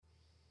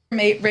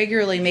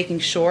Regularly making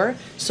sure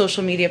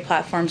social media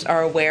platforms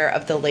are aware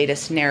of the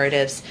latest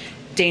narratives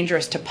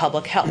dangerous to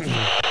public health.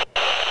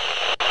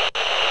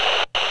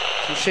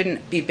 You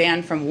shouldn't be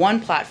banned from one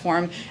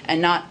platform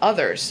and not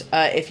others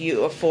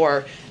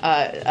for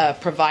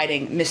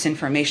providing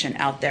misinformation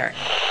out there.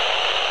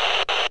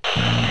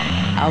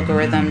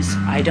 Algorithms,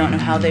 I don't know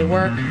how they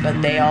work,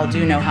 but they all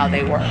do know how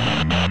they work.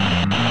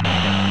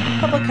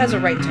 The public has a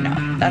right to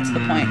know. That's the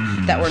point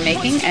that we're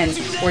making, and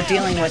we're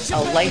dealing with a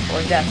life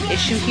or death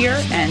issue here,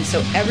 and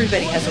so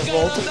everybody has a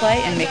role to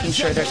play in making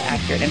sure there's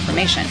accurate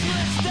information.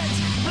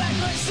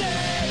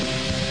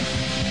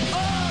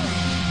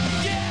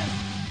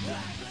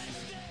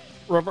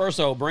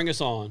 Reverso, bring us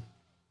on.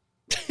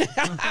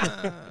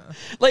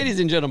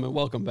 Ladies and gentlemen,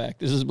 welcome back.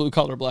 This is Blue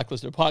Collar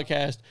Blacklisted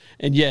Podcast,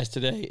 and yes,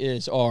 today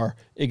is our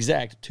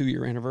exact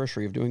 2-year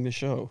anniversary of doing this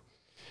show.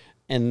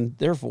 And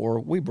therefore,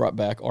 we brought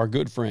back our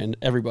good friend.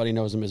 Everybody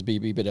knows him as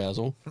BB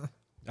Bedazzle.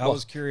 I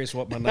was curious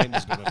what my name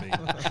was going to be.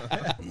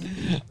 I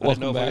didn't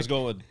know if I was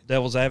going with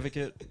Devil's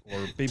Advocate or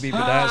BB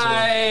Bedazzle.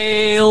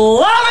 I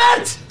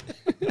love it!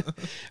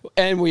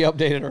 And we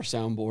updated our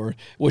soundboard,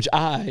 which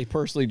I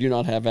personally do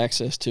not have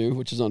access to,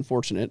 which is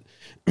unfortunate.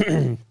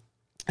 And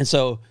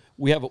so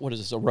we have, what is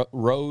this, a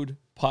Rode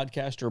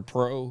Podcaster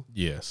Pro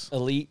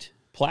Elite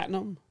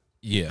Platinum?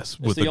 Yes.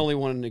 It's the only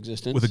one in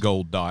existence. With a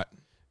gold dot.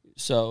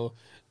 So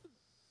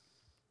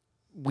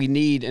we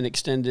need an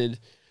extended,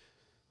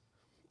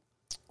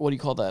 what do you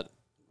call that?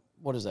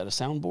 What is that, a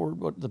soundboard?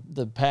 What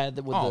the pad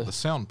that with the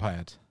sound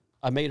pad.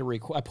 I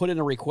put in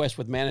a request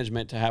with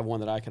management to have one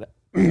that I could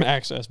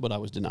access, but I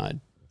was denied.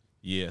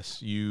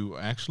 Yes, you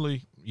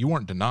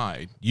weren't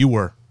denied. You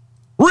were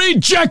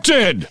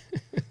rejected.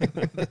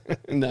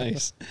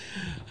 Nice.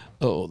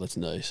 Oh, that's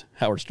nice.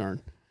 Howard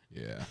Stern.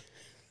 Yeah.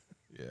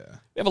 We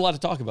have a lot to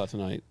talk about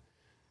tonight.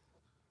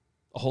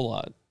 A whole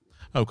lot.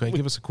 Okay,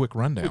 give us a quick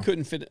rundown. We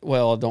couldn't fit it.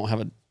 Well, I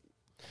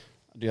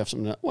do have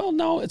some. Well,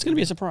 no, it's going to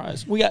be a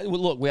surprise. We have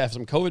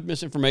some COVID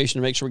misinformation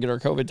to make sure we get our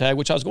COVID tag,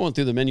 which I was going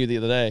through the menu the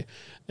other day,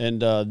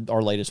 and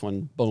our latest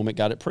one, boom, it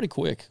got it pretty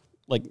quick.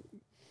 Like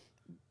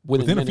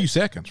within a few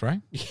seconds,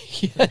 right?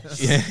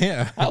 Yes.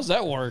 Yeah. How's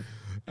that work?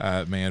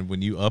 Man,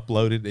 when you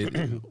uploaded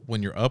it,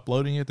 when you're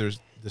uploading it, there's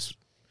this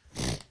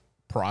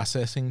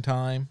processing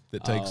time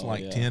that takes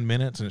 10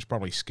 minutes, and it's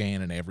probably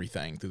scanning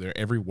everything through there,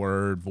 every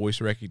word, voice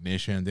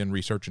recognition, then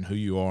researching who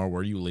you are,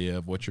 where you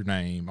live, what's your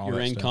name, all your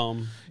that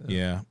income. Stuff.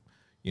 Yeah.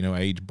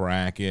 Age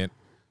bracket,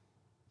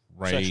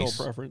 race.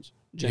 Sexual preference,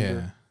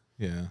 gender.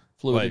 Yeah.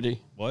 Fluidity.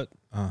 Wait, what?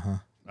 Uh-huh.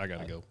 I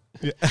got to go.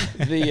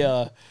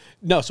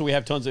 So we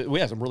have we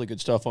have some really good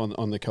stuff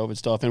on the COVID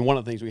stuff, and one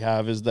of the things we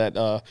have is that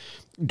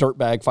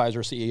dirtbag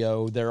Pfizer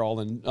CEO, they're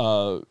all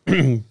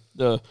in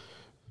the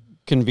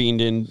convened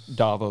in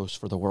Davos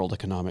for the World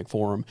Economic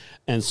Forum,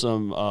 and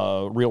some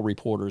real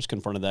reporters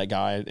confronted that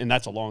guy, and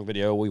that's a long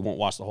video. We won't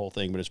watch the whole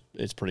thing, but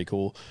it's pretty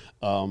cool.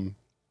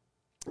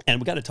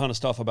 And we got a ton of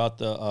stuff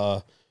about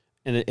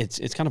and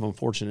it's kind of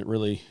unfortunate,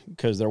 really,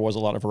 because there was a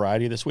lot of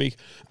variety this week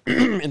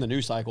in the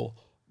news cycle.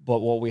 But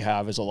what we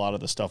have is a lot of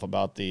the stuff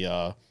about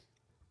the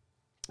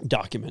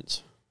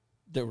documents.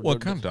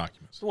 What kind of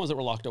documents? The ones that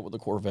were locked up with the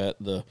Corvette,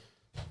 the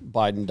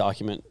Biden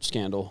document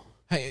scandal.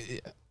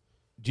 Hey,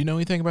 do you know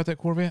anything about that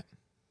Corvette?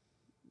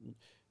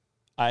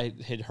 I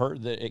had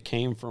heard that it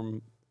came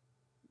from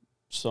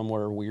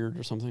somewhere weird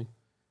or something.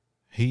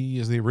 He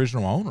is the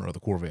original owner of the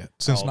Corvette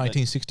since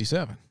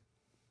 1967.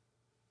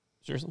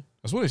 Seriously?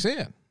 That's what he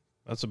said.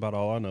 That's about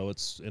all I know.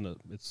 It's a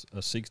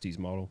 60s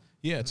model.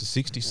 Yeah, it's a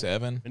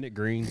 67. Isn't it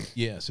green?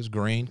 Yes, it's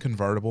green,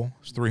 convertible.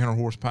 It's 300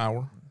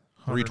 horsepower,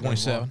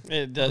 327.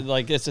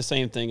 It's the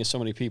same thing as so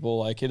many people.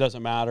 Like, it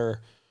doesn't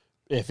matter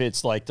if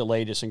it's like the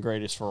latest and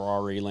greatest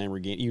Ferrari,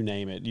 Lamborghini, you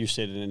name it. You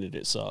sit in it,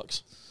 it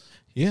sucks.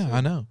 Yeah,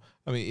 I know.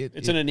 I mean,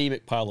 it's an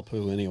anemic pile of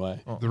poo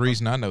anyway. The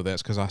reason I know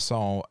that's because I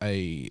saw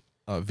a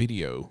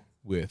video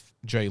with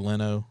Jay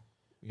Leno.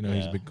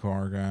 He's a big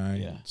car guy.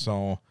 Yeah.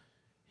 Saw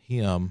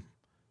him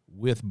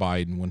with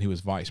Biden when he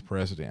was vice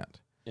president.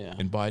 Yeah.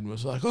 And Biden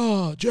was like,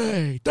 "Oh,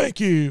 Jay,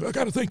 thank you. I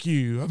got to thank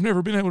you. I've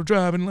never been able to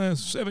drive in the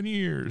last 7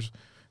 years.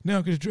 Now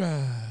I get to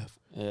drive."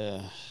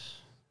 Yeah.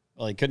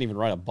 Well, he couldn't even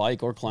ride a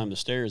bike or climb the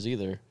stairs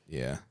either.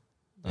 Yeah.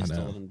 They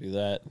still let him do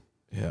that.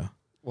 Yeah.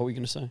 What were you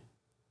going to say?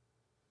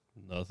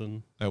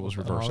 Nothing. That was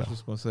I reverse. was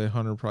just going to say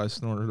Hunter probably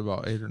snorted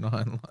about 8 or 9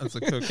 lines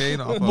of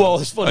cocaine off of Well,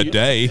 it's funny. A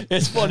day.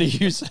 It's funny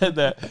you said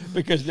that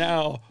because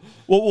now,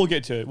 we'll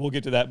get to it. We'll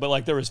get to that. But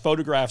like there was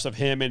photographs of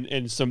him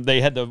and some,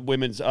 they had the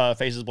women's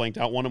faces blanked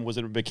out. One of them was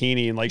in a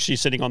bikini and like she's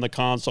sitting on the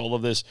console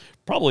of this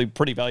probably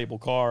pretty valuable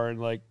car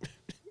and like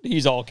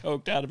he's all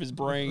coked out of his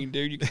brain,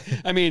 dude.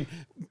 I mean,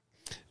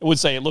 I would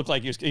say it looked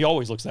like he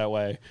always looks that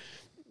way.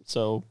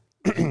 So,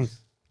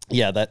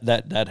 yeah,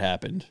 that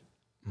happened.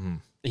 Mm.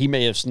 He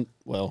may have,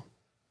 well,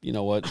 you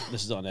know what?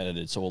 This is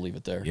unedited, so we'll leave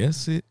it there.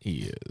 Yes, it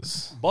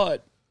is.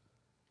 But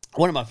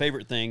one of my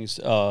favorite things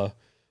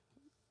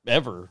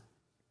ever,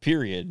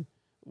 period,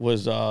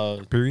 was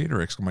period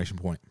or exclamation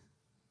point?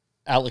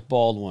 Alec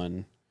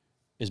Baldwin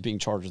is being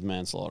charged with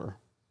manslaughter.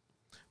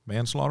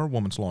 Manslaughter,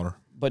 womanslaughter.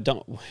 But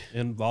don't.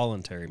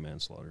 Involuntary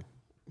manslaughter.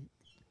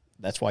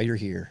 That's why you're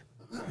here.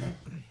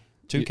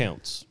 2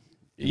 counts.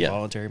 Yeah.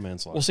 Involuntary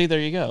manslaughter. Well, see, there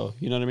you go.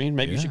 You know what I mean?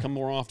 Maybe you should come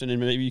more often, and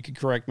maybe you could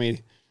correct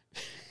me.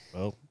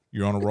 Well,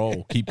 you're on a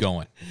roll. Keep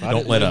going.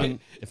 Don't let up.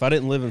 If I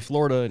didn't live in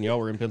Florida and y'all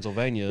were in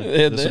Pennsylvania,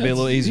 this would be a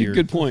little easier.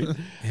 Good point.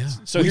 Yeah.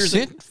 So we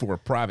sent for a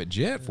private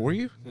jet for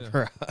you.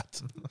 Right.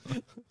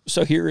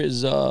 So here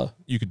is...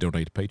 you could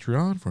donate to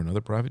Patreon for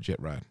another private jet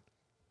ride.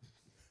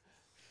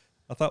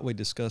 I thought we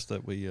discussed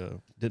that we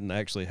didn't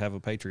actually have a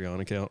Patreon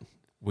account.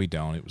 We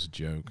don't. It was a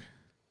joke.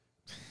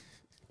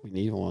 We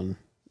need one.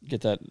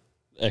 Get that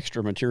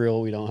extra material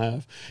we don't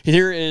have.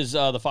 Here is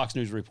the Fox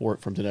News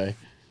report from today.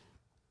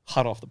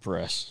 Hot off the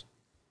press.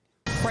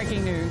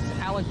 Breaking news,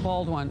 Alec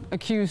Baldwin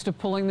accused of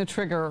pulling the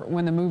trigger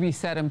when the movie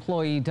set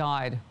employee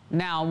died.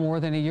 Now, more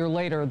than a year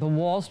later, the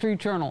Wall Street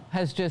Journal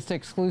has just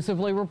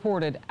exclusively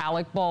reported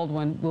Alec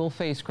Baldwin will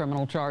face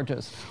criminal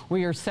charges.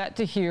 We are set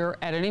to hear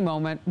at any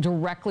moment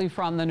directly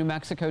from the New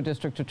Mexico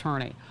District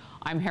Attorney.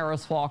 I'm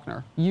Harris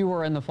Faulkner. You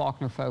are in the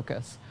Faulkner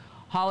Focus.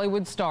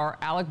 Hollywood star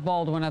Alec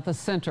Baldwin at the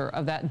center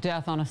of that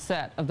death on a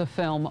set of the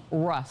film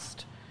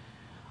Rust.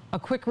 A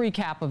quick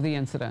recap of the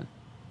incident.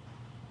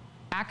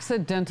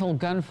 Accidental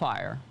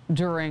gunfire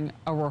during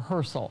a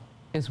rehearsal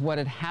is what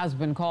it has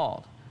been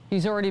called.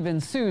 He's already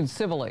been sued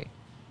civilly.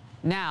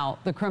 Now,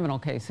 the criminal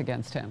case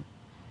against him.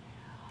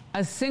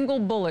 A single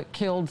bullet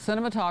killed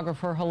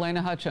cinematographer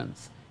Helena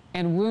Hutchins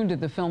and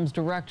wounded the film's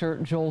director,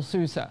 Joel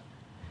Sousa.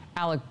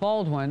 Alec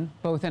Baldwin,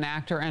 both an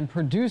actor and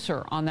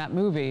producer on that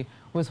movie,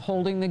 was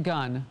holding the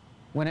gun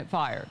when it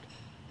fired.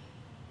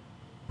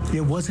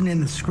 It wasn't in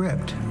the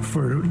script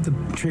for the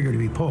trigger to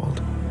be pulled.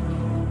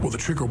 Well, the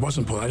trigger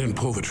wasn't pulled. I didn't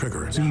pull the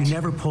trigger. So you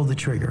never pulled the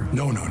trigger?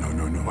 No.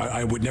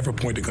 I would never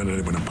point a gun at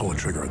anyone and pull a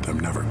trigger at them.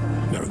 Never.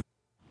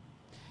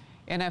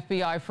 An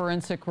FBI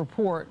forensic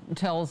report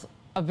tells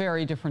a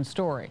very different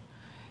story.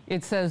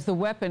 It says the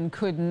weapon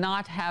could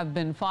not have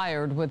been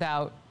fired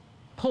without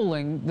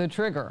pulling the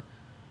trigger.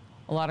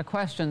 A lot of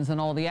questions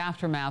and all the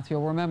aftermath.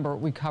 You'll remember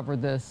we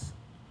covered this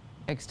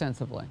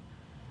extensively,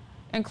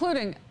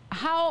 including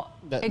how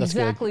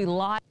exactly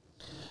live.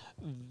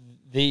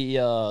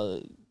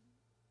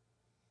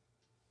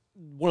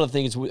 One of the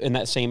things in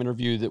that same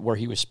interview where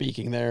he was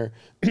speaking there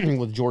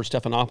with George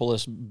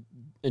Stephanopoulos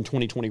in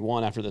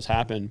 2021 after this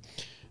happened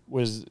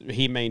was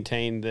he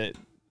maintained that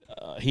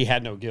he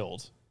had no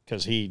guilt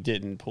because he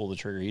didn't pull the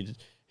trigger.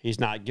 He's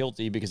not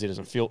guilty because he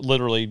doesn't feel,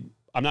 literally,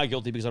 I'm not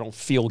guilty because I don't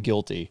feel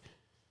guilty.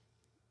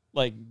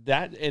 Like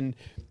that, and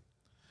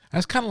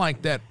that's kind of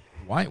like that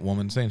white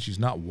woman saying she's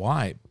not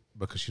white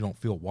because she don't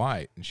feel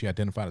white and she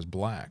identified as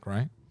black,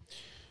 right?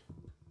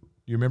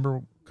 You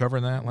remember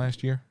covering that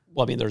last year?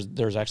 Well, I mean,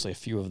 there's actually a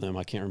few of them.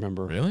 I can't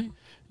remember. Really?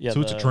 Yeah.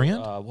 So it's a trend?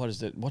 What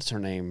is it? What's her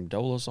name?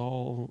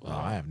 Dolezal?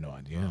 I have no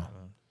idea.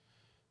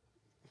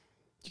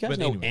 Do you guys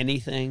know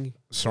anything?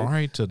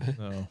 Sorry to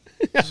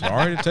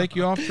take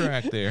you off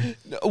track there.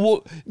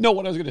 Well, no,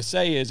 what I was going to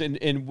say is,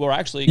 and we're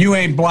actually... You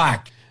ain't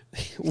black.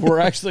 We're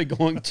actually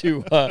going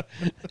to...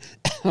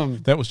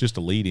 that was just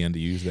a lead-in to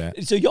use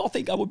that. So y'all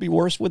think I would be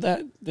worse with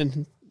that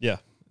than... Yeah.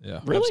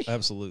 Really?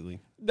 Absolutely.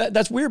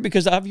 That's weird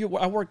because I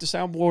worked the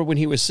soundboard when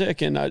he was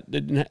sick and I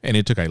didn't... And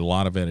it took a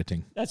lot of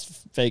editing.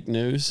 That's fake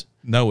news.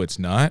 No, it's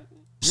not.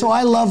 So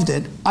I loved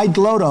it. I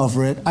gloat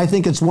over it. I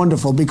think it's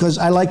wonderful because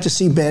I like to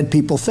see bad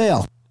people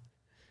fail.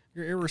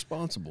 You're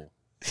irresponsible.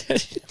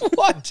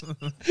 What?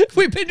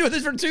 We've been doing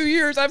this for 2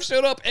 years. I've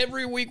showed up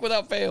every week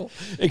without fail,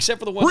 except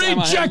for the one time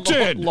I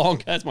had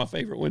long. That's my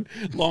favorite one.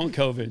 Long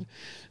COVID.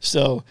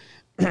 So,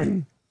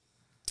 come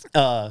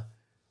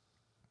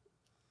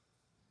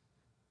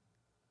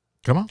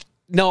on.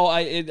 No,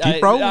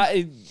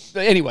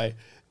 anyway.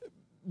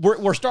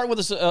 We're starting with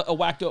this a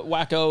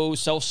wacko,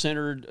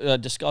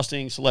 self-centered,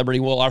 disgusting celebrity.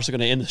 We're also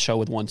going to end the show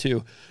with one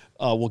too.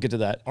 We'll get to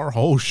that. Our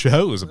whole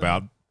show is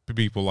about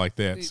people like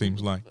that. It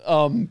seems like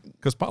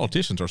because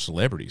politicians are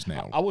celebrities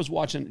now. I was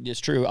watching. It's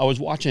true. I was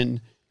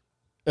watching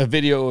a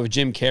video of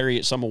Jim Carrey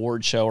at some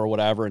award show or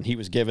whatever, and he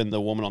was giving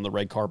the woman on the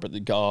red carpet the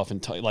golf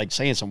and like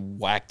saying some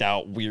whacked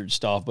out weird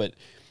stuff, but.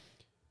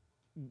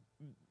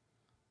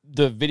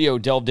 The video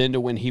delved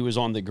into when he was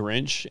on The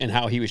Grinch and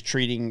how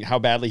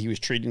badly he was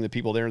treating the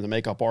people there and the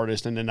makeup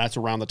artist. And then that's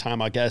around the time,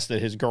 I guess,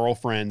 that his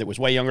girlfriend that was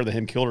way younger than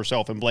him killed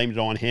herself and blamed it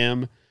on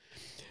him,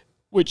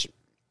 which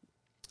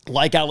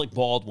like Alec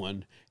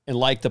Baldwin and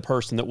like the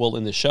person that we'll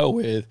end the show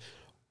with,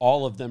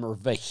 all of them are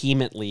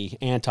vehemently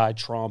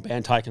anti-Trump,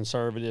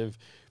 anti-conservative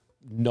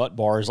nut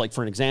bars. Like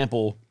for an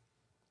example,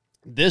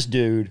 this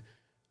dude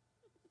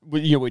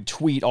would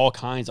tweet all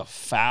kinds of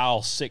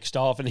foul, sick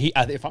stuff. And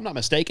if I'm not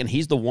mistaken,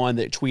 he's the one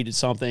that tweeted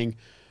something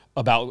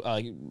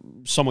about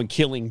someone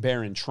killing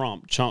Barron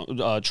Trump,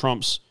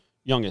 Trump's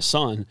youngest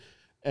son,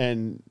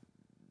 and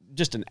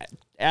just an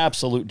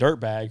absolute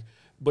dirtbag.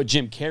 But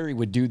Jim Carrey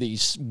would do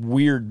these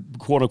weird,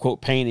 quote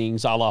unquote,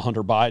 paintings a la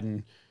Hunter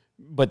Biden,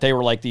 but they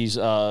were like these,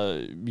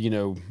 real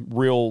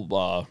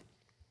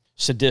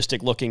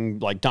sadistic looking,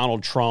 like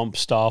Donald Trump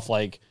stuff,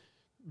 like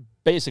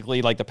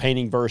basically like the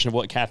painting version of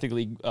what Kathy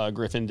Lee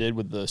Griffin did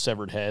with the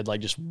severed head,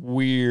 like just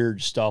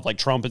weird stuff, like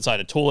Trump inside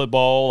a toilet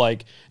bowl,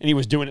 like, and he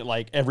was doing it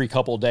like every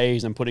couple of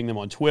days and putting them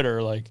on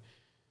Twitter, like,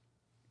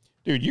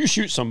 dude, you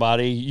shoot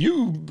somebody,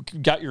 you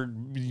got your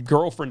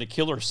girlfriend to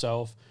kill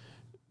herself.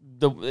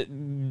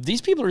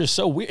 These people are just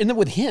so weird. And then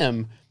with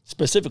him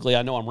specifically,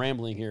 I know I'm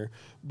rambling here,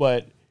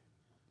 but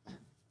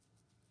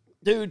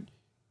dude,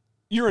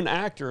 you're an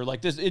actor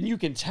like this, and you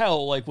can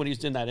tell like when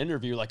he's in that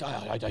interview, like, no,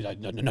 I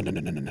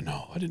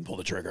didn't pull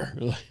the trigger.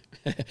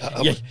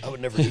 I would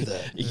never do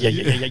that.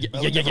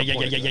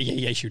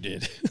 Yes, you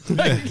did.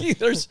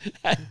 There's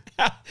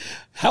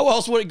how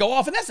else would it go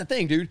off? And that's the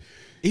thing, dude.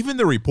 Even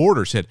the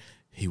reporter said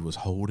he was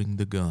holding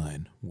the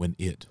gun when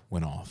it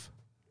went off.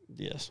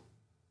 Yes.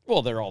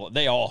 Well,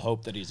 they all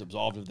hope that he's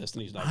absolved of this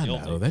and he's not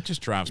guilty. I know, that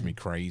just drives me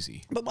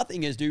crazy. But my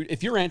thing is, dude,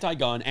 if you're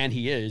anti-gun, and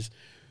he is,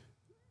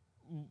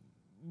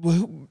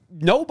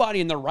 nobody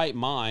in their right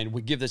mind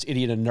would give this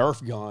idiot a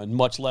Nerf gun,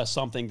 much less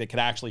something that could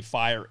actually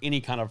fire any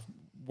kind of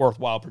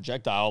worthwhile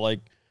projectile. Like,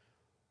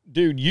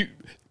 dude,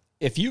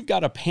 if you've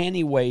got a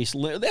panty waist,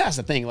 that's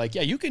the thing. Like,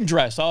 yeah, you can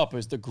dress up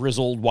as the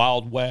grizzled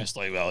Wild West,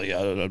 like, well,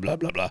 yeah, blah, blah,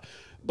 blah, blah.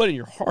 But in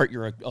your heart,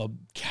 you're a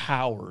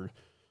coward,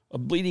 a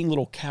bleeding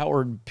little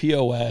coward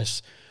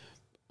POS.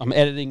 I'm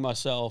editing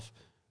myself,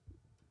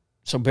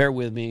 so bear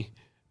with me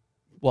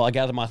while I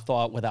gather my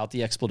thought without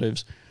the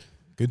expletives.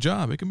 Good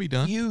job. It can be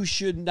done. You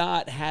should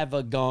not have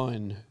a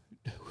gun.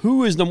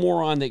 Who is the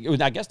moron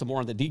that? I guess the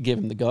moron that did give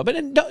him the gun. But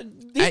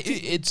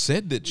it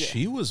said that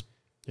she was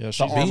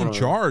being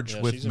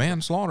charged with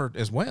manslaughter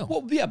as well.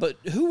 Well, yeah, but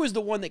who was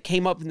the one that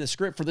came up in the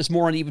script for this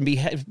moron to even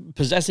be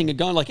possessing a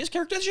gun? Like, his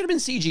character should have been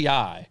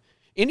CGI.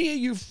 Any of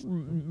you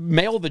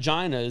male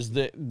vaginas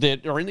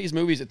that are in these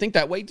movies that think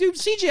that way, dude,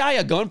 CGI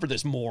a gun for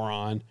this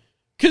moron.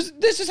 Because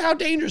this is how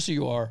dangerous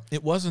you are.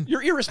 It wasn't.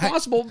 You're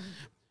irresponsible.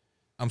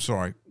 I'm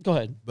sorry. Go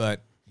ahead.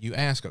 But you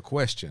ask a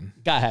question.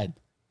 Go ahead.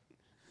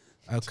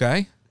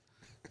 Okay.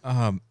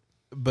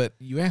 But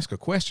you ask a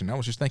question. I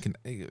was just thinking,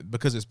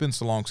 because it's been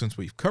so long since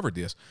we've covered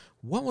this,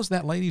 what was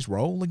that lady's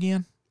role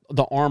again?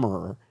 The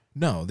armorer.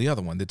 No, the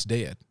other one that's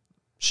dead.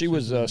 She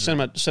was a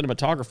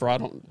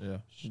cinematographer. Yeah.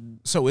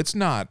 So it's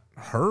not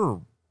her.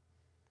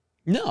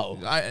 No.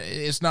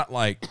 It's not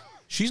like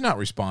she's not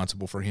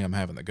responsible for him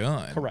having the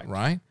gun. Correct.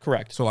 Right?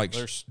 Correct. So like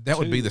that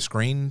would be the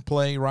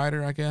screenplay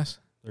writer, I guess.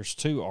 There's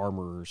two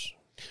armorers.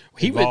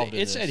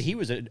 It said he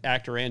was an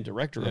actor and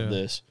director of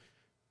this.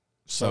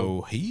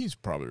 So he's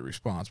probably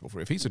responsible for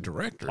it. If he's a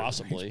director.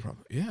 Possibly.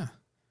 Yeah.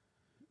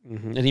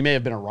 Mm-hmm. And he may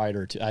have been a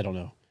writer too. I don't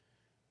know.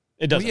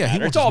 It doesn't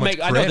matter. It's all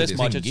I know this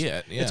much.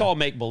 It's all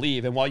make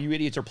believe. And while you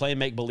idiots are playing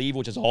make believe,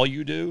 which is all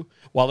you do,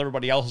 while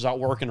everybody else is out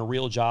working a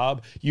real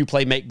job, you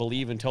play make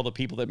believe and tell the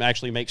people that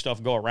actually make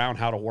stuff go around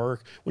how to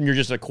work when you're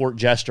just a court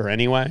jester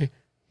anyway.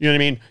 You know what I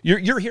mean?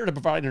 You're here to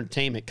provide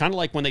entertainment, kind of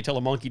like when they tell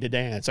a monkey to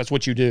dance. That's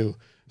what you do.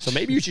 So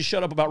maybe you should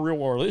shut up about real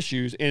world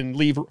issues and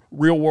leave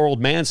real world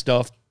man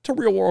stuff to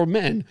real world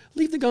men.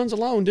 Leave the guns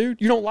alone,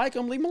 dude. You don't like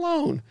them, leave them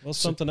alone. Well,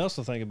 something else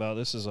to think about.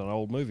 This is an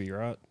old movie,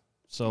 right?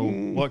 So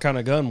what kind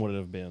of gun would it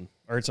have been?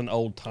 Or it's an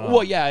old time?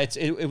 Well, yeah,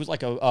 it was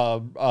like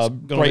a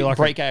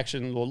break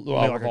action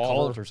like a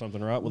Colt or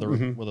something, right? With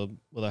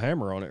a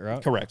hammer on it,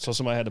 right? Correct. So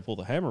somebody had to pull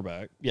the hammer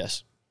back.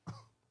 Yes.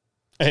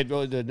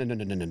 No.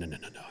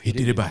 He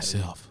did it by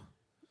himself.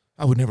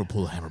 I would never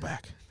pull the hammer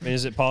back. I mean,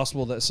 is it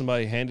possible that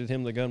somebody handed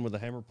him the gun with the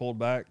hammer pulled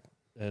back,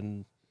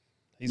 and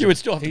you would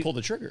still have to pull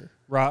the trigger,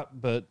 right?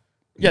 But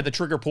yeah, the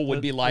trigger pull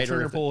would be lighter. The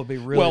trigger pull would be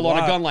really well light.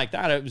 on a gun like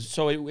that.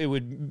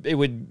 It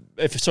would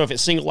if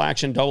it's single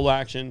action, double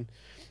action.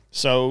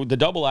 So the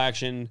double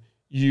action,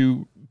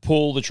 you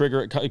pull the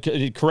trigger.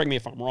 Correct me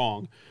if I'm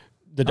wrong.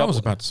 I was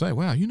about to say,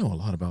 wow, you know a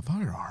lot about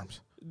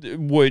firearms.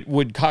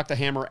 Would cock the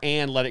hammer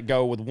and let it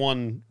go with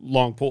one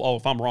long pull. Oh,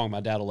 if I'm wrong,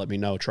 my dad will let me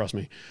know. Trust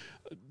me.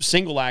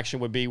 Single action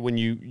would be when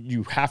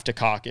you have to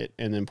cock it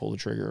and then pull the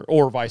trigger,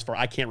 or vice versa.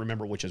 I can't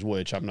remember which is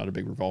which. I'm not a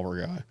big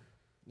revolver guy.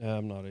 Yeah,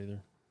 I'm not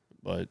either.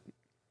 But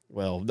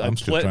well, I'm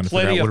still trying to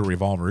figure out what a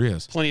revolver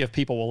is. Plenty of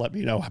people will let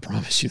me know. I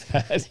promise you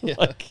that.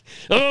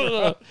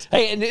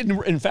 Hey, and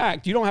in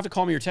fact, you don't have to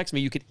call me or text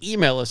me. You can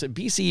email us at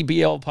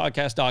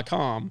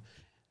bcblpodcast.com.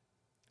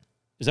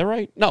 Is that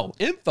right? No,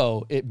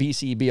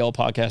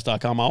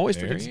 info@bcblpodcast.com. I always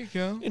forget. There you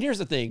go. And here's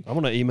the thing. I'm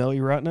going to email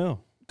you right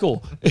now.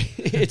 Cool.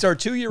 It's our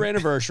 2-year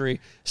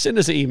anniversary. Send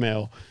us an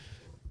email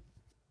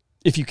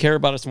if you care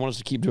about us and want us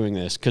to keep doing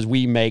this, because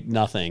we make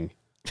nothing.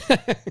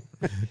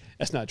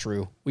 That's not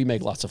true. We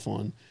make lots of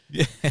fun.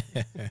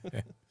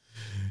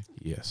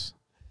 Yes.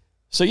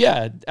 So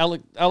yeah,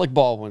 Alec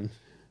Baldwin,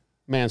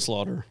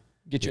 manslaughter.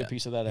 Get you a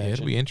piece of that action.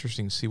 It'll be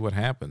interesting to see what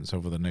happens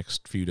over the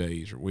next few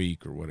days or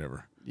week or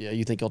whatever. Yeah,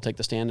 you think he'll take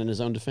the stand in his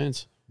own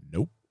defense?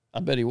 Nope. I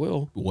bet he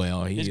will.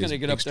 Well, he's going to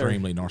get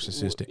extremely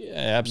narcissistic. Yeah,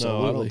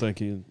 absolutely. No, I don't think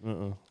he.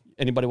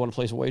 Anybody want to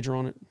place a wager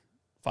on it?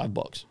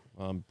 $5.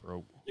 I'm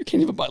broke. You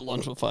can't even buy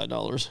lunch with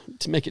 $5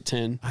 to make it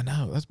 10. I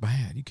know, that's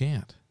bad. You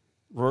can't.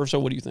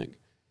 Roverso, what do you think?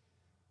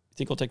 You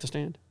think he'll take the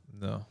stand?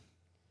 No.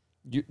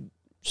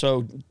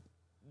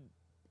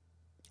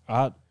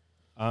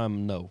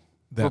 I'm no.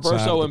 that side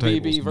Roverso of and the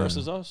table BB is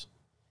versus no. us.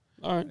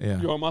 All right,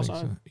 Yeah, you on my I think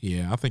side, so.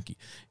 Yeah, I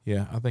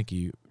think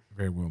you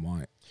very well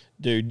might,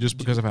 dude. just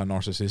because of how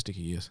narcissistic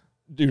he is.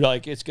 Dude,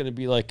 like it's gonna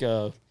be like.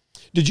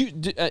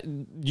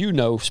 You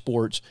know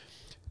sports?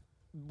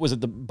 Was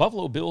it the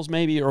Buffalo Bills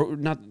maybe or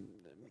not?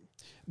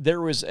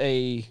 There was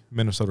a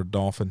Minnesota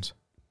Dolphins.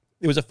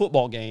 It was a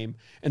football game,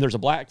 and there's a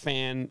black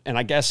fan, and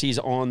I guess he's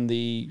on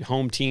the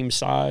home team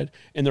side,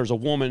 and there's a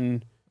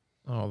woman.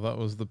 Oh, that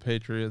was the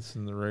Patriots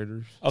and the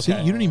Raiders. Okay, See,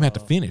 you didn't even have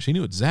to finish. He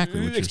knew exactly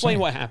what you were saying. Explain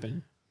what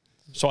happened,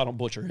 so I don't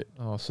butcher it.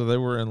 Oh, so they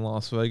were in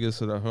Las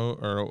Vegas at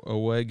a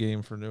away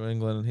game for New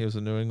England, and he was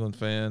a New England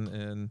fan,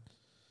 and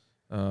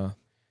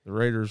the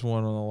Raiders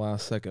won on the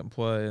last second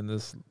play, and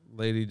this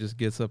lady just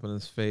gets up in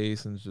his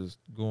face and just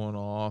going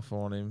off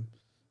on him.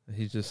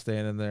 He's just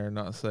standing there,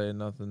 not saying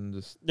nothing.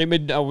 Just they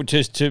made for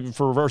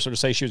Roverso to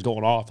say she was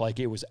going off,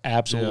 like it was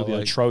absolutely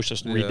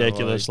atrocious and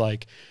ridiculous.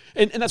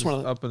 And that's one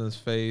of the, up in his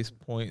face,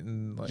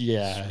 pointing,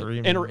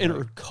 screaming, and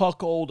her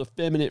cuckold,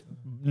 effeminate,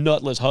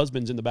 nutless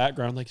husband's in the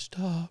background, like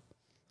stop.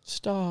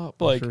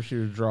 I'm like sure she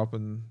was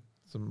dropping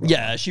some.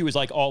 Yeah, she was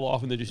like all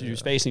off in the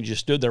dude's face, and he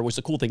just stood there. Which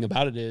the cool thing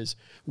about it is,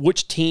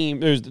 which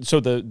team? So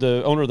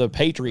the owner of the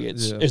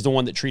Patriots is the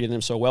one that treated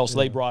him so well. So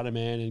they brought him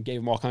in and gave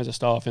him all kinds of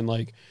stuff, and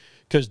like.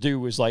 Because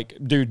dude was like,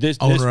 this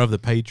owner of the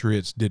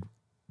Patriots they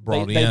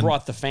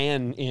brought the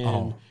fan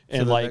in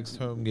and the next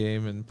home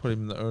game and put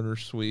him in the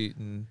owner's suite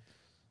and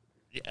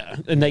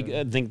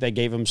I think they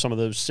gave him some of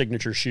those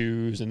signature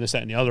shoes and this,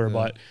 that, and the other.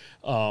 But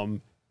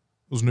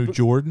those new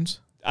Jordans.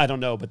 I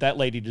don't know, but that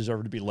lady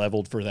deserved to be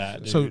leveled for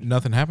that. Dude. So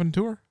nothing happened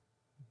to her.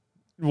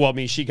 Well, I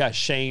mean, she got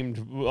shamed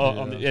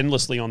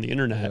endlessly on the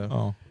internet.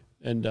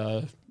 And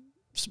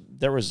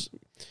there was.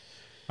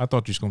 I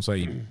thought you were going to say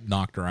you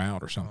knocked her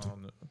out or something.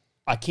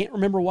 I can't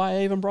remember why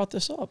I even brought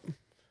this up.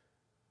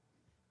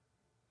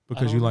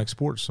 Because you like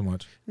sports so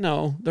much.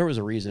 No, there was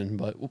a reason,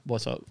 but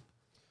what's up?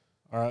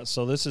 All right,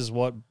 so this is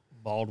what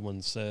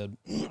Baldwin said.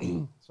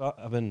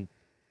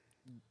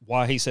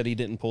 Why he said he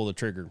didn't pull the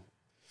trigger.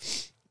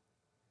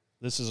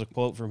 This is a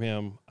quote from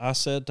him. I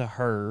said to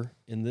her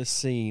in this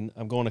scene,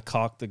 I'm going to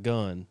cock the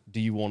gun. Do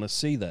you want to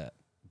see that?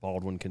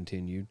 Baldwin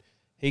continued.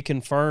 He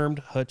confirmed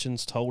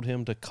Hutchins told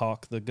him to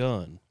cock the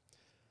gun.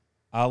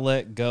 I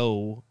let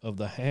go of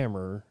the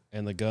hammer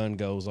and the gun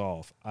goes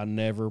off. I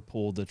never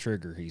pulled the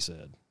trigger, he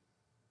said.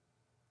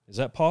 Is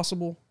that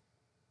possible?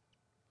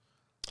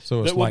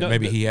 So it's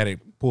maybe he had it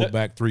pulled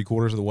back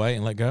 3/4 of the way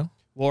and let go?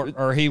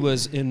 Or he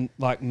was in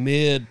like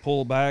mid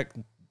pull back.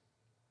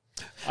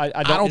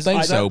 I don't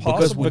think so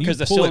because when you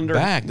pull it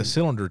back, the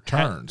cylinder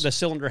turns. The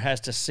cylinder has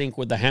to sync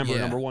with the hammer,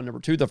 number one. Number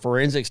two, the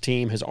forensics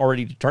team has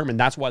already determined.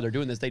 That's why they're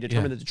doing this. They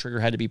determined that the trigger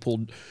had to be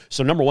pulled.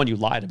 So number one, you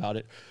lied about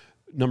it.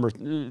 Number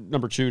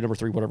two, number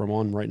three, whatever I'm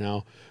on right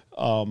now.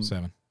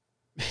 7.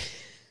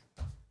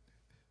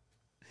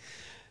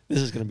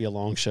 This is going to be a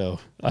long show.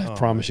 I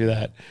promise you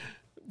that.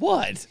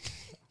 What?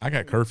 I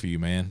got curfew,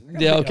 man.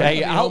 Yeah,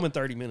 okay. I'll be home in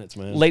 30 minutes,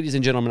 man. Ladies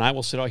and gentlemen, I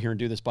will sit out here and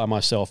do this by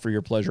myself for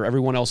your pleasure.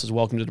 Everyone else is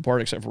welcome to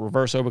depart except for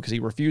Roverso because he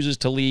refuses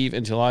to leave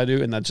until I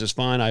do, and that's just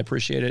fine. I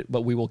appreciate it,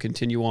 but we will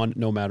continue on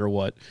no matter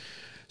what.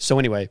 So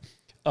anyway,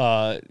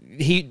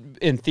 he,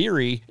 in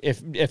theory,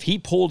 if he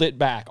pulled it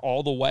back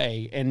all the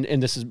way,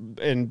 and this is,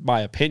 in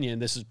my opinion,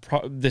 this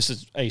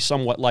is a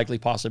somewhat likely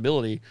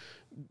possibility,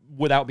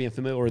 without being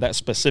familiar with that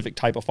specific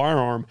type of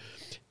firearm,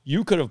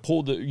 you could have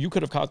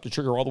caught the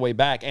trigger all the way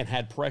back and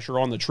had pressure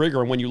on the trigger,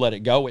 and when you let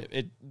it go,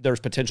 there's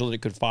potential that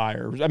it could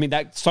fire. I mean,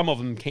 that some of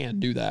them can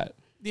do that.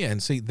 Yeah,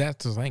 and see,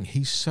 that's the thing.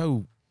 He's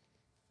so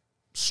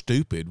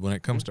stupid when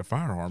it comes to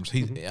firearms.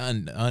 He's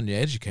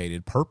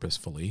uneducated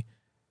purposefully.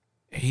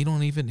 He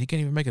can't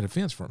even make a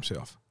defense for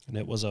himself. And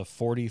it was a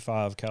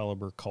 .45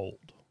 caliber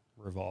Colt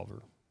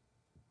revolver.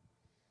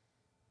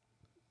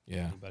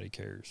 Yeah, nobody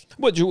cares.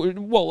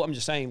 Well, I'm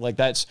just saying, like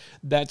that's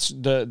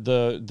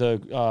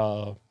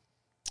the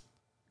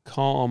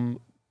calm,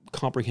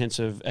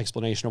 comprehensive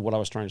explanation of what I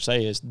was trying to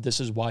say is this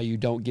is why you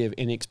don't give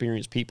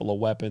inexperienced people a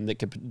weapon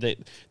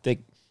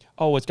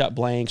it's got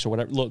blanks or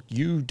whatever. Look,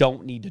 you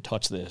don't need to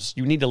touch this.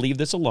 You need to leave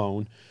this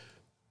alone.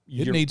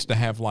 It needs to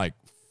have like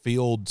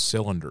filled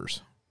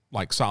cylinders,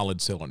 like solid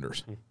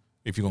cylinders,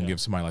 if you're going to give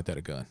somebody like that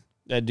a gun.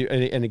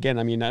 And again,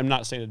 I mean, I'm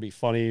not saying it'd be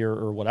funny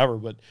or whatever,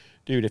 but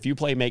dude, if you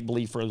play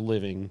make-believe for a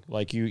living,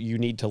 like you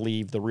need to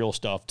leave the real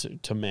stuff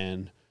to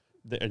men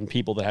and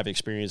people that have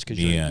experience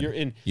because you're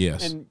in,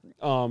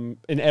 and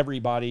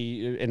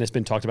everybody, and it's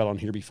been talked about on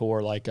here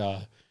before, like,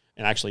 and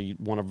actually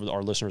one of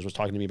our listeners was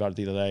talking to me about it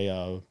the other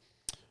day,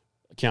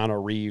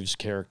 Keanu Reeves'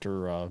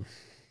 character,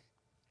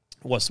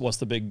 what's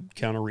the big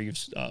Keanu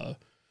Reeves,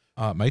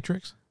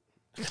 Matrix?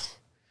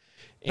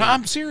 No,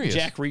 I'm serious.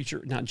 Jack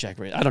Reacher, not Jack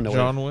Reacher. I don't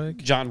know.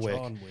 John Wick.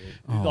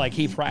 Oh. Like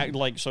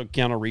so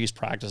Keanu Reeves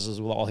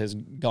practices with all his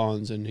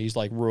guns, and he's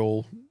like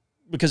real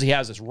because he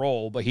has this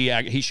role, but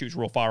he shoots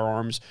real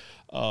firearms,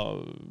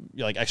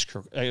 like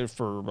extra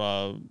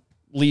for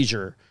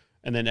leisure,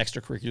 and then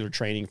extracurricular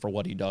training for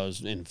what he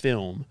does in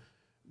film.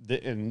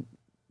 And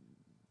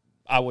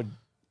I would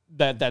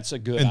that's a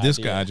good And this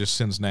idea. guy just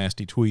sends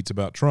nasty tweets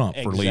about Trump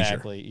for leisure.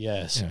 Exactly.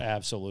 Yes,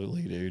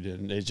 absolutely, dude.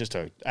 And it's just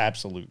an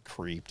absolute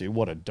creep, dude.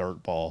 What a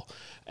dirtball.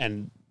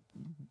 And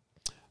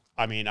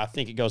I mean, I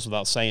think it goes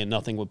without saying,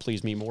 nothing would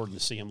please me more than to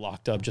see him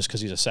locked up just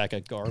because he's a sack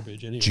of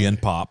garbage. Anyway. Gen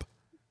pop.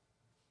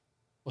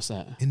 What's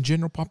that? In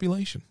general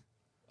population.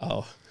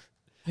 Oh,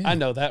 I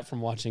know that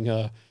from watching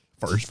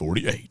First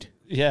 48.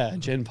 Yeah,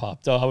 Gen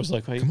Pop. Though I was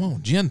like, wait, come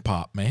on, Gen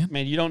Pop, man.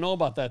 Man, you don't know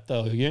about that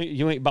though.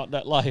 You ain't about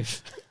that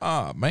life.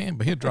 Ah, man,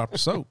 but he'll drop the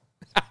soap.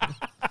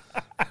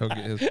 He'll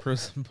get his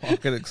prison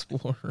pocket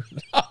explored.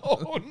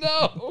 Oh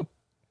no.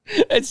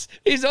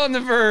 He's on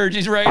the verge.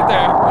 He's right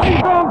there.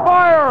 He's on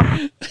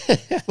fire.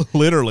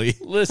 Literally.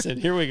 Listen,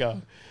 here we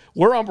go.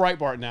 We're on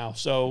Breitbart now.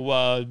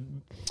 So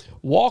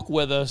walk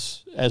with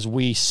us as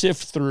we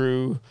sift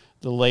through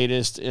the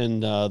latest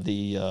in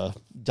the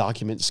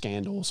document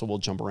scandal. So we'll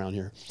jump around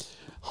here.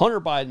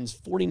 Hunter Biden's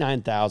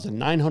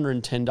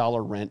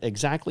 $49,910 rent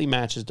exactly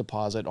matches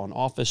deposit on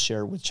office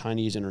share with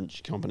Chinese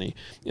energy company.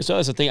 And so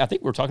that's the thing. I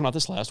think we were talking about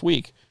this last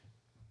week.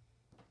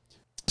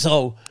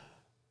 So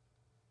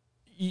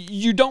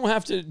you don't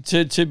have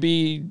to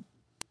be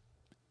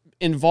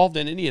involved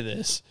in any of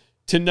this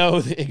to know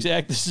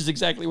this is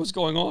exactly what's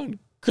going on,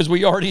 because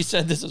we already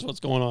said this is what's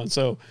going on.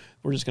 So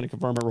we're just going to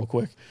confirm it real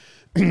quick.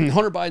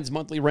 Hunter Biden's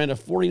monthly rent of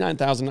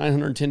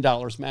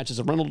 $49,910 matches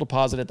a rental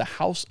deposit at the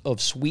House of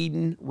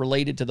Sweden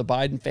related to the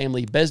Biden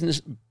family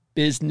business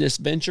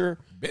venture.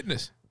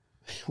 Business.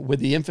 With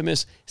the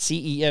infamous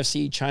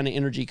CEFC China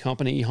Energy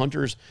Company.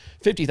 Hunter's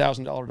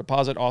 $50,000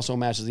 deposit also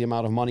matches the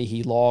amount of money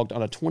he logged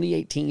on a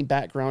 2018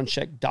 background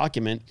check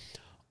document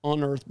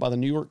unearthed by the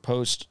New York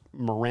Post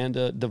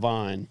Miranda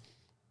Devine.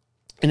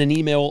 In an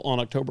email on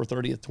October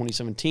 30th,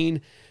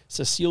 2017,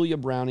 Cecilia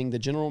Browning, the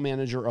general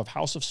manager of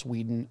House of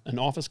Sweden, an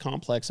office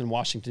complex in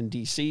Washington,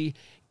 D.C.,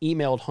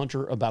 emailed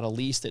Hunter about a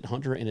lease that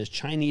Hunter and his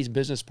Chinese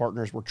business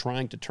partners were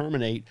trying to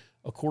terminate,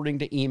 according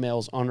to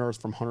emails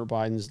unearthed from Hunter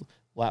Biden's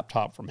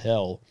laptop from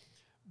hell.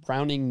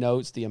 Browning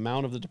notes the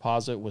amount of the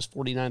deposit was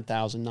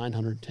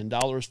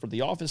 $49,910 for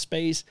the office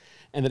space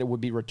and that it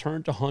would be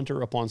returned to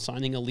Hunter upon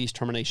signing a lease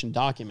termination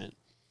document.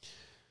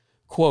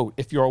 Quote,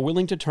 if you are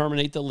willing to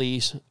terminate the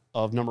lease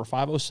of number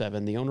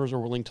 507, the owners are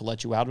willing to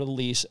let you out of the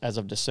lease as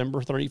of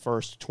December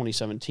 31st,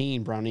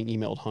 2017, Browning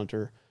emailed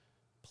Hunter.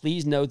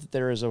 Please note that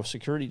there is a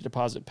security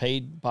deposit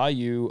paid by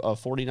you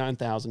of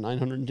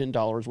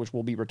 $49,910, which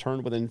will be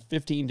returned within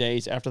 15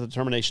 days after the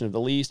termination of the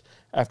lease,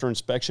 after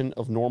inspection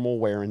of normal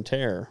wear and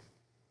tear.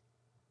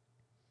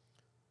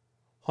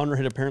 Hunter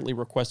had apparently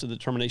requested the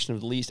termination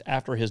of the lease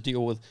after his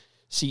deal with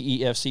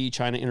CEFC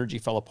China Energy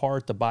fell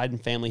apart. The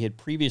Biden family had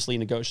previously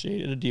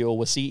negotiated a deal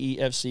with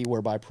CEFC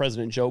whereby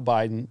President Joe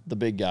Biden, the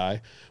big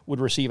guy,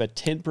 would receive a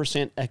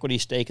 10% equity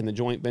stake in the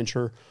joint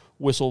venture,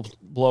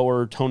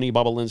 whistleblower Tony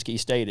Bobulinski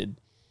stated.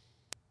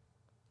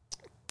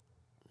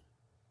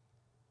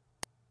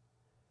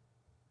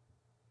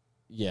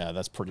 Yeah,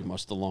 that's pretty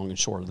much the long and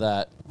short of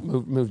that.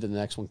 Move to the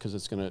next one because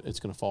it's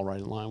gonna fall right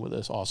in line with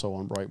this. Also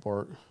on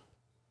Breitbart,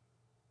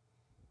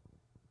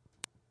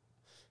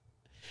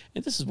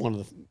 and this is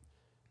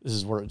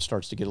where it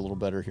starts to get a little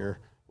better here.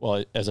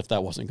 Well, as if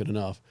that wasn't good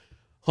enough.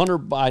 Hunter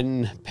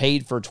Biden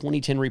paid for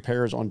 2010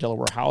 repairs on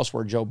Delaware House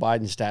where Joe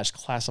Biden stashed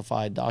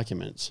classified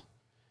documents.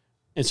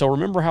 And so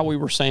remember how we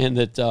were saying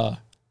that,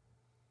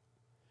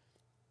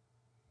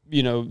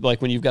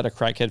 like when you've got a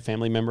crackhead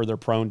family member, they're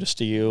prone to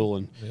steal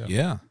and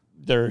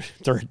they're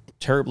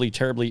terribly,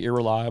 terribly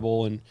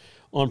irreliable and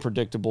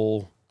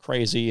unpredictable,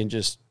 crazy, and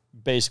just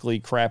basically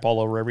crap all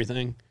over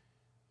everything.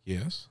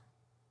 Yes.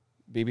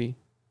 BB?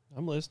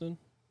 I'm listening.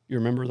 You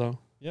remember, though?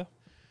 Yeah.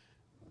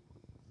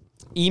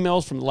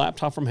 Emails from the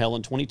laptop from hell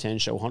in 2010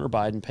 show Hunter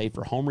Biden paid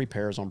for home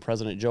repairs on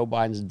President Joe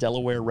Biden's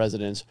Delaware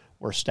residence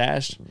where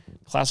stashed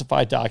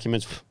classified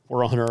documents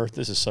were unearthed.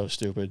 This is so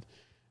stupid.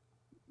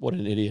 What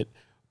an idiot.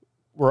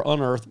 Were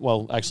unearthed.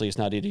 Well, actually, it's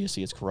not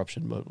idiocy. It's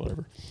corruption, but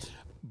whatever.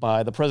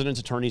 By the president's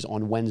attorneys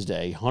on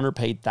Wednesday. Hunter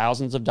paid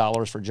thousands of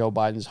dollars for Joe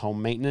Biden's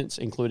home maintenance,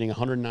 including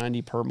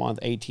 $190 per month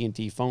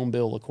AT&T phone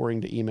bill,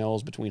 according to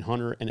emails between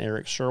Hunter and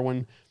Eric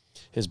Sherwin,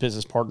 his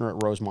business partner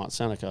at Rosemont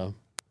Seneca.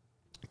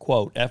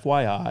 Quote,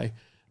 FYI,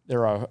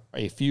 there are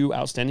a few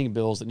outstanding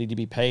bills that need to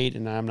be paid,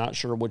 and I'm not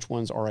sure which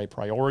ones are a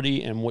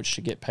priority and which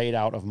should get paid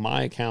out of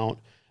my account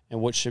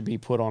and which should be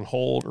put on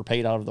hold or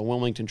paid out of the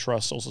Wilmington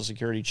Trust Social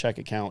Security check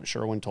account,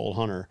 Sherwin told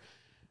Hunter.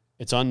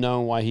 It's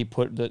unknown why he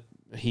put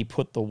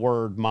the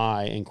word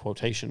my in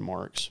quotation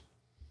marks.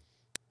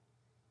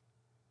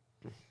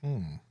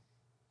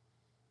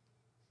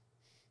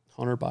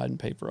 Hunter Biden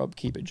paid for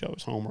upkeep at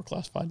Joe's home where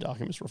classified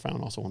documents were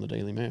found, also on the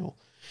Daily Mail.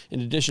 In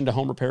addition to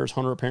home repairs,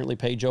 Hunter apparently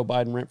paid Joe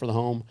Biden rent for the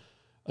home,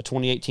 a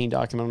 2018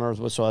 document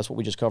unearthed, so that's what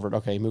we just covered.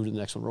 Okay, move to the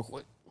next one real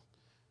quick.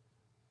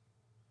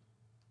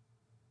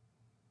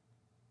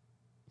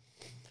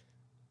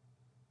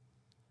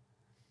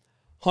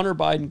 Hunter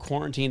Biden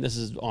quarantined, this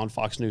is on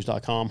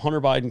foxnews.com,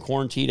 Hunter Biden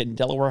quarantined at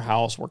Delaware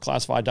House where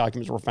classified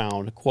documents were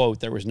found.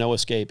 Quote, there was no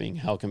escaping.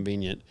 How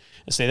convenient.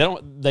 And say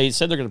they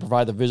said they're going to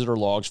provide the visitor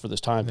logs for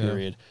this time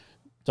period.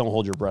 Don't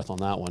hold your breath on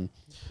that one.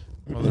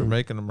 Well, they're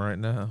making them right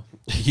now.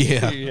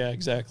 Yeah. Yeah,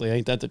 exactly.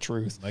 Ain't that the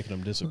truth? Making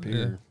them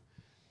disappear.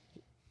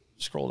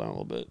 Scroll down a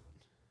little bit.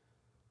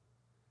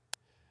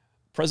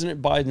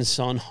 President Biden's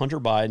son, Hunter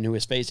Biden, who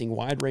is facing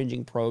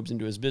wide-ranging probes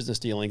into his business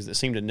dealings that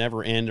seem to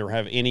never end or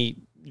have any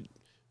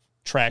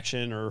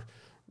traction or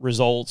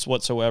results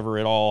whatsoever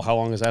at all. How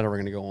long is that ever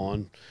going to go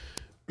on?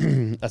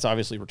 That's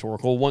obviously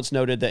rhetorical. Once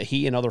noted that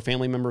he and other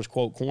family members,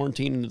 quote,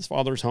 quarantined in his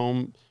father's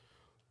home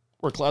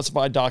where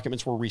classified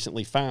documents were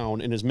recently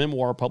found. In his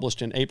memoir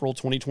published in April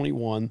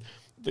 2021,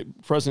 the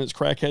president's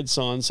crackhead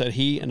son said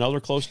he and other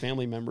close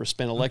family members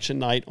spent election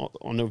night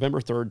on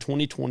November 3rd,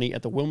 2020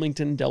 at the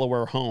Wilmington,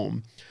 Delaware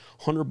home.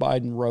 Hunter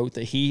Biden wrote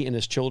that he and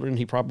his children,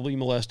 he probably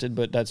molested,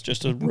 but that's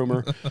just a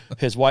rumor,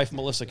 his wife,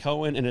 Melissa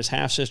Cohen, and his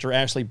half-sister,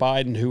 Ashley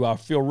Biden, who I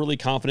feel really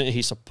confident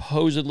he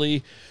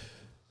supposedly...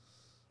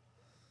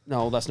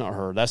 No, that's not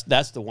her.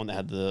 That's the one that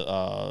had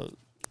the...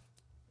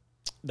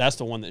 that's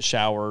the one that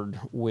showered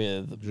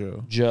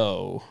with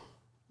Joe.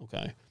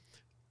 Okay.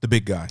 The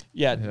big guy.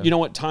 Yeah, you know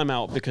what? Time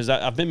out, because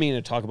I've been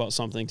meaning to talk about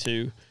something,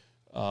 too.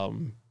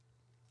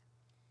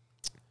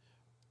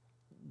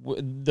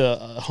 The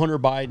Hunter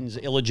Biden's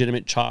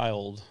illegitimate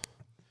child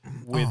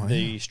with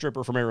the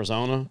stripper from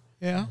Arizona.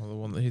 Yeah. Well, the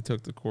one that he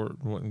took to court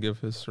and wouldn't give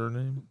his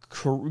surname.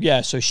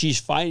 Yeah, so she's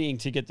fighting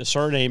to get the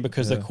surname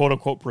because the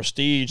quote-unquote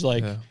prestige,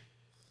 like,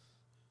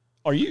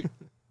 are you...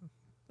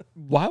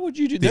 Why would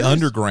you do that? The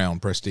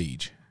underground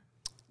prestige.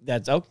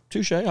 That's,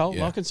 touche.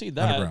 I'll concede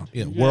that. Underground.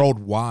 Yeah,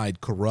 worldwide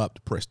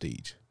corrupt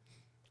prestige.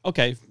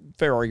 Okay,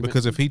 fair argument.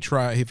 Because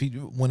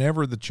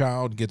whenever the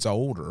child gets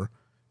older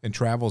and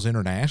travels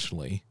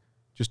internationally,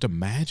 just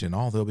imagine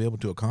all they'll be able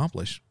to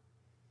accomplish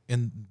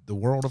in the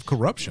world of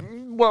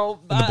corruption.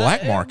 Well, in the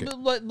black market.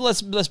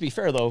 Let's be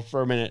fair though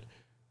for a minute.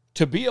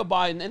 To be a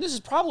Biden, and this is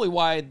probably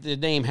why the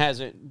name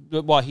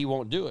why he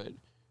won't do it.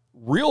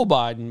 Real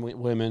Biden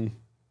women,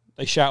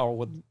 they shower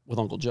with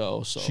Uncle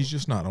Joe. So she's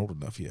just not old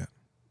enough yet.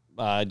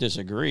 I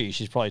disagree.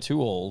 She's probably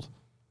too old.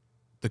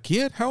 The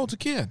kid? How old's the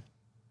kid?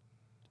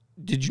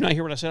 Did you not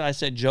hear what I said? I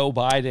said Joe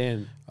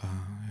Biden. Yeah.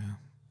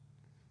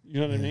 You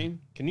know what I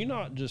mean? Can you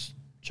not just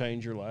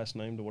change your last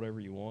name to whatever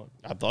you want?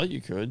 I thought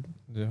you could.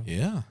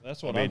 Yeah.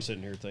 That's what I'm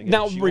sitting here thinking.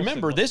 Now,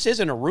 remember, this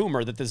isn't a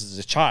rumor that this is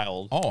his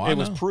child. Oh, It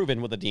was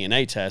proven with a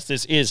DNA test.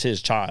 This is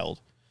his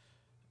child.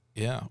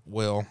 Yeah.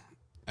 Well,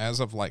 as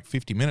of like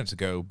 50 minutes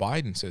ago,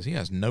 Biden says he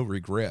has no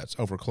regrets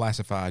over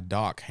classified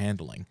doc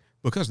handling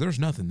because there's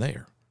nothing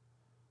there.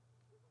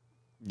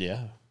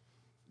 Yeah.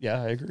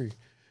 Yeah, I agree.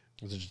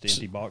 Is it just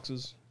empty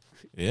boxes?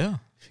 Yeah.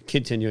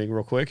 Continuing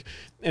real quick.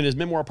 In his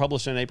memoir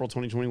published in April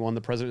 2021,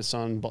 the president's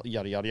son,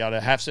 yada, yada, yada,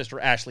 half-sister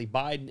Ashley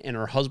Biden and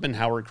her husband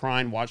Howard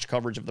Krein watched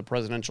coverage of the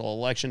presidential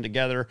election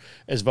together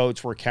as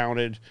votes were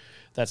counted.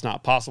 That's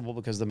not possible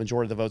because the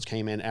majority of the votes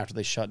came in after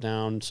they shut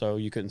down, so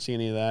you couldn't see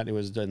any of that. It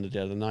was in the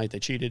dead of the night. They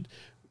cheated,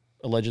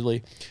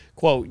 allegedly.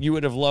 Quote, you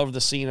would have loved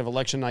the scene of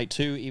election night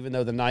too, even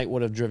though the night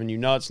would have driven you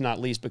nuts, not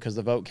least because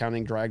the vote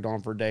counting dragged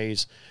on for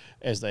days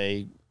as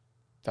they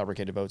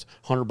fabricated votes.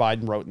 Hunter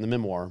Biden wrote in the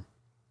memoir.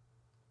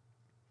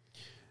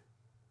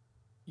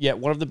 Yet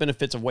one of the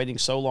benefits of waiting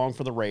so long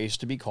for the race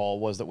to be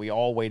called was that we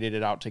all waited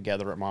it out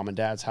together at Mom and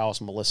Dad's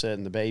house, Melissa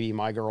and the baby,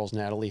 my girls,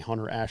 Natalie,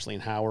 Hunter, Ashley,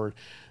 and Howard,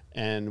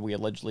 and we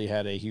allegedly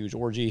had a huge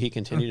orgy. He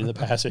continued in the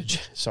passage.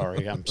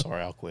 I'm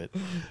sorry, I'll quit.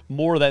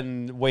 More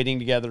than waiting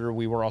together,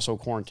 we were also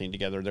quarantined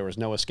together. There was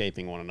no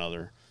escaping one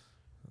another.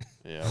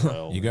 Yeah,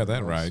 well. You got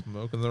that right.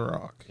 Smoking the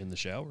rock. In the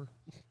shower.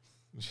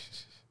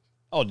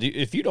 Oh,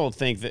 if you don't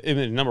think that, I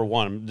mean, number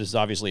one, this is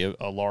obviously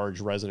a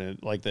large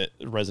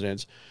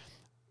residence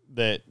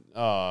that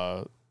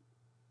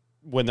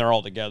when they're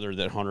all together,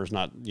 that Hunter's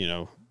not,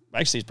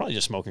 actually he's probably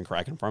just smoking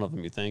crack in front of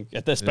them, you think,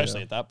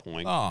 especially at that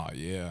point. Oh,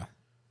 yeah.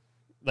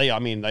 They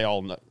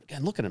all know.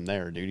 Again, look at him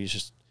there, dude.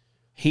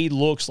 He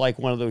looks like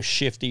one of those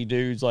shifty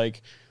dudes.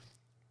 Like,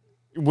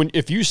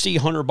 if you see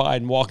Hunter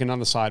Biden walking on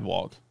the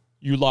sidewalk,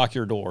 you lock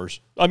your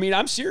doors. I mean,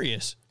 I'm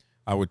serious.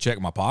 I would check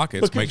my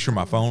pockets, make sure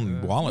my phone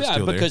and wallet's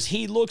still there. Because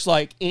he looks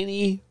like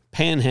any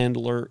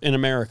panhandler in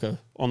America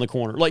on the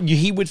corner. Like,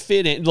 he would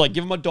fit in. Like,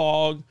 give him a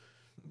dog.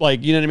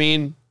 Like, you know what I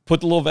mean? Put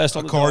the little vest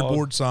on the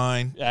cardboard dog.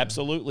 sign.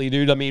 Absolutely,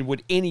 dude. I mean,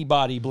 would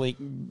anybody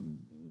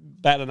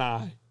bat an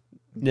eye?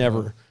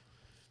 Never.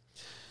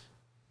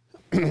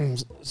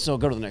 So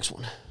go to the next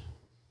one.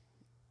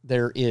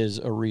 There is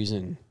a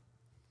reason.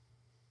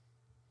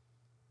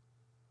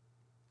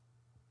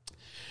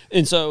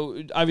 And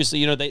so,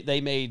 obviously,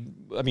 they made,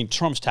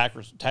 Trump's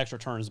tax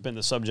return has been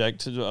the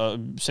subject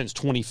since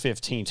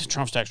 2015.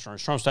 Trump's tax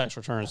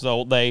returns,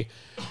 though they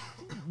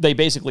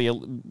basically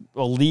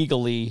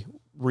illegally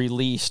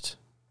released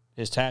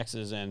his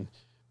taxes. And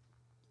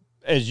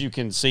as you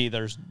can see,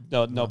 there's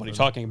nobody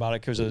talking about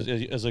it because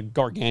it's a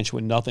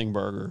gargantuan nothing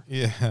burger.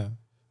 Yeah.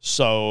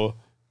 So,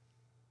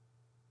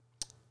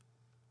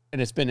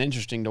 and it's been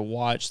interesting to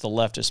watch the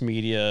leftist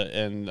media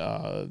and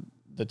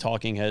the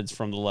talking heads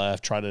from the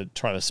left try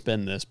to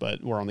spin this,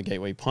 but we're on the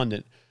Gateway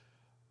Pundit.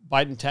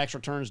 Biden tax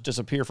returns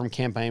disappear from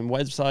campaign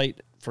website.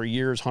 For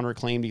years, Hunter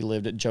claimed he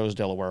lived at Joe's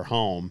Delaware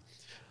home.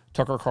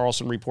 Tucker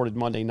Carlson reported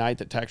Monday night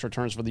that tax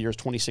returns for the years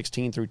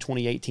 2016 through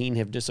 2018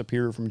 have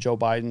disappeared from Joe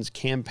Biden's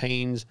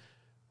campaign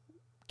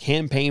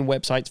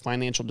website's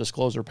financial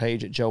disclosure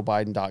page at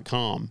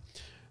joebiden.com.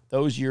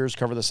 Those years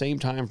cover the same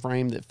time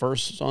frame that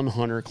first son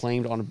Hunter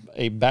claimed on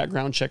a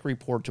background check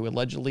report to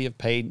allegedly have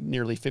paid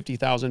nearly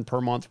 $50,000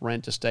 per month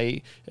rent to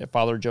stay at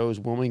Father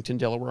Joe's Wilmington,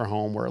 Delaware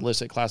home, where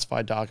illicit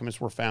classified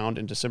documents were found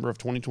in December of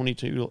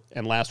 2022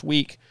 and last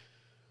week.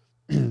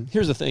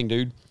 Here's the thing,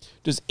 dude.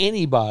 Does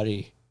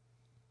anybody,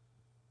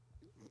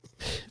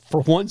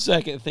 for 1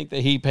 second, think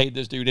that he paid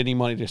this dude any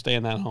money to stay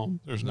in that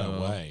home? There's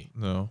no way.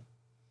 No.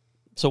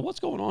 So what's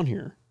going on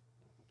here?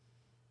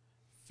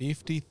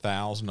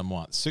 $50,000 a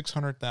month,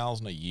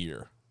 $600,000 a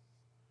year.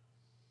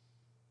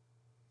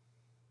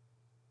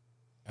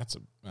 That's a.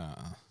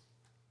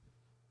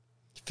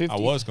 50. I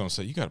was going to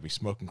say you got to be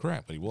smoking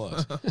crack, but he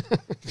was.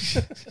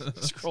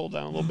 Scroll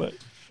down a little bit.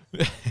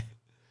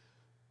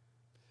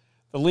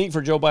 The link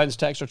for Joe Biden's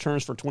tax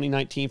returns for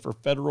 2019 for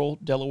federal,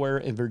 Delaware,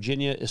 and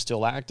Virginia is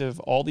still active.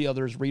 All the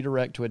others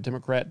redirect to a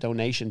Democrat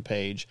donation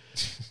page.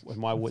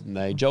 And why wouldn't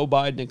they? Joe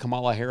Biden and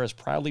Kamala Harris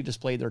proudly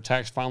displayed their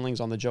tax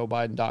filings on the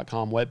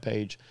joebiden.com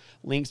webpage.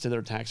 Links to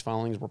their tax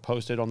filings were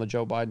posted on the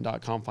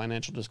joebiden.com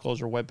financial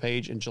disclosure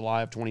webpage in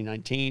July of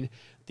 2019.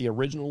 The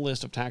original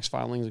list of tax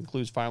filings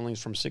includes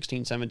filings from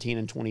 16, 17,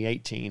 and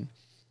 2018.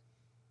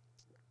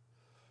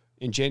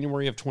 In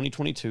January of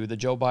 2022, the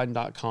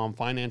joebiden.com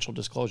financial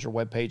disclosure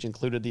webpage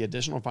included the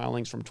additional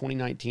filings from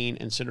 2019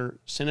 and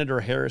Senator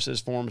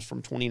Harris's forms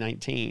from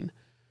 2019.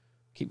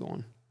 Keep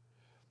going.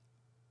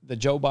 The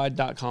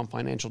joebiden.com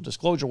financial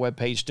disclosure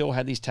webpage still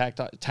had these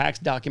tax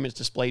documents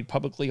displayed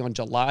publicly on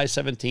July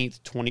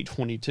 17th,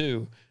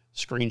 2022.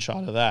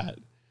 Screenshot of that.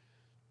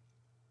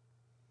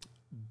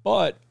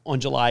 But on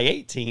July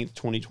 18th,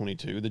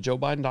 2022, the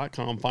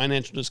joebiden.com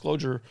financial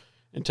disclosure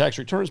and tax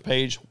returns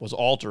page was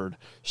altered.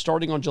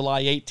 Starting on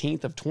July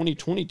 18th of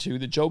 2022,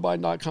 the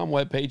joebiden.com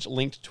webpage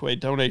linked to a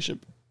donation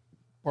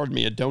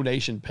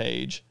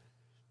page.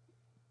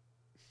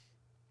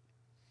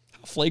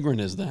 How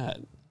flagrant is that?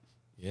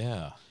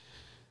 Yeah.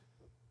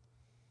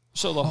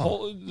 So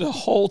the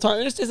whole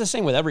time, it's the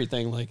same with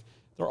everything. Like,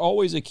 they're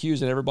always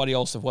accusing everybody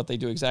else of what they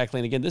do exactly.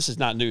 And again, this is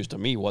not news to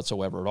me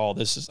whatsoever at all.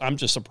 I'm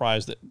just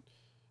surprised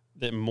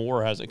that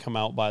more hasn't come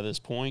out by this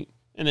point.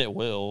 And it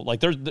will.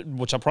 Like,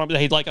 which I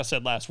probably, like I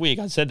said last week,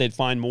 I said they'd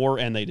find more,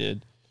 and they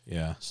did.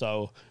 Yeah.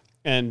 So,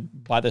 and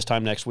by this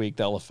time next week,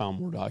 they'll have found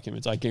more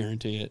documents. I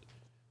guarantee it.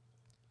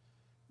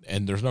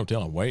 And there's no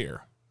telling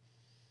where.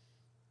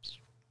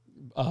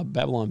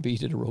 Babylon Bee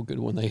did a real good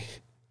one. They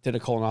did a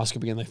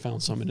colonoscopy, and they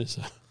found some in his.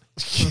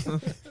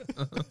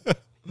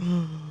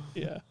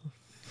 Yeah.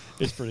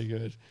 It's pretty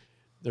good.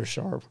 They're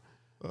sharp.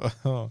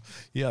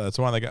 Yeah, that's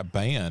why they got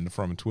banned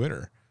from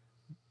Twitter.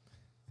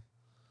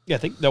 Yeah, I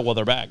think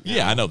they're back now.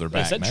 Yeah, I know they're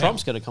back. They said now.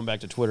 Trump's going to come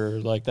back to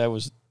Twitter. Like, that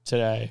was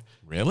today.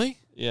 Really?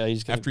 Yeah,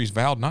 he's gonna, after he's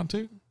vowed not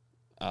to.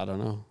 I don't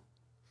know.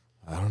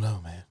 I don't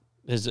know, man.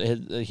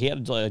 He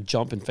had a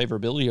jump in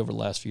favorability over the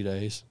last few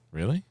days.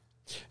 Really?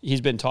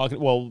 He's been talking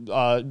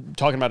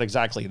about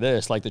exactly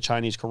this, like the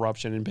Chinese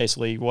corruption, and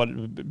basically what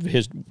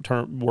his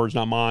words,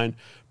 not mine,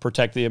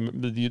 protect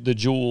the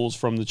jewels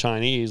from the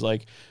Chinese,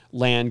 like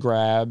land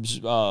grabs,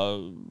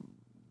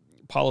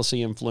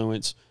 policy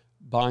influence,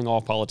 buying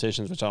off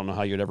politicians, which I don't know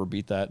how you'd ever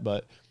beat that,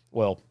 but,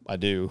 well, I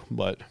do,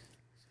 but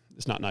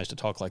it's not nice to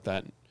talk like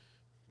that.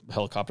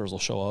 Helicopters will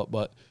show up,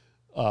 but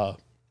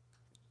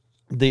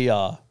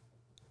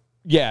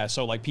yeah,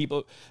 so like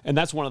people, and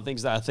that's one of the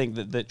things that I think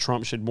that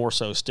Trump should more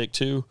so stick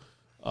to.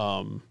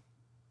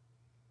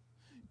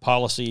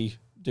 Policy,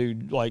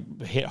 dude,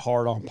 like hit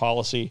hard on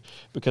policy,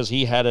 because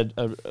he had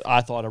I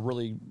thought a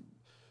really,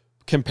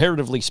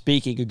 comparatively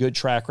speaking, a good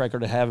track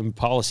record of having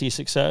policy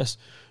success.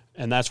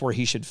 And that's where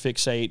he should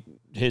fixate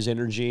his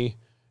energy,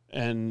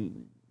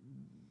 and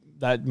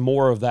that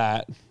more of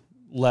that,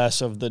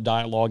 less of the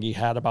dialogue he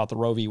had about the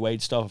Roe v.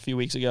 Wade stuff a few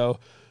weeks ago,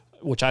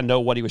 which I know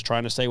what he was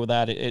trying to say with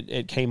that.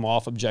 It came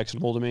off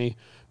objectionable to me,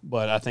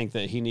 but I think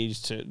that he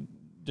needs to,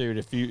 dude,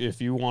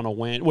 if you want to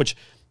win, which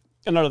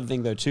another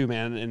thing though too,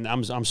 man, and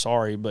I'm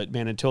sorry, but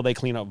man, until they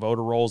clean up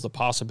voter rolls, the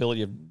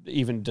possibility of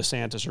even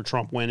DeSantis or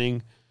Trump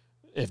winning,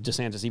 if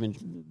DeSantis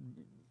even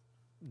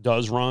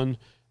does run,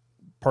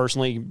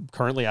 personally,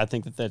 currently, I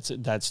think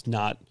that's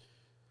not.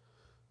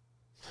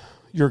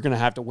 You're going to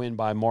have to win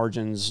by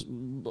margins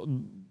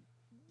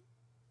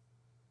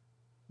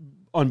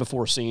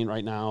unforeseen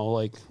right now.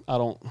 Like, I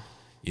don't.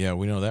 Yeah,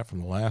 we know that from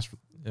the last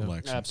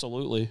election.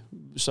 Absolutely.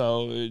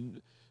 So,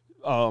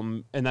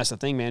 and that's the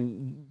thing,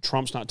 man.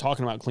 Trump's not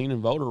talking about cleaning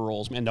voter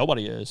rolls, man.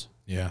 Nobody is.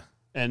 Yeah.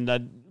 And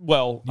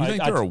you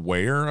think they're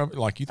aware of it?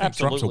 Like, you think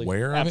Trump's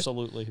aware of it?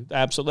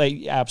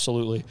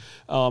 Absolutely.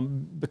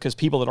 Because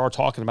people that are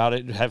talking about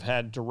it have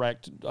had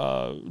direct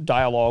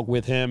dialogue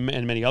with him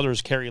and many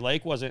others. Carrie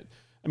Lake wasn't.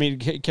 I mean,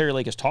 Carrie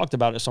Lake has talked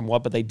about it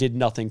somewhat, but they did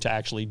nothing to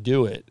actually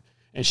do it.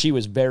 And she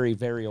was very,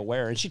 very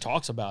aware, and she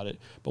talks about it.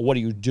 But what are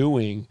you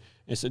doing?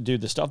 And so,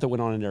 dude, the stuff that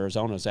went on in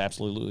Arizona is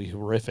absolutely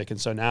horrific.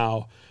 And so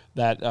now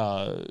that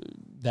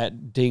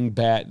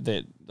dingbat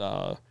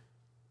that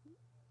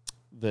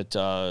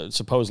that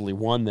supposedly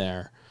won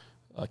there,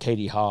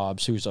 Katie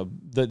Hobbs, who's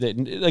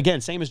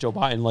again, same as Joe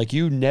Biden, like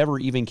you never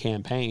even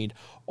campaigned.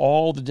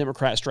 All the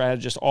Democrat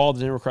strategists, all the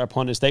Democrat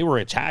pundits, they were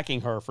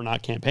attacking her for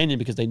not campaigning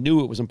because they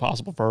knew it was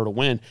impossible for her to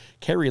win.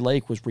 Carrie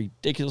Lake was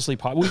ridiculously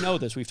popular. We know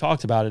this. We've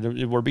talked about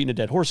it. We're beating a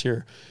dead horse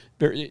here.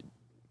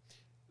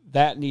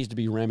 That needs to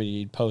be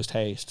remedied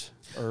post-haste,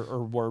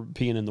 or we're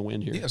peeing in the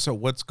wind here. Yeah, so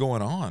what's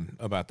going on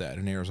about that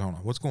in Arizona?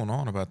 What's going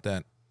on about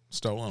that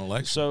stolen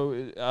election? So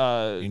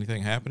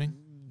anything happening?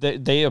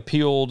 They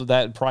appealed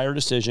that prior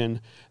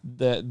decision.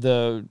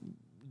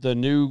 The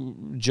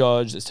new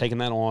judge that's taking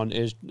that on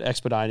is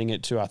expediting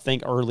it to, I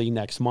think, early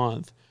next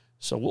month.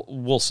 So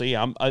we'll see.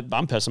 I'm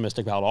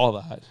pessimistic about all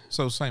that.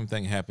 So same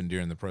thing happened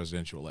during the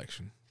presidential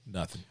election.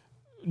 Nothing.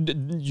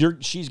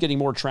 She's getting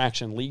more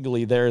traction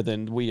legally there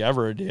than we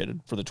ever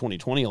did for the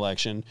 2020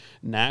 election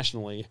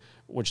nationally,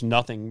 which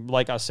nothing,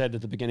 like I said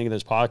at the beginning of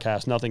this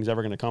podcast, nothing's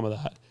ever going to come of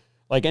that.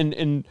 Like,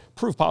 and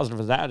proof positive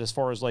of that, as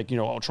far as like,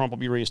 Trump will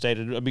be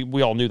reinstated. I mean,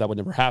 we all knew that would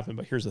never happen,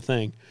 but here's the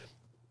thing.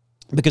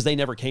 Because they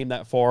never came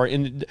that far.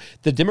 And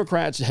the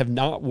Democrats have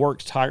not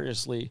worked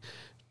tirelessly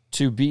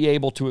to be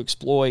able to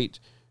exploit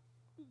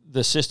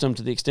the system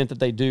to the extent that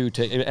they do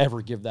to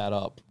ever give that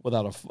up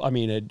without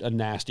a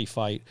nasty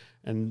fight.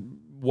 And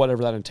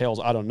whatever that entails,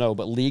 I don't know.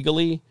 But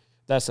legally,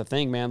 that's the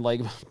thing, man.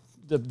 Like,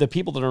 the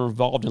people that are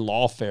involved in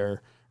lawfare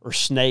are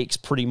snakes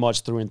pretty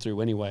much through and through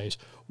anyways.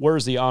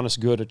 Where's the honest,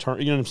 good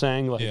attorney? You know what I'm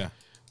saying? Like, yeah.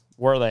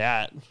 Where are they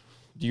at?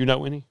 Do you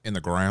know any? In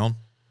the ground.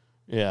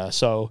 Yeah,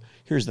 so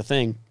here's the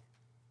thing.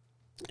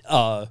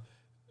 From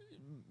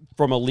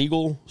a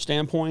legal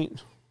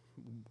standpoint,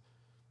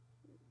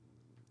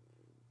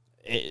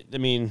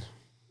 and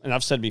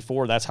I've said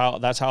before, that's how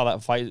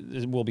that fight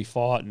will be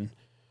fought, and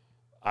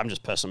I'm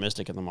just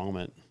pessimistic at the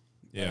moment.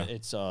 Yeah,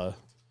 it's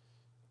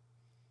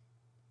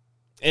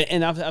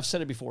and I've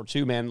said it before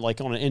too, man.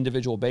 Like on an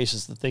individual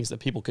basis, the things that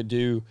people could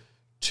do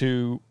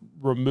to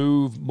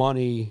remove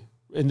money,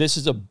 and this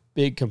is a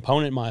big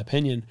component, in my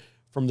opinion,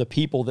 from the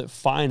people that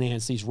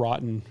finance these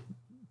rotten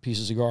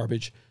pieces of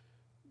garbage.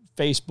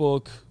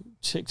 Facebook,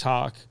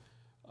 TikTok,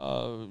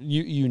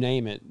 you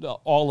name it,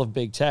 all of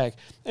big tech.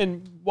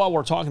 And while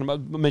we're talking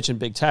about, mention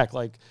big tech,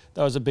 like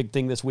that was a big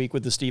thing this week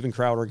with the Steven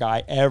Crowder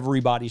guy.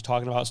 Everybody's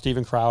talking about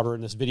Steven Crowder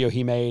and this video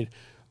he made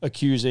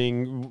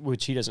accusing,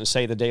 which he doesn't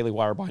say the Daily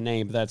Wire by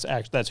name, but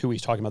that's who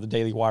he's talking about. The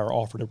Daily Wire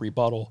offered a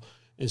rebuttal.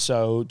 And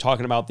so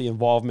talking about the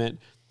involvement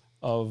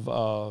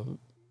of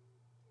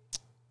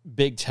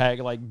big tech,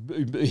 like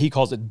he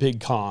calls it big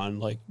con,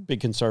 like big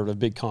conservative,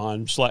 big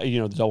con,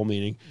 the double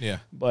meaning. Yeah.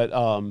 But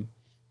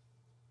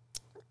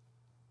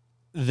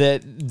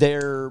that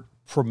they're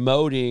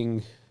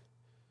promoting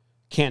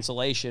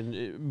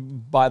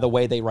cancellation by the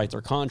way they write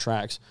their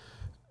contracts,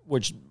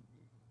 which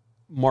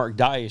Mark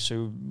Dice,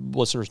 who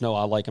listeners know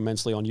I like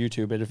immensely on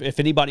YouTube, and if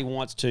anybody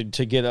wants to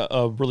get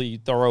a really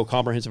thorough,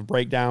 comprehensive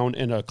breakdown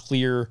and a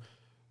clear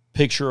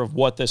picture of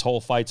what this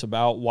whole fight's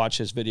about, watch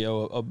his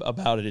video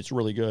about it. It's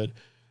really good.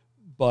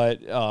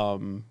 But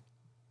and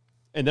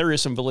there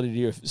is some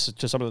validity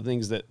to some of the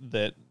things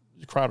that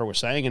Crowder was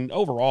saying. And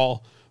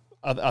overall,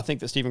 I think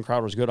that Steven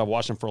Crowder is good. I've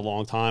watched him for a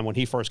long time. When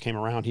he first came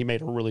around, he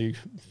made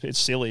it's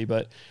silly,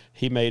 but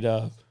he made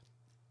a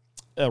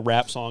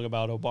rap song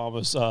about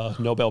Obama's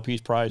Nobel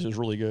Peace Prize. It was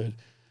really good.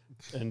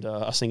 And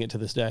I sing it to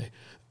this day.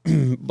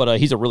 But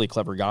he's a really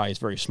clever guy. He's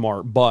very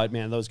smart. But,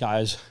 man, those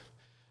guys,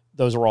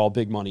 those are all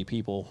big money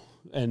people.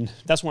 And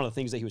that's one of the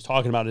things that he was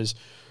talking about is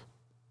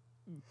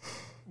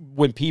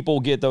when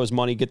people get those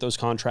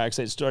contracts,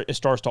 it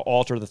starts to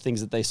alter the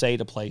things that they say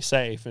to play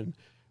safe. And,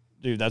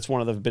 dude, that's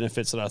one of the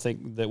benefits that I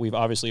think that we've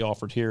obviously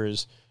offered here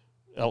is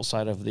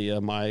outside of the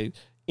my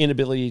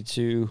inability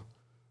to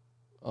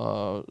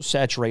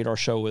saturate our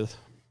show with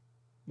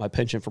my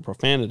penchant for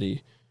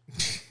profanity.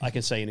 I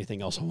can say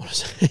anything else I want to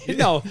say.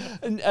 No,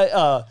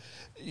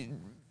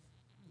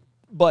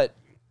 but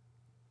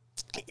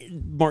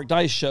Mark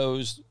Dice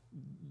shows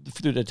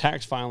through the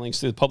tax filings,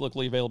 through the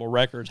publicly available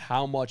records,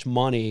 how much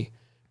money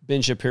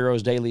Ben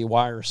Shapiro's Daily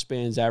Wire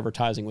spends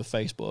advertising with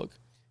Facebook.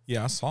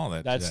 Yeah, I saw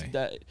that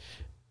today.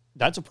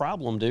 That's a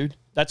problem, dude.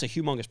 That's a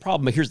humongous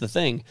problem. But here's the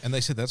thing. And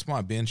they said that's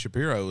why Ben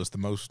Shapiro is the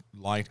most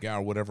liked guy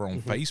or whatever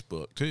on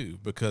Facebook, too,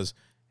 because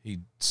he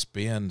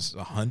spends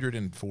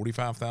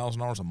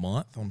 $145,000 a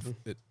month on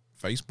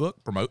Facebook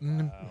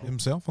promoting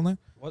himself on that.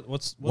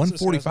 What's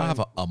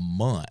 $145 a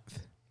month?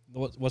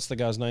 What's the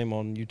guy's name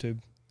on YouTube?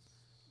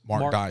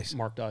 Mark Dice.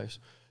 Mark Dice.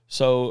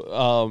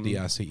 So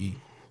DICE.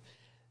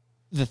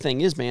 The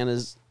thing is, man,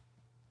 is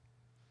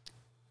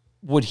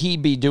would he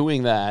be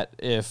doing that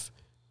if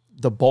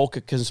the bulk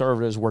of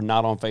conservatives were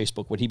not on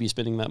Facebook? Would he be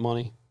spending that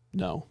money?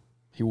 No,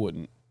 he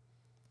wouldn't.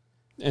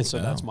 And so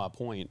that's my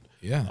point.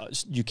 Yeah.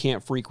 You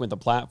can't frequent the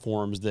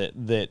platforms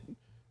that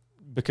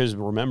because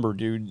remember,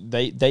 dude,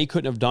 they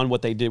couldn't have done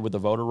what they did with the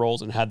voter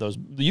rolls and had those.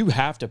 You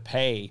have to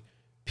pay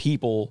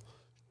people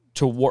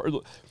to work.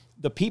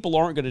 The people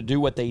aren't going to do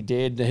what they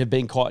did that have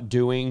been caught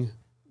doing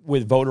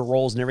with voter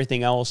rolls and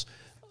everything else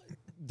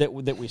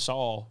that we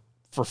saw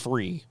for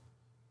free.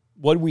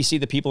 What did we see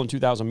the people in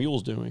 2000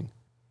 Mules doing?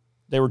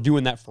 They were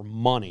doing that for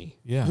money.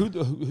 Yeah. Who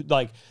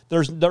like,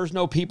 there's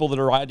no people that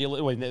are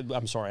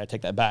I'm sorry, I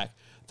take that back.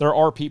 There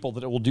are people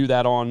that will do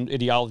that on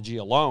ideology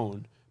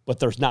alone, but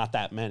there's not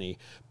that many.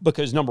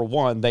 Because, number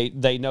one,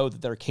 they know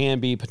that there can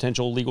be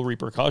potential legal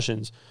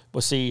repercussions.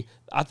 But, see,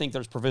 I think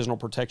there's provisional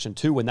protection,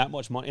 too, when that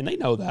much money, and they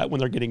know that when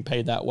they're getting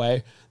paid that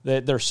way,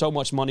 that there's so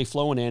much money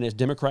flowing in. It's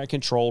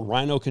Democrat-controlled,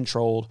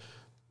 Rhino-controlled.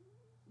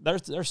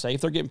 They're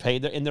safe. They're getting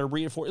paid, and they're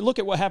reinforced. Look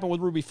at what happened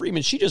with Ruby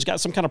Freeman. She just got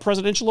some kind of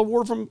presidential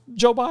award from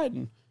Joe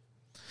Biden.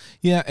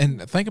 Yeah,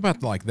 and think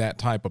about like that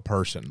type of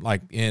person,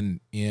 like in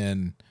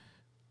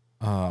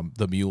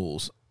the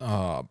mules.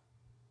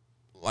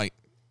 Like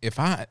if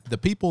the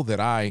people that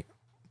I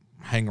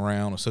hang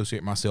around,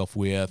 associate myself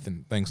with,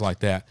 and things like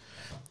that,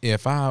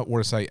 if I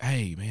were to say,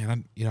 "Hey,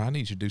 man, I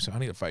need you to do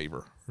something. I need a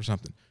favor or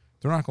something,"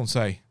 they're not going to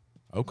say,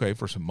 "Okay,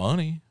 for some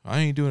money. I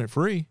ain't doing it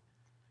free.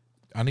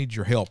 I need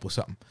your help with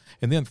something."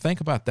 And then think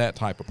about that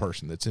type of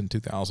person that's in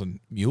 2,000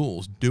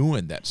 Mules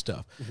doing that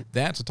stuff. Mm-hmm.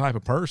 That's the type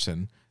of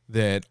person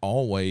that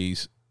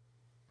always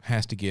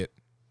has to get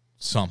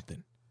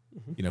something,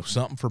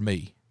 something for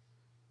me.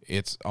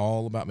 It's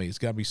all about me. It's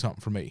got to be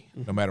something for me,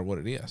 no matter what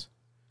it is.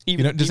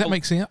 Does that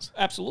make sense?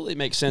 Absolutely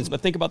makes sense.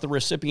 But think about the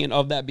recipient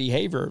of that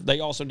behavior. They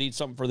also need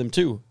something for them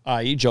too,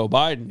 i.e. Joe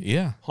Biden.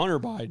 Yeah. Hunter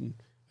Biden.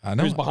 I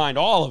know. Who's behind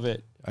all of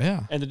it.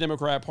 Yeah. And the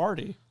Democrat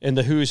Party. And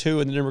the who's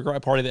who in the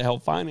Democrat Party that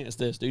helped finance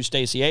this. Dude,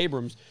 Stacey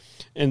Abrams.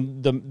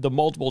 And the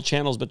multiple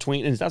channels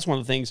between. And that's one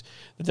of the things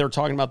that they're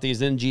talking about,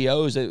 these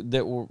NGOs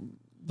that were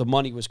the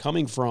money was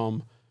coming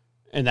from.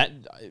 And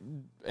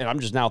I'm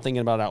just now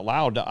thinking about it out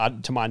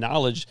loud. To my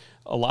knowledge,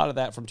 a lot of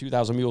that from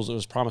 2,000 Mules that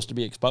was promised to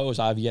be exposed,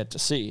 I've yet to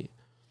see.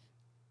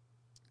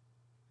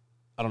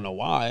 I don't know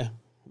why,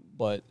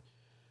 but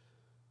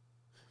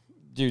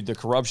dude, the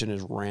corruption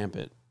is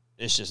rampant.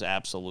 It's just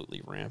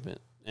absolutely rampant.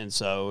 And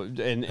so,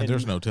 and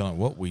there's no telling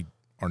what we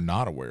are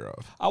not aware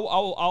of.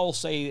 I'll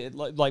say,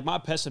 like my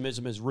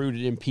pessimism is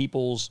rooted in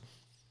people's,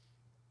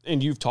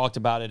 and you've talked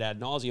about it ad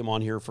nauseum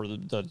on here for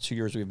the 2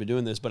 years we've been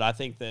doing this, but I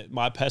think that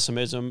my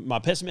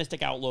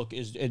pessimistic outlook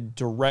is in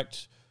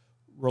direct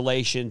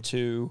relation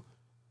to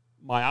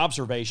my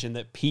observation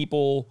that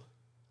people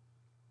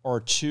are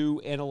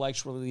too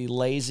intellectually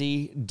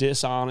lazy,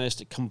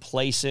 dishonest,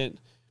 complacent,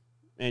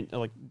 and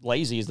like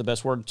lazy is the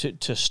best word,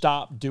 to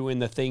stop doing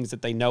the things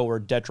that they know are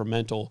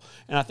detrimental.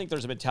 And I think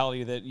there's a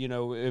mentality that,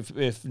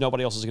 if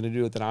nobody else is going to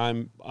do it, then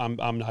I'm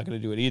not going to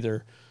do it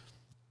either.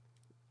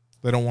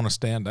 They don't want to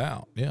stand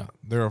out. Yeah,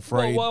 they're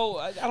afraid. Well,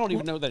 I don't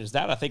even know that it's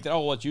that. I think that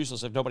it's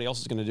useless if nobody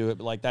else is going to do it.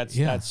 But like that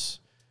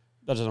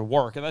doesn't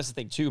work. And that's the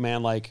thing too,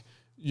 man. Like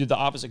the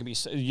opposite could be,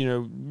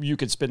 you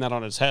could spin that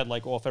on its head.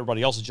 Like, well, if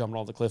everybody else is jumping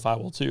off the cliff, I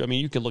will too. I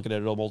mean, you could look at it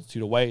in a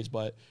multitude of ways,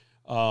 but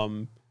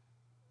all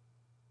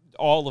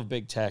of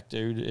big tech,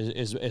 dude,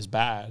 is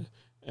bad.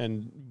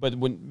 But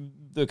when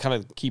the kind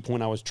of key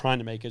point I was trying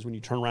to make is when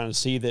you turn around and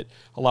see that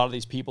a lot of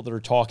these people that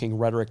are talking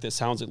rhetoric that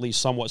sounds at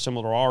least somewhat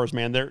similar to ours,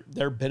 man,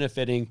 they're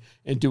benefiting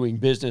and doing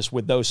business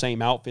with those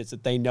same outfits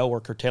that they know are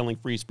curtailing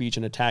free speech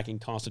and attacking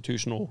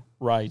constitutional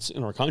rights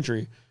in our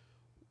country.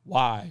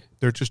 Why?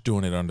 They're just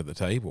doing it under the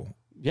table.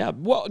 Yeah,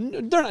 well,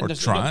 they're not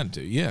trying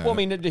to. Yeah. Well, I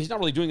mean, he's not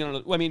really doing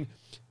it. I mean,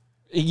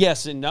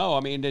 yes and no. I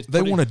mean,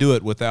 they want to do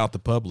it without the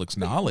public's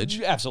knowledge.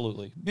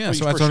 Absolutely. Yeah,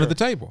 so that's under the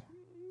table.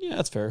 Yeah,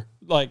 that's fair.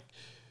 Like,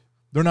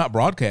 they're not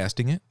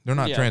broadcasting it. They're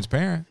not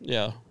transparent.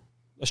 Yeah,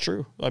 that's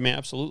true. I mean,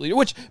 absolutely.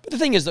 But the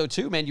thing is, though,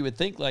 too, man, you would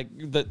think like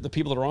the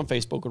people that are on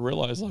Facebook would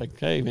realize, like,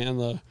 hey,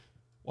 man,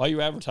 why are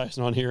you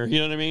advertising on here? You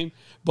know what I mean?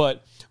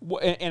 But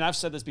and I've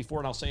said this before,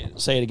 and I'll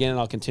say it again, and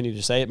I'll continue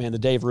to say it, man. The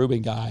Dave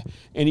Rubin guy,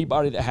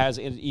 anybody that has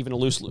even a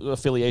loose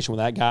affiliation with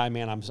that guy,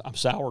 man, I'm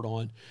soured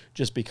on,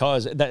 just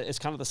because that it's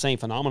kind of the same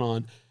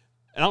phenomenon.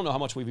 And I don't know how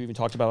much we've even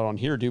talked about it on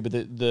here, dude,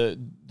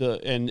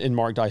 but and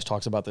Mark Dice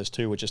talks about this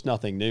too, which is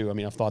nothing new. I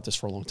mean, I've thought this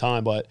for a long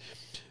time, but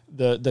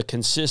the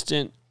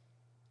consistent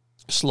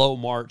slow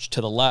march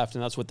to the left,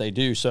 and that's what they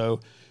do. So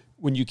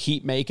when you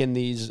keep making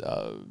these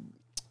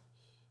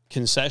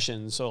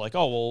concessions, so like,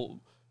 oh, well,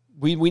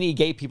 we need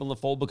gay people in the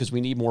fold because we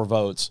need more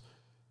votes.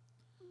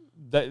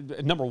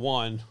 That, number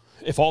one,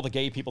 if all the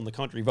gay people in the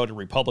country voted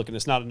Republican,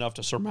 it's not enough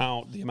to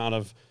surmount the amount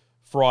of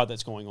fraud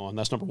that's going on.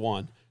 That's number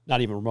one,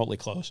 not even remotely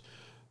close.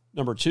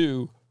 Number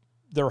two,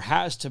 there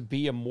has to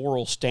be a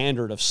moral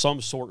standard of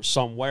some sort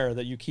somewhere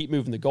that you keep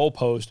moving the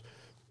goalpost.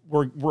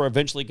 We're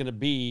eventually going to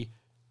be.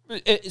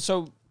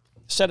 So,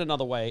 said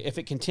another way, if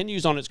it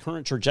continues on its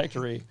current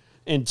trajectory,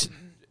 and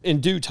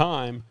in due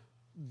time,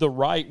 the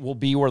right will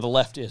be where the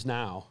left is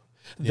now.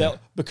 Yeah.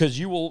 Because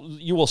you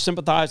will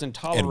sympathize and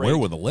tolerate. And where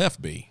will the left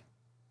be?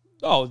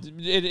 Oh,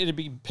 it'd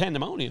be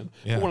pandemonium.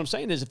 Yeah. But what I'm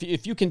saying is,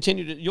 if you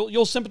continue to,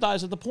 you'll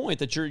sympathize at the point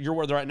that you're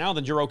where they're at now,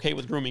 then you're okay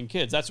with grooming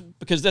kids. That's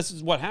because this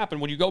is what happened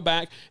when you go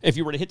back. If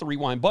you were to hit the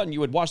rewind button, you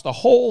would watch the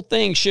whole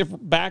thing shift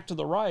back to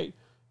the right,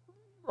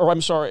 or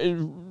I'm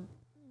sorry,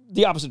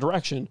 the opposite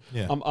direction.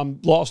 Yeah. I'm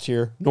lost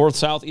here. North,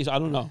 south, east. I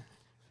don't know.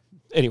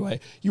 Anyway,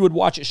 you would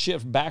watch it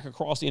shift back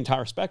across the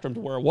entire spectrum to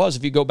where it was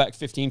if you go back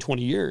 15,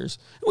 20 years.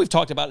 And we've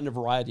talked about it in a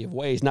variety of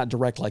ways, not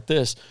direct like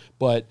this,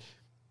 but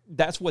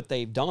that's what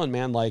they've done,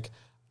 man. Like,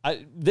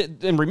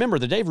 and remember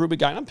the Dave Rubin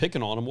guy, I'm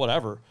picking on him,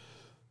 whatever.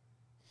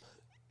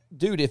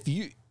 Dude, if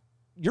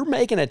you're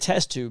making a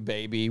test tube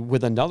baby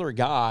with another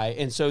guy,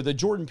 and so the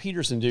Jordan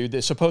Peterson dude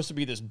that's supposed to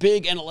be this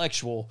big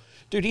intellectual,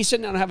 dude, he's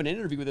sitting down and having an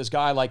interview with this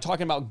guy, like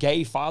talking about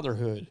gay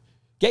fatherhood.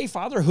 Gay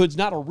fatherhood's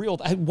not a real,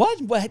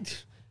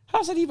 what? How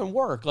does that even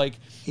work? Like,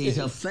 He's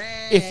a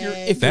fan.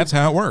 If That's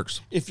how it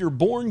works. If you're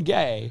born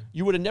gay,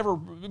 you would have never,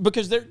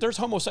 because there's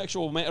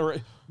homosexual or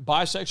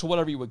bisexual,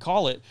 whatever you would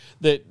call it,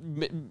 that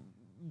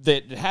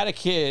had a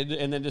kid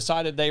and then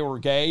decided they were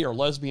gay or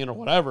lesbian or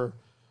whatever.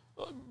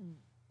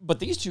 But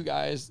these two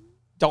guys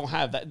don't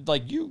have that.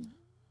 Like, you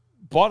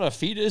bought a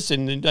fetus,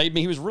 and I mean,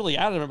 he was really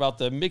adamant about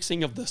the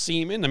mixing of the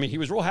semen. I mean, he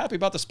was real happy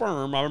about the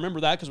sperm. I remember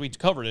that because we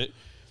covered it.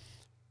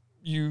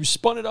 You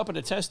spun it up in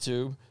a test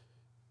tube,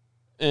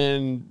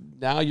 and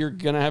now you're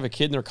gonna have a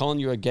kid, and they're calling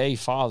you a gay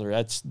father.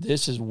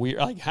 This is weird.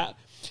 Like, how?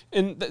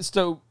 And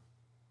so,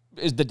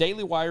 is the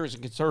Daily Wire is a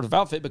conservative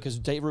outfit because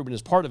Dave Rubin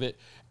is part of it.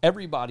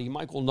 Everybody,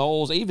 Michael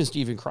Knowles, even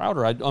Steven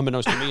Crowder,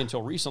 unbeknownst to me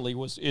until recently,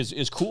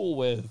 is cool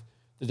with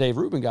the Dave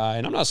Rubin guy.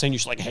 And I'm not saying you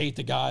should like hate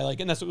the guy, like,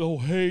 and that's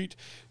hate,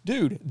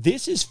 dude.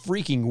 This is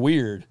freaking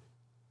weird.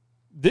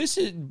 This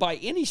is, by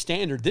any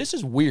standard, this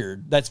is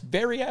weird. That's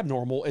very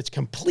abnormal. It's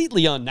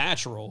completely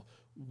unnatural.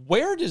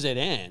 Where does it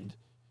end?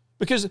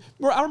 Because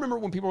I remember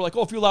when people were like,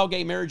 "Oh, if you allow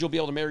gay marriage, you'll be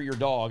able to marry your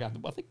dog."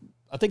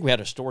 I think we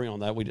had a story on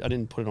that. I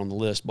didn't put it on the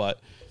list,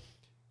 but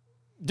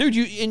dude,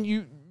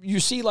 you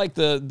see like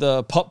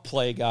the pup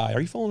play guy.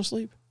 Are you falling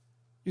asleep?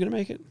 You gonna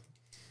make it?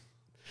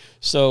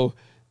 So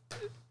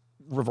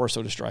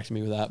Reverso distracted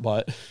me with that,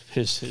 but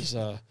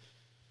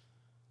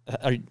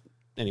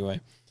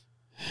anyway.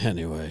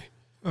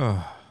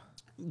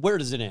 Where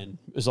does it end?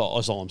 Is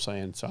all I'm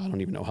saying. So I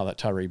don't even know how that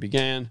tirade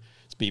began.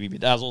 It's BB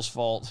Bedazzle's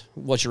fault.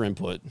 What's your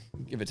input?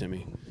 Give it to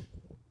me.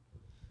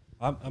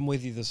 I'm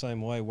with you the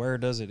same way. Where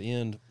does it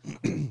end?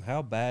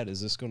 How bad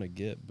is this going to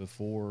get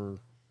before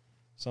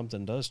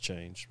something does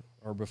change,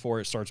 or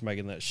before it starts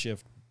making that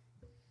shift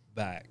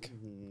back?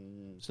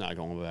 It's not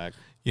going back.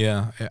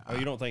 Yeah. Oh,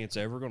 you don't think it's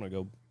ever going to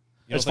go?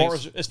 As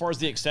far as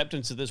the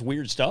acceptance of this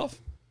weird stuff?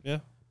 Yeah.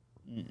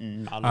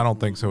 I don't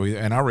think so either.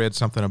 And I read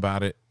something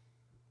about it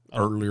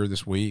earlier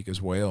this week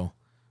as well.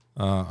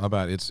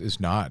 About it's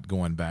not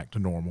going back to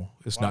normal.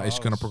 It's going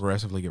to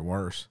progressively get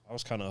worse. I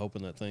was kind of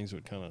hoping that things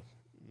would kind of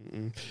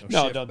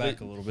shift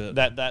back a little bit.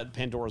 That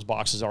Pandora's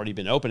box has already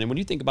been opened. And when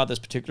you think about this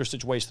particular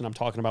situation that I'm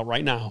talking about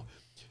right now,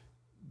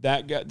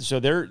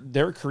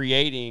 they're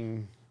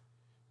creating,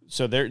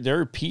 so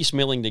they're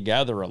piecemealing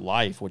together a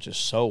life, which is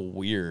so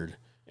weird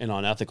and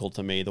unethical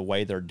to me, the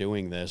way they're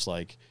doing this.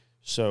 Like,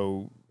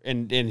 so,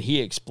 and he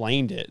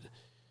explained it.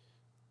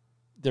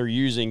 They're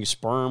using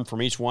sperm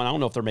from each one. I don't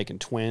know if they're making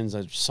twins.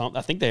 I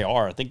think they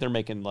are. I think they're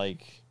making,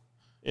 like,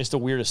 it's the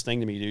weirdest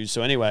thing to me, dude.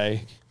 So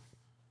anyway,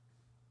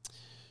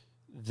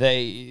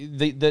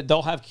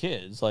 they'll have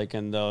kids, like,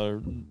 and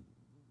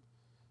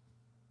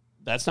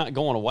that's not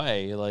going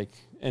away. Like,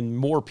 and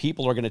more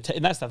people are going to take,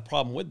 and that's the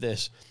problem with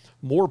this.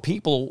 More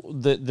people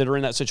that are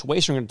in that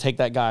situation are going to take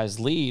that guy's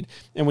lead.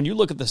 And when you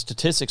look at the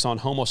statistics on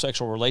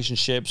homosexual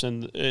relationships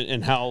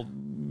and how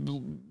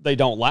they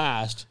don't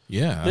last,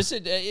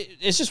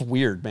 it's just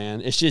weird,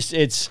 man.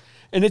 It's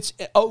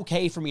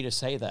okay for me to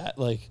say that.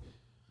 Like,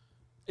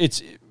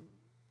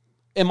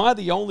 am I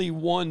the only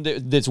one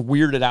that's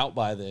weirded out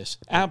by this?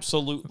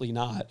 Absolutely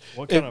not.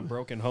 What kind of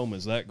broken home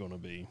is that going to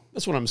be?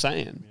 That's what I'm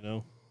saying.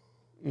 You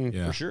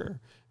know, for sure.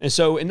 And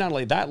so, and not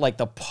only that, like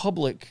the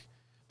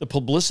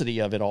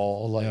publicity of it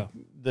all, like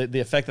the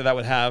effect that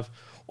would have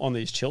on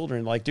these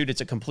children. Like, dude,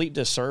 it's a complete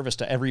disservice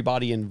to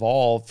everybody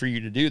involved for you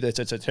to do this.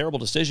 It's a terrible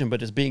decision,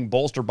 but it's being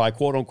bolstered by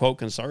quote unquote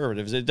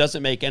conservatives. It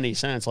doesn't make any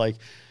sense. Like,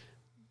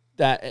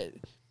 that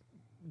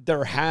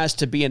there has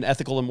to be an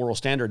ethical and moral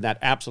standard that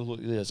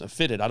absolutely doesn't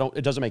fit it.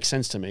 It doesn't make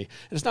sense to me.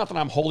 And it's not that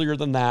I'm holier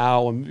than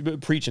thou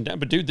and preaching down,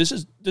 but dude, this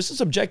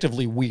is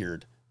objectively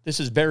weird. This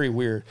is very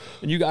weird.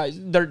 And you guys,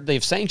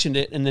 they've sanctioned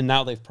it, and then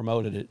now they've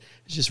promoted it.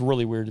 It's just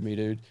really weird to me,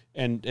 dude.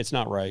 And it's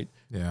not right.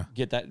 Yeah.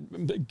 Get that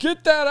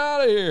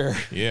out of here.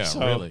 Yeah, so,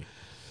 really.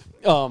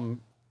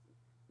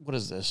 What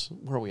is this?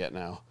 Where are we at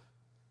now?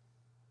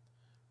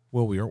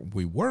 Well,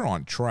 we were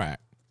on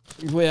track.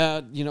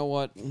 Well, you know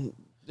what?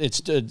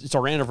 It's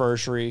our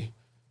anniversary.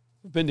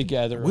 We've been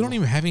together. We don't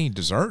even have any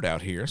dessert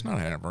out here. It's not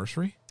an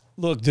anniversary.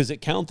 Look, does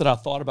it count that I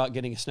thought about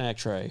getting a snack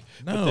tray?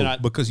 No,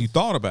 because you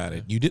thought about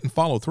it. You didn't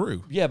follow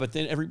through. Yeah, but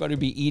then everybody would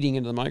be eating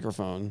into the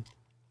microphone.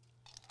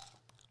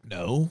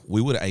 No,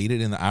 we would have ate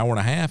it in the hour and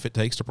a half it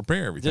takes to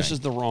prepare everything. This is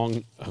the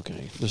wrong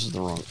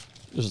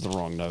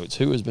notes.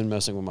 Who has been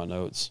messing with my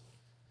notes?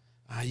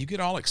 You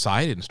get all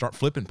excited and start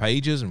flipping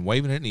pages and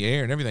waving it in the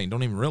air and everything.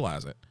 Don't even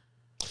realize it.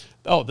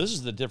 Oh, this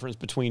is the difference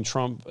between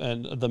Trump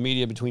and the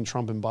media between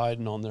Trump and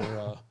Biden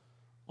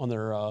on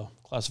their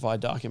classified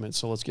documents.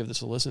 So let's give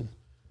this a listen.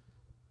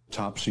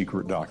 Top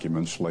secret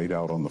documents laid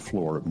out on the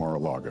floor at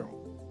Mar-a-Lago.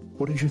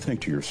 What did you think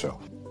to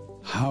yourself?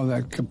 How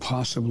that could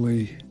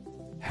possibly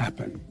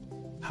happen.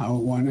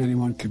 how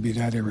anyone could be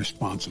that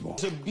irresponsible.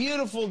 It's a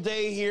beautiful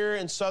day here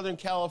in Southern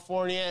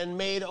California, and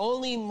made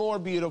only more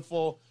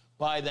beautiful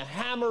by the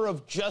hammer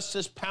of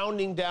justice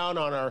pounding down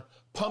on our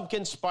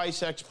pumpkin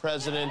spice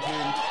ex-president.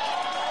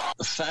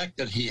 The fact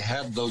that he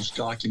had those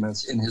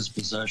documents in his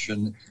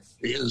possession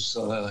is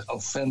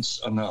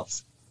offense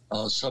enough,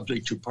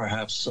 subject to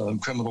perhaps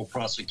criminal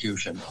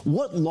prosecution.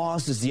 What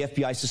laws does the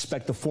FBI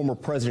suspect the former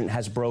president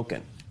has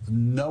broken?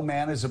 No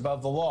man is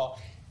above the law.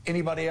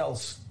 Anybody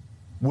else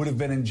would have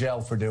been in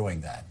jail for doing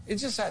that.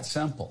 It's just that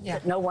simple. Yeah.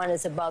 No one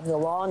is above the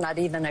law, not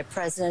even a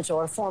president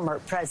or a former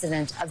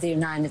president of the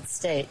United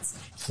States.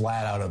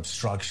 Flat out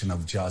obstruction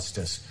of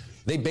justice.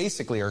 They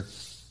basically are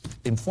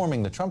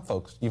informing the Trump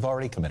folks, you've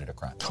already committed a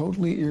crime.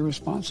 Totally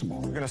irresponsible.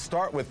 We're going to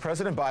start with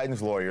President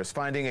Biden's lawyers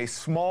finding a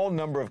small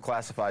number of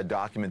classified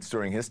documents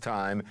during his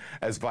time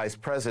as vice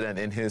president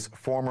in his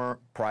former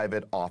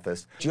private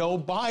office. Joe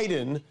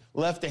Biden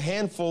left a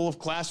handful of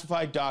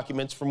classified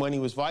documents from when he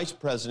was vice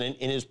president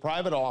in his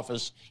private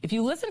office. If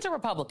you listen to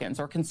Republicans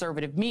or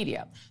conservative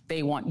media,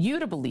 they want you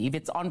to believe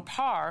it's on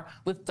par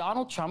with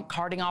Donald Trump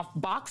carting off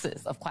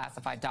boxes of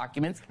classified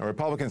documents. Now,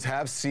 Republicans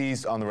have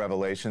seized on the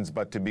revelations,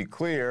 but to be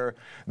clear,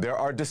 there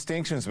are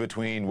distinctions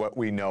between what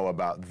we know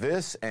about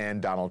this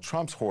and Donald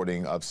Trump's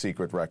hoarding of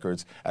secret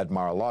records at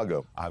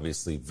Mar-a-Lago.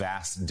 Obviously,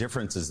 vast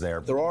differences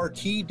there. There are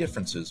key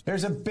differences.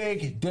 There's a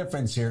big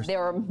difference here.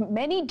 There are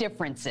many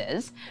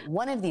differences.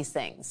 One of these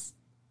things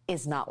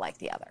is not like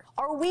the other.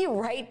 Are we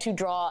right to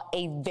draw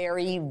a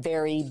very,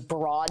 very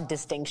broad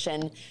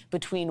distinction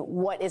between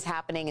what is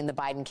happening in the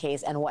Biden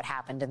case and what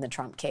happened in the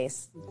Trump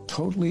case?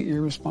 Totally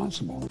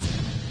irresponsible.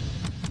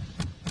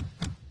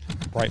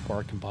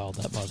 Breitbart compiled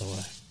that, by the way.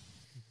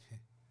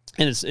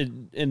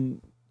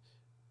 And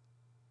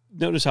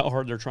notice how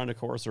hard they're trying to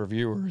coerce their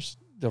viewers.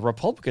 The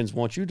Republicans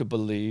want you to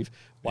believe,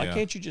 why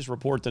can't you just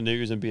report the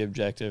news and be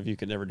objective? You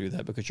can never do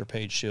that because you're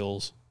paid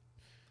shills.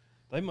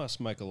 They must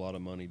make a lot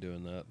of money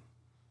doing that.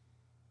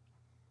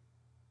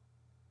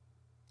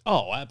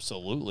 Oh,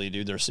 absolutely,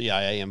 dude. There's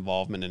CIA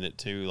involvement in it,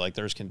 too. Like,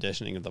 there's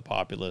conditioning of the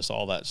populace.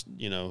 All that's,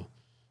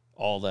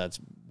 all that's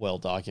well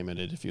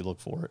documented if you look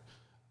for it.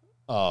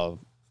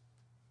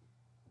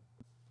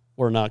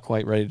 We're not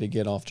quite ready to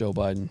get off Joe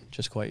Biden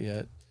just quite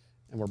yet.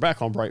 And we're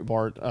back on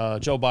Breitbart.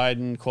 Joe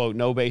Biden, quote,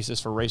 no basis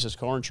for racist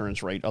car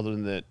insurance rate other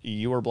than that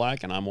you are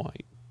black and I'm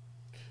white.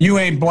 You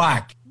ain't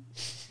black.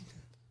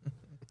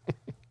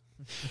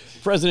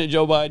 President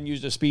Joe Biden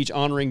used a speech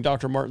honoring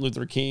Dr. Martin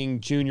Luther King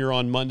Jr.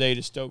 on Monday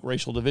to stoke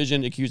racial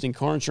division, accusing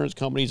car insurance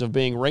companies of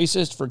being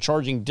racist for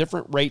charging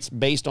different rates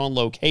based on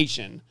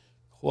location.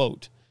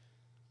 Quote,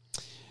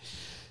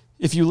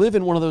 if you live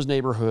in one of those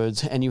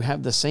neighborhoods and you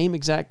have the same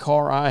exact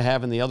car I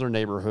have in the other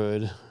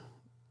neighborhood,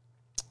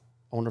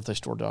 I wonder if they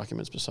store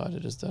documents beside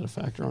it. Is that a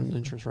factor on the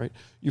insurance rate?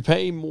 You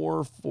pay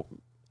more for,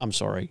 I'm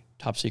sorry,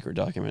 top secret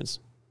documents.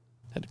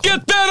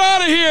 Get that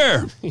out of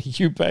here!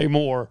 You pay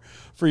more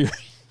for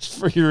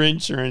your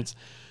insurance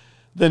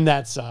than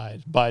that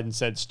side, Biden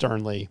said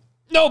sternly.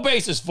 No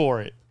basis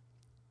for it.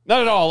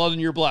 Not at all, other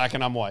than you're black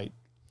and I'm white.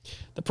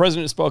 The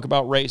president spoke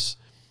about race.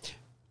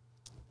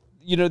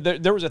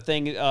 There was a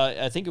thing,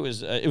 I think it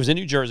was in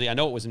New Jersey. I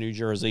know it was in New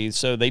Jersey.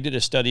 So they did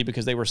a study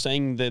because they were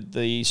saying that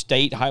the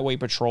state highway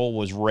patrol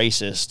was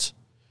racist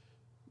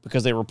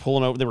because they were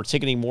they were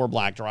ticketing more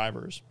black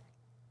drivers.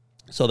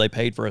 So they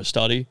paid for a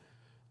study,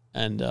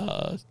 and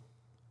the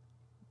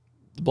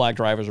black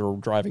drivers were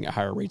driving at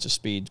higher rates of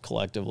speed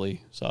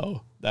collectively.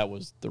 So that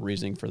was the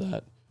reasoning for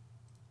that.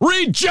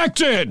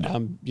 Rejected!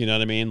 You know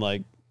what I mean?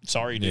 Like,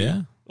 sorry,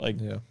 dude.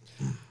 Yeah.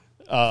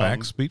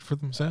 Facts speak for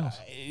themselves.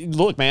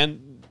 Look,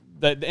 man.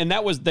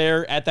 That was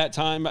there at that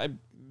time.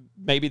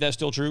 Maybe that's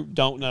still true.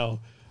 Don't know.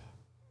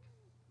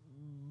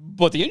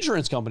 But the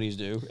insurance companies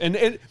do.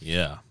 And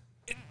yeah.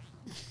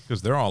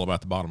 Because they're all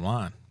about the bottom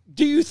line.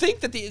 Do you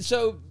think that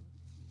so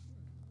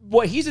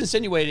what he's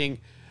insinuating,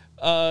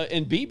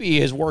 and BB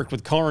has worked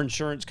with car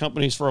insurance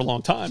companies for a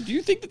long time. Do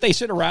you think that they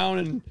sit around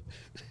and,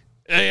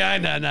 hey, I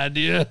got an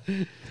idea.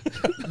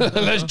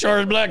 Let's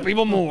charge black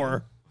people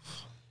more.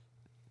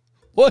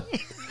 What?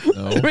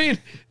 No. I mean,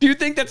 do you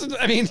think this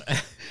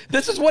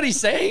is what he's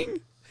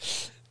saying?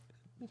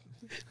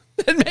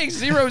 That makes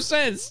zero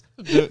sense.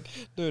 Do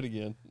it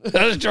again.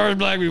 Let's charge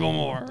black people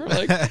more.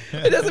 Like,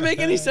 it doesn't make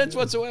any sense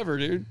whatsoever,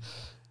 dude.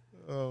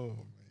 Oh, man.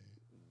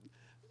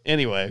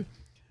 Anyway,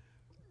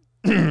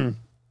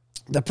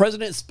 the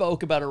president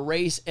spoke about a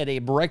race at a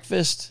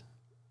breakfast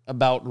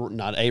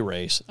not a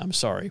race. I'm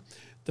sorry.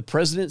 The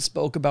president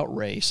spoke about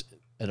race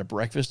at a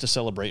breakfast to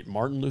celebrate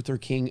Martin Luther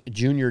King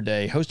Jr.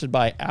 Day, hosted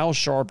by Al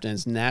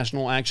Sharpton's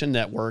National Action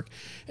Network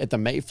at the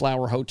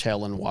Mayflower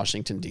Hotel in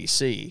Washington,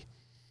 D.C.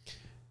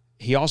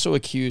 He also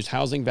accused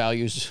housing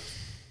values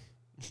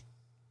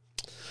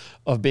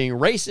of being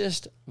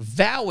racist,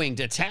 vowing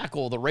to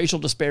tackle the racial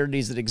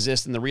disparities that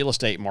exist in the real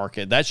estate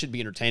market. That should be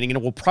entertaining, and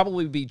it will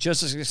probably be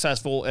just as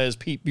successful as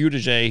Pete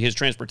Buttigieg, his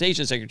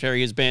transportation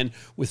secretary, has been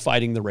with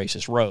fighting the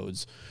racist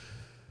roads.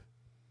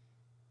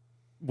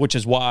 Which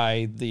is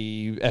why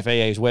the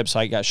FAA's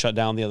website got shut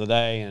down the other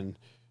day, and,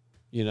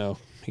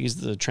 He's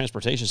the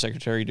transportation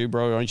secretary, dude,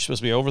 bro. Aren't you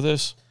supposed to be over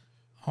this?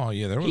 Oh,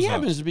 yeah. There was He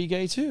happens to be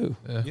gay, too.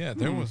 Yeah,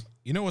 there was.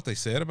 You know what they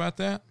said about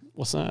that?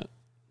 What's that?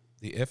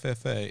 The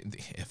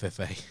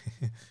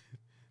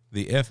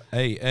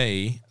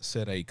FAA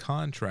said a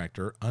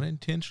contractor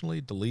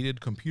unintentionally deleted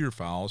computer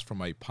files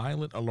from a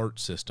pilot alert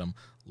system,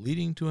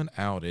 leading to an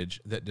outage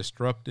that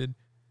disrupted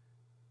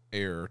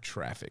air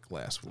traffic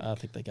last week. I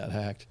think they got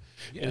hacked.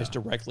 Yeah. And it's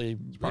directly...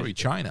 It's probably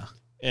China.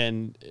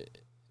 And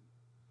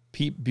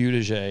Pete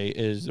Buttigieg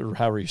is, or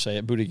however you say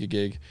it,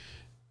 Buttigieg,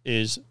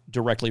 is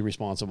directly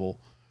responsible.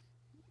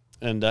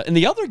 And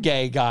the other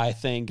gay guy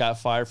thing got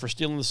fired for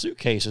stealing the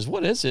suitcases.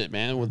 What is it,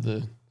 man, with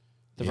the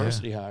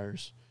diversity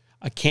hires?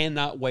 I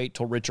cannot wait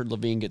till Richard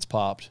Levine gets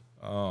popped.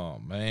 Oh,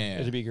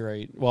 man. It'd be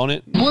great, won't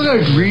it? What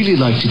I'd really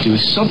like to do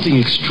is something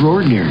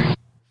extraordinary.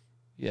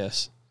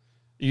 Yes.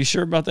 Are you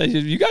sure about that?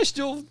 You guys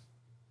still...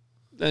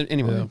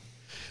 Anyway.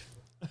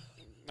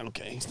 Yeah.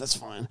 Okay, that's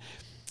fine.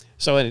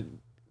 So,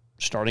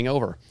 starting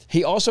over.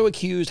 He also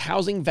accused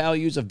housing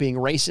values of being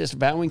racist,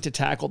 vowing to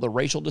tackle the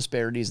racial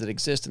disparities that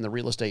exist in the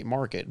real estate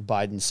market.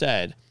 Biden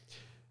said,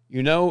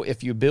 you know,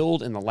 if you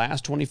build in the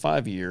last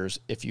 25 years,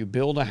 if you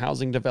build a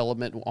housing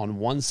development on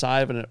one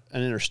side of an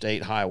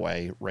interstate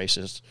highway,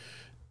 racist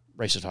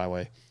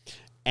highway,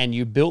 and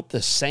you built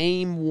the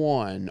same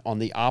one on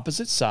the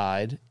opposite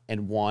side,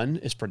 and one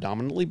is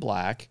predominantly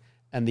black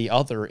and the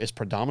other is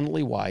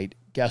predominantly white,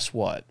 guess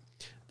what?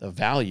 The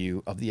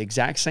value of the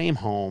exact same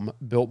home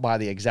built by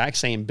the exact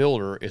same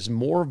builder is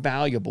more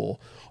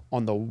valuable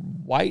on the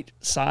white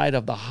side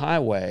of the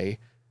highway.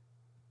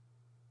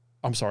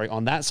 I'm sorry,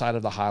 on that side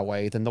of the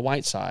highway than the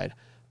white side.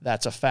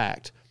 That's a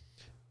fact.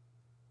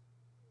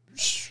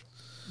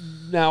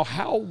 Now,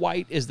 how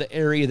white is the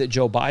area that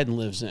Joe Biden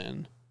lives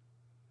in?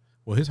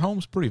 Well, his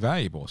home's pretty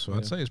valuable, so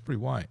I'd say it's pretty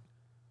white.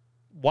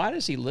 Why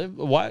does he live?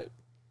 Why?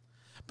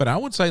 But I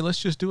would say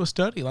let's just do a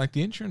study like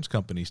the insurance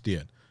companies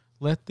did.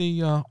 Let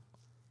the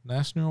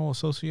National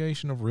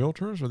Association of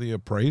Realtors or the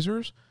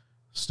appraisers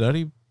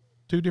study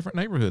 2 different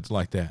neighborhoods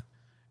like that.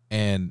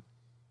 And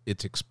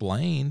it's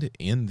explained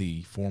in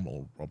the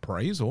formal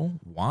appraisal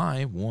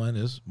why one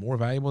is more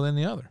valuable than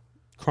the other.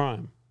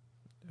 Crime.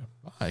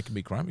 It could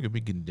be crime. It could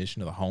be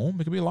condition of the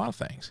home. It could be a lot of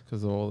things.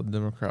 Because of all the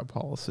Democrat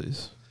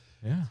policies.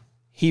 Yeah.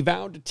 He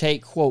vowed to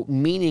take, quote,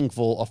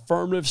 meaningful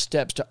affirmative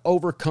steps to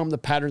overcome the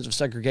patterns of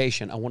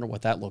segregation. I wonder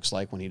what that looks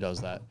like when he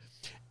does that.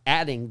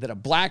 Adding that a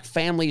black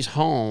family's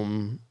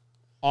home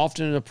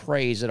often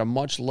appraised at a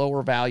much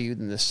lower value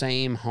than the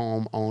same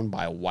home owned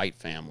by white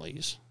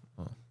families.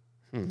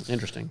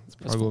 Interesting. It's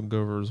probably going to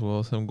go over as well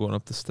as him going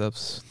up the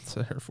steps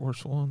to Air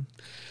Force One.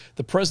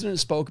 The president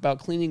spoke about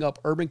cleaning up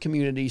urban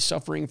communities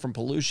suffering from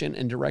pollution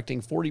and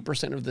directing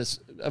 40%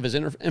 of his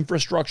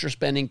infrastructure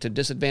spending to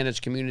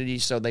disadvantaged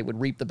communities so they would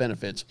reap the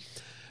benefits.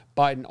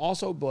 Biden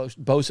also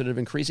boasted of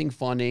increasing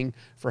funding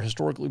for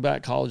historically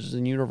black colleges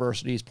and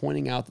universities,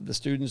 pointing out that the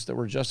students that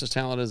were just as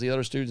talented as the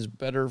other students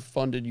better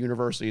funded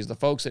universities. The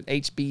folks at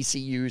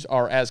HBCUs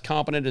are as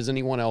competent as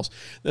anyone else.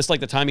 That's like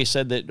the time he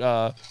said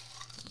that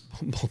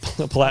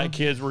black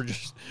kids were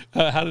just,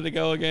 how did it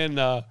go again?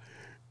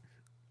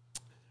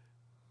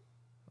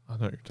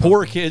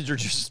 Poor kids are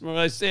just,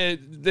 I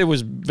said it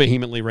was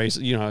vehemently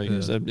racist. You know,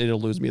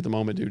 it'll lose me at the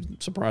moment,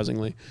 dude,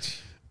 surprisingly.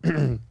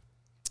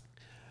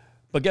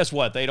 But guess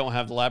what? They don't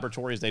have the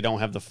laboratories. They don't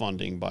have the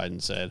funding,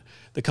 Biden said.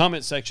 The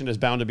comment section is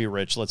bound to be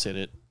rich. Let's hit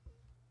it.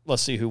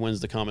 Let's see who wins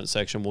the comment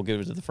section. We'll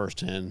give it to the first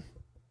 10.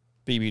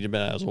 BB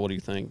DeBasil, what do you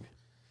think?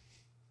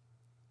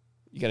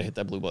 You got to hit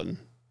that blue button.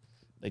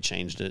 They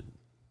changed it.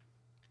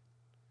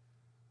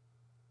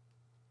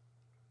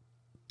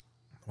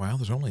 Wow,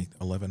 there's only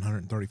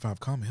 1,135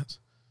 comments.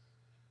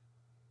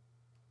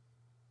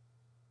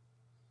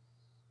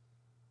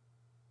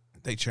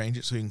 They change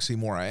it so you can see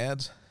more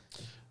ads?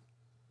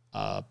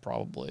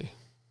 Probably.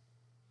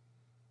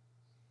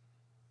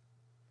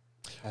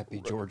 Happy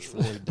George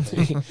Floyd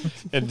Day.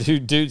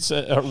 And dude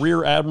said,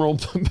 Rear Admiral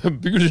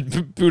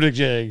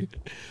Buttigieg.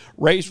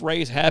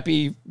 Race,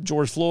 happy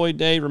George Floyd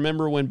Day.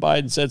 Remember when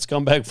Biden said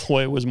scumbag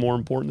Floyd was more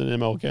important than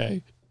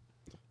MLK?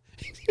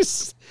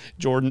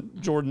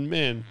 Jordan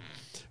Min.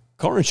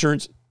 Car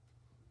insurance.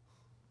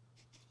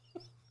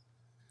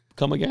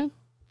 Come again?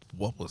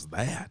 What was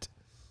that?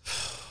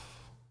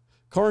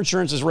 Car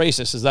insurance is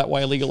racist. Is that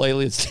why illegal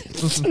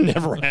aliens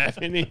never have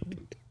any?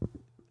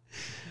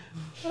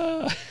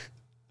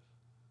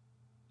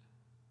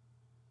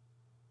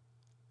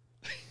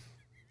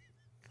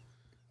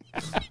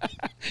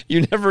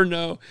 You never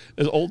know.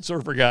 As old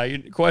surfer guy,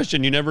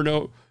 you never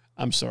know.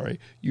 I'm sorry.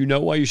 You know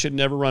why you should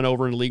never run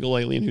over an illegal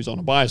alien who's on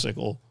a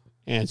bicycle?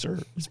 Answer,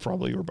 it's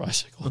probably your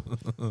bicycle.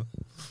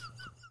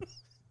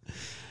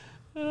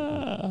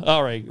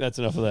 All right, that's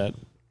enough of that.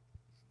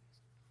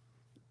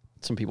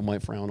 Some people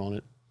might frown on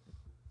it.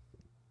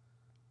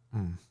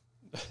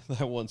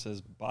 That one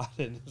says,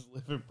 Biden is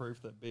living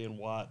proof that being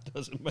white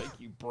doesn't make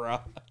you bright.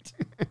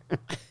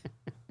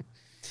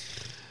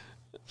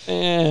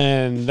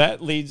 And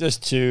that leads us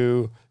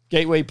to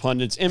Gateway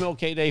Pundits,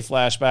 MLK Day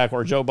flashback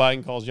where Joe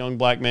Biden calls young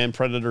black men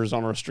predators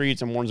on our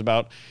streets and warns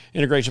about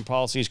immigration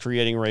policies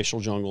creating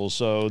racial jungles.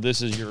 So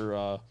this is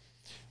your,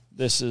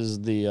 this is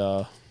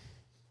the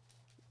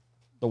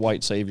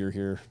white savior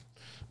here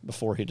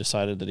before he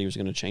decided that he was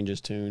going to change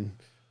his tune.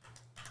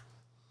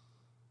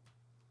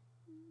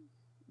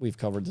 We've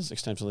covered this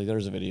extensively.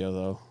 There's a video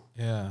though.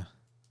 Yeah.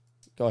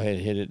 Go ahead,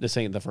 hit it. This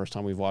ain't the first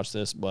time we've watched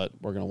this, but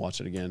we're going to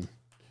watch it again.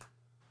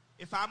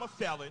 If I'm a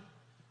felon,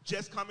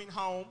 just coming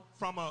home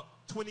from a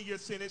 20-year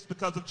sentence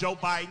because of Joe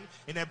Biden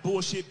and that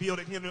bullshit bill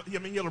that him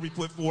and Hillary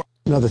put forward.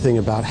 Another thing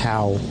about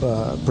how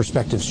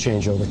perspectives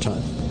change over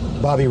time.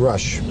 Bobby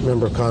Rush,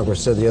 member of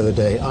Congress, said the other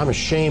day, I'm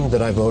ashamed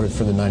that I voted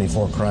for the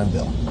 94 crime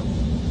bill.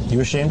 You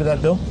ashamed of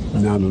that bill?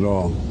 Not at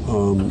all.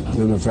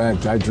 In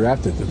fact, I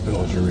drafted the bill,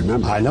 as you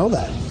remember. I know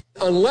that.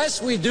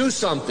 Unless we do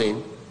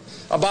something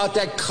about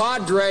that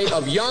cadre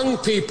of young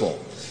people,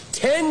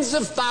 tens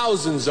of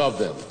thousands of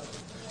them,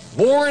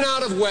 born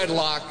out of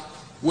wedlock,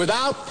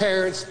 without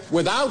parents,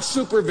 without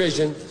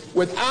supervision,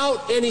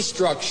 without any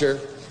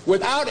structure,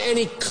 without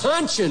any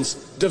conscience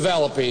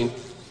developing,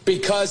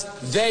 because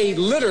they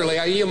literally,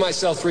 I yield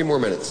myself 3 more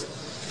minutes,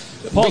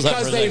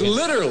 because they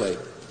literally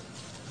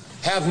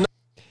have no.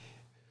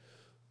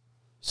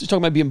 So he's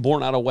talking about being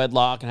born out of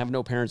wedlock and having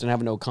no parents and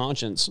having no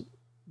conscience.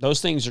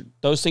 Those things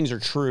are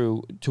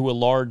true to a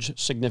large,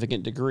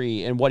 significant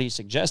degree. And what he's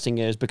suggesting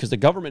is because the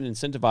government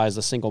incentivized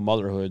the single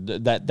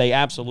motherhood, that they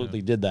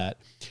absolutely did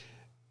that.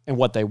 And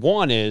what they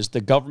want is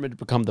the government to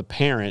become the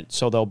parent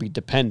so there'll be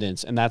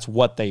dependents, and that's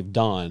what they've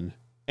done.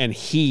 And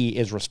he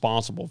is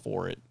responsible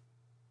for it,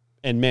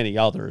 and many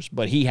others.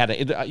 But he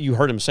had you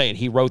heard him say it,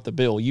 he wrote the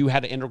bill. You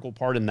had an integral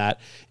part in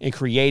that, in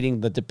creating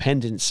the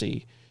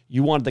dependency.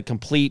 You wanted the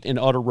complete and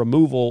utter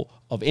removal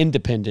of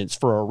independence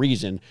for a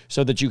reason,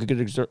 so that you could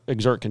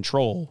exert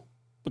control.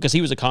 Because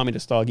he was a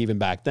communist thug even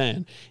back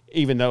then,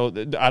 even though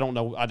I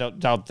don't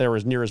doubt there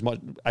was near as much.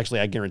 Actually,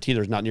 I guarantee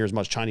there's not near as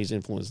much Chinese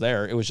influence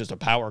there. It was just a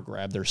power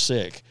grab. They're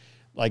sick.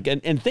 Like,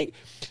 and think,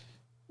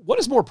 what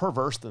is more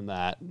perverse than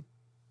that?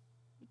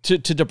 To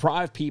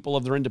deprive people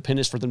of their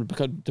independence for them to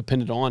become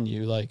dependent on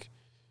you. Like,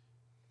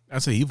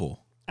 that's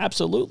evil.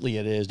 Absolutely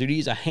it is, dude.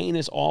 He's a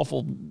heinous,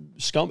 awful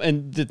scum.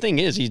 And the thing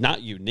is, he's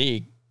not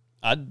unique.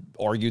 I'd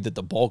argue that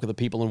the bulk of the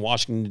people in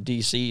Washington,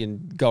 D.C.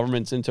 and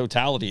governments in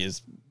totality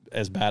is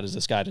as bad as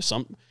this guy to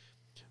some.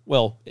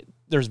 Well,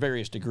 there's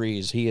various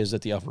degrees. He is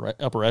at the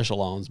upper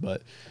echelons,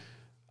 but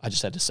I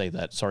just had to say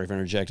that. Sorry for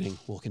interjecting.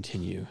 We'll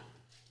continue.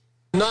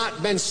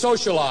 Not been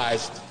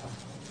socialized.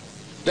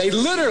 They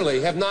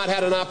literally have not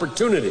had an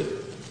opportunity.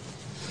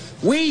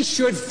 We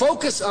should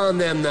focus on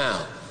them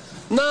now,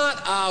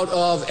 not out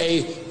of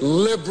a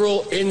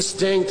liberal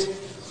instinct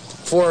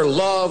for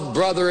love,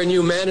 brother, and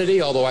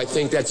humanity, although I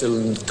think that's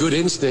a good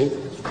instinct,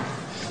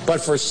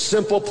 but for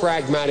simple,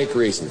 pragmatic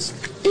reasons.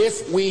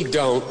 If we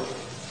don't,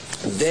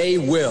 they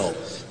will,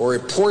 or a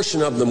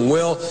portion of them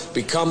will,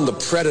 become the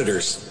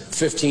predators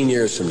 15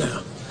 years from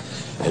now.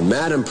 And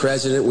Madam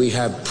President, we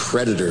have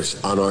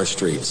predators on our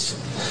streets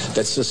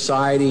that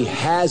society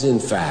has, in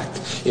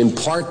fact, in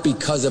part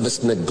because of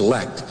its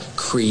neglect,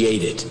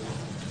 created.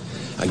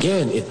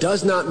 Again, it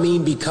does not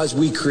mean because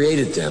we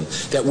created them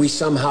that we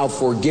somehow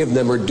forgive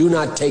them or do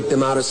not take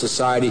them out of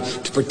society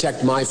to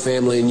protect my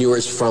family and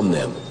yours from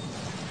them.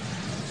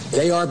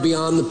 They are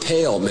beyond the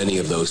pale, many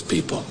of those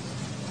people.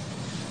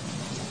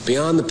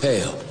 Beyond the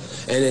pale.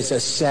 And it's a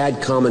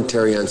sad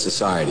commentary on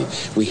society.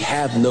 We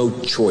have no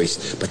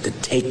choice but to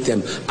take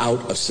them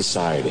out of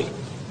society.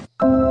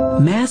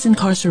 Mass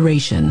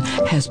incarceration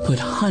has put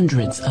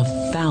hundreds of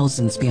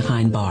thousands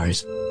behind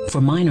bars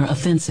for minor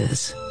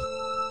offenses.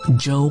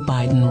 Joe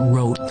Biden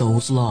wrote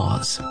those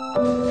laws.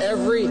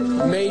 Every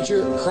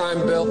major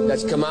crime bill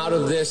that's come out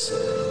of this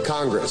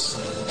Congress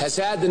has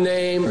had the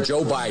name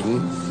Joe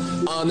Biden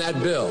on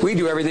that bill. We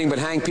do everything but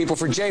hang people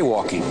for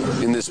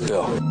jaywalking in this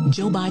bill.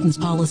 Joe Biden's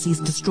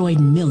policies destroyed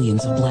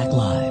millions of black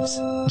lives.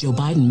 Joe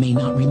Biden may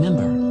not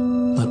remember,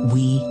 but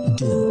we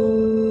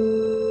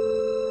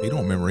do. He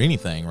don't remember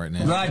anything right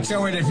now. But I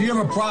tell you, if you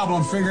have a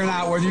problem figuring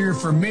out whether you're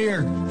for me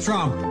or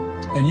Trump,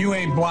 and you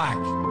ain't black.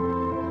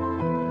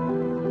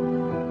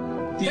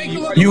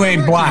 You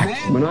ain't black.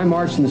 When I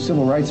marched in the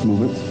civil rights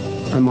movement,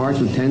 I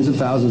marched with tens of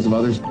thousands of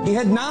others. He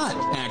had not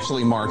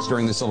actually marched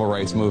during the civil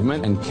rights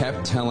movement and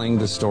kept telling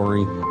the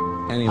story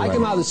anyway. I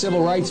came out of the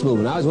civil rights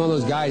movement. I was one of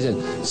those guys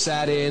that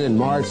sat in and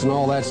marched and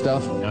all that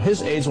stuff. Now,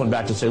 his aides went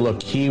back to say,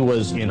 look, he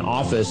was in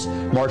office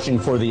marching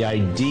for the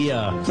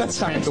idea. That's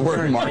not the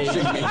word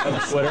marching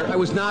on Twitter. I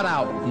was not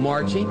out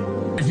marching.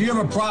 If you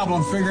have a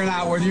problem figuring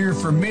out whether you're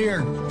for me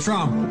or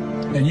Trump,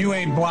 and you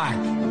ain't black.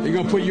 They're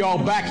going to put you all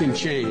back in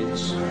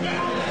chains.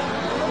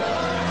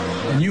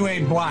 And you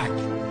ain't black.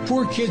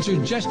 Poor kids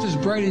are just as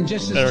bright and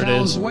just as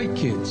talented as white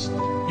kids.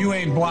 You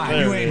ain't black.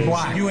 You ain't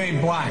black. You ain't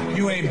black.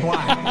 You ain't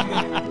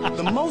black.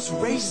 The most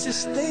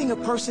racist thing a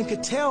person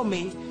could tell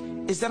me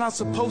is that I'm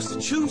supposed to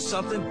choose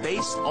something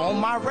based on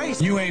my race.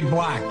 You ain't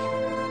black.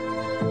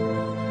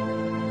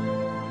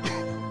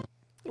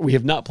 We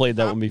have not played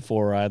that one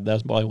before.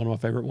 That's probably one of my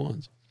favorite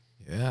ones.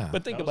 Yeah.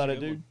 But think about it,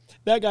 dude.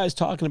 That guy's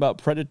talking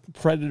about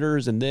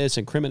predators and this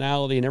and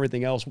criminality and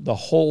everything else the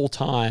whole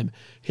time.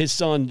 His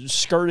son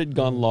skirted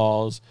gun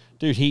laws.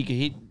 Dude,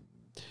 he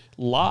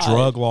lied.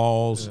 Drug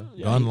laws,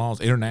 gun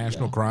laws,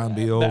 international crime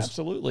bills.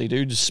 Absolutely,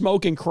 dude.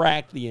 Smoking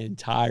crack the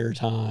entire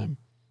time.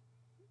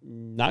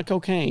 Not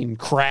cocaine,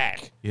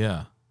 crack.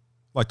 Yeah.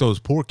 Like those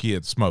poor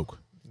kids smoke.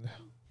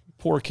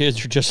 Poor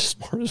kids are just as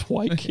smart as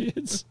white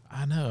kids.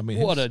 I know. I mean,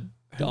 what a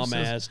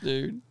dumbass,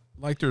 dude.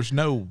 Like there's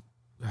no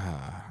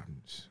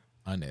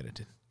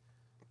unedited.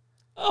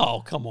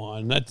 Oh, come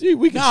on. No,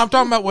 I'm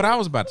talking about what I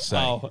was about to say.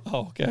 Oh,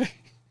 okay.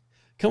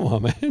 Come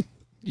on, man.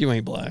 You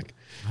ain't black.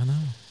 I know.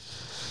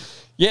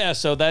 Yeah,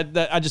 so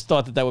that I just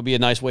thought that would be a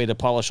nice way to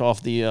polish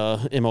off the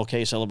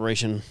MLK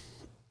celebration.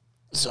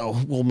 So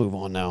we'll move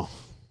on now.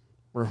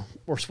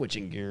 We're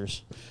switching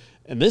gears,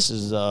 and this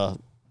is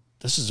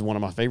one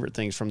of my favorite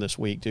things from this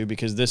week, dude,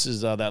 because this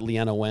is that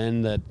Leana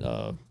Wen,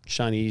 that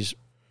Chinese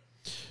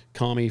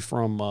commie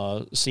from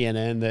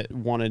CNN that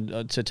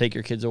wanted to take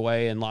your kids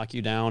away and lock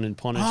you down and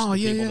punish the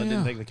people that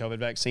didn't take the COVID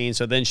vaccine.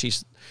 So then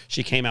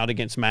she came out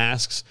against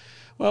masks.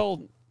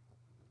 Well,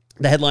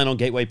 the headline on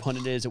Gateway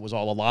Pundit is, it was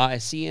all a lie.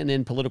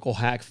 CNN political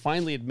hack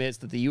finally admits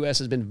that the U.S.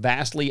 has been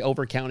vastly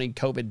overcounting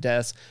COVID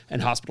deaths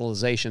and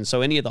hospitalizations.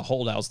 So any of the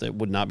holdouts that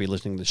would not be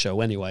listening to the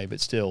show anyway, but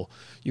still,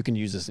 you can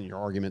use this in your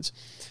arguments.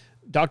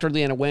 Dr.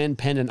 Leana Wen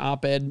penned an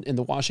op-ed in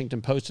the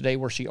Washington Post today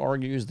where she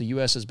argues the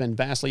U.S. has been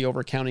vastly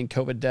overcounting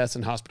COVID deaths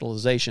and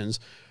hospitalizations.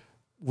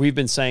 We've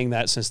been saying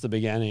that since the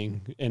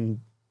beginning.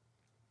 And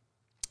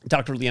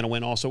Dr. Leana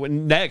Wen also,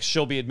 and next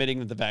she'll be admitting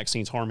that the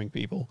vaccine's harming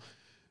people,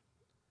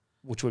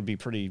 which would be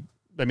pretty,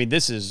 I mean,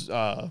 this is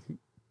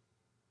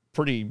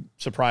pretty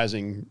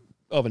surprising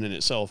of it in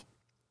itself.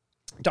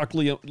 Dr.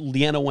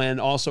 Leana Wen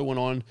also went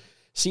on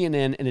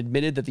CNN and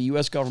admitted that the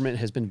U.S. government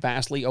has been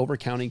vastly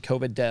overcounting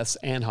COVID deaths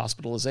and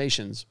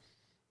hospitalizations.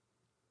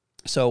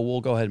 So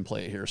we'll go ahead and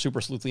play it here.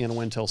 Super Sleuth Leana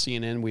Wen tells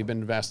CNN we've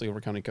been vastly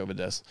overcounting COVID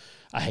deaths.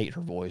 I hate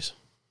her voice.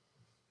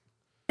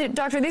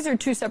 Doctor, these are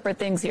two separate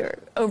things here,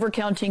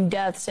 overcounting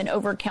deaths and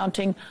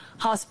overcounting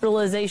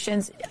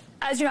hospitalizations.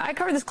 As you know, I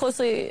covered this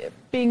closely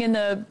being in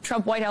the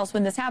Trump White House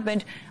when this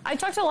happened. I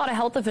talked to a lot of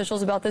health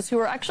officials about this who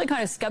are actually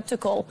kind of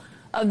skeptical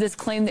of this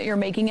claim that you're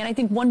making. And I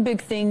think one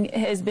big thing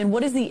has been,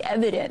 what is the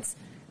evidence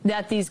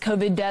that these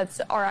COVID deaths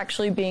are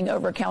actually being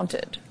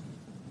overcounted?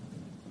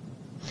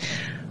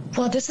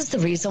 Well, this is the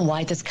reason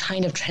why this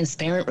kind of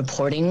transparent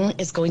reporting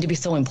is going to be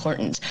so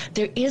important.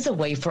 There is a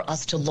way for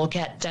us to look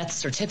at death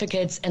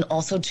certificates and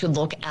also to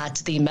look at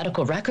the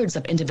medical records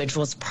of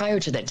individuals prior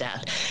to their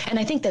death. And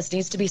I think this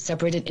needs to be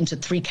separated into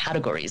three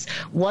categories.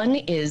 One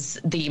is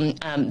the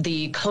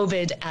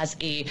COVID as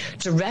a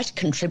direct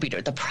contributor,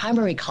 the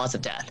primary cause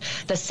of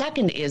death. The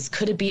second is,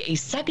 could it be a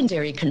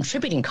secondary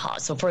contributing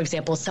cause? So, for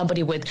example,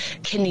 somebody with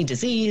kidney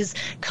disease,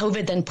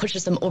 COVID then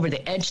pushes them over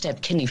the edge to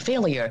have kidney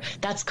failure.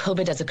 That's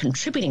COVID as a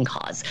contributing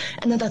cause.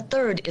 And then the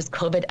third is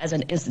COVID as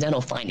an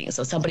incidental finding.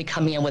 So somebody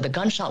coming in with a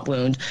gunshot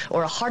wound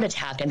or a heart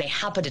attack and they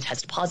happen to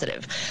test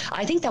positive.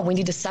 I think that we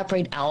need to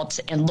separate out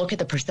and look at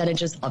the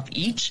percentages of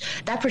each.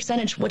 That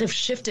percentage would have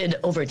shifted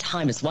over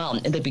time as well.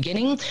 In the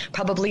beginning,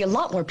 probably a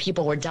lot more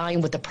people were dying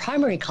with the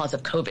primary cause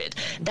of COVID.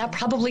 That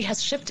probably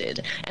has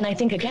shifted. And I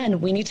think, again,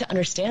 we need to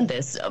understand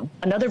this.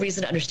 Another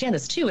reason to understand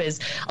this, too, is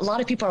a lot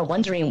of people are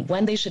wondering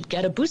when they should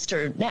get a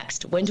booster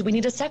next. When do we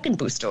need a second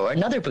booster or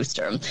another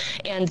booster?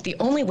 And the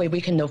only way we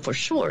can know for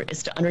sure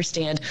is to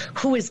understand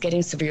who is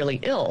getting severely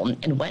ill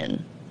and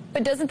when.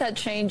 But doesn't that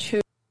change who?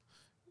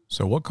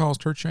 So what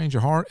caused her change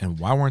of heart, and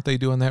why weren't they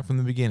doing that from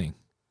the beginning?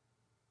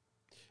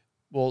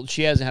 Well,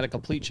 she hasn't had a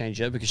complete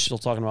change yet because she's still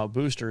talking about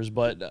boosters,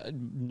 but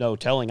no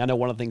telling. I know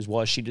one of the things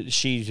was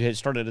she had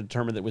started to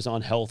determine that it was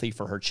unhealthy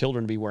for her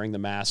children to be wearing the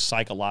mask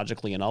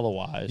psychologically and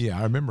otherwise. Yeah,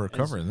 I remember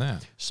covering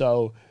that.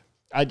 So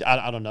I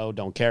don't know,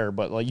 don't care,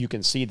 but like you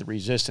can see the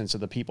resistance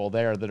of the people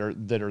there that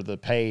are the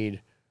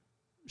paid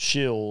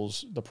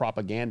shills, the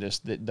propagandists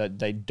that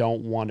they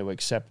don't want to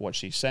accept what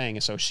she's saying.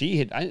 And so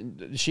she's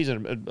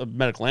a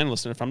medical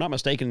analyst, and if I'm not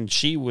mistaken,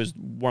 she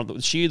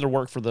either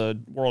worked for the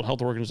World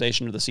Health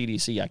Organization or the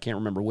CDC. I can't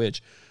remember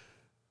which.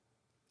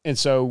 And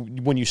so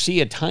when you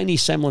see a tiny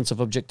semblance of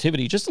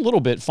objectivity, just a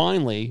little bit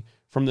finally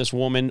from this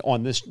woman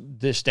on this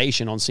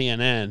station on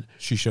CNN,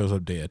 she shows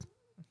up dead.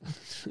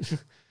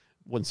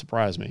 Wouldn't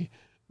surprise me.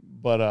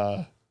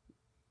 But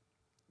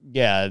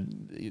yeah,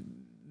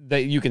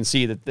 you can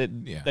see that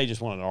they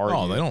just wanted to argue.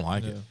 Oh, they don't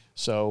like it.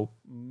 So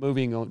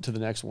moving on to the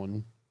next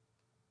one.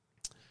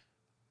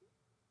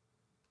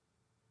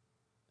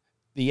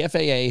 The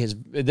FAA has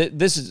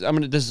this is a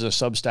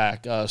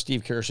Substack,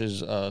 Steve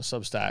Kirsch's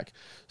Substack.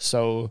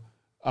 So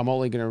I'm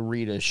only going to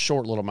read a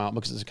short little amount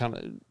because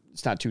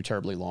it's not too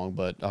terribly long,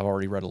 but I've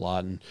already read a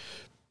lot and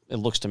it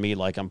looks to me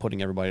like I'm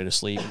putting everybody to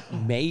sleep.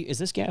 Is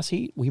this gas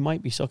heat? We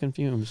might be sucking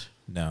fumes.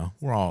 No,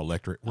 we're all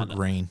electric. We're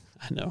green.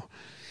 I know.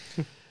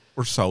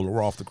 We're solar.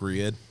 We're off the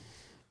grid.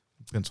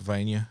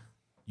 Pennsylvania,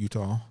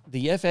 Utah.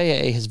 The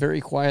FAA has very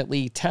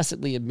quietly,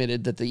 tacitly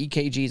admitted that the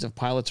EKGs of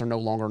pilots are no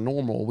longer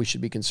normal. We should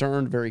be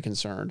concerned, very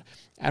concerned.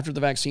 After the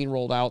vaccine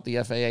rolled out,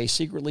 the FAA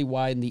secretly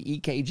widened the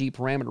EKG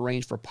parameter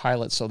range for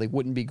pilots so they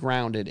wouldn't be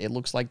grounded. It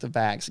looks like the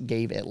vax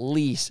gave at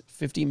least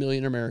 50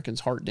 million Americans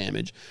heart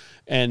damage.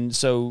 And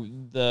so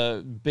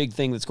the big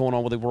thing that's going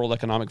on with the World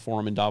Economic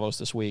Forum in Davos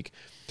this week,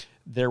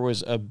 there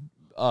was a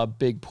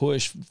big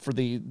push for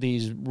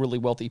these really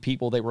wealthy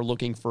people. They were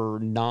looking for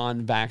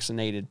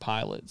non-vaccinated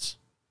pilots.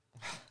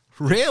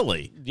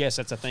 Really? Yes,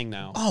 that's a thing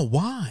now. Oh,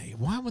 why?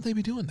 Why would they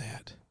be doing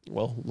that?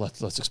 Well,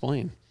 let's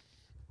explain.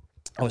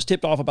 I was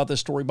tipped off about this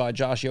story by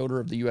Josh Yoder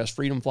of the U.S.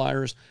 Freedom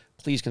Flyers.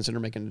 Please consider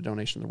making a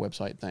donation to their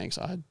website. Thanks.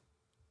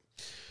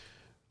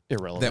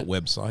 Irrelevant. That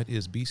website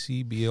is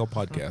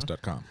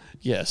bcblpodcast.com.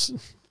 Yes.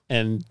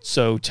 And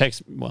so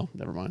well,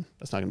 never mind.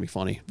 That's not going to be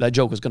funny. That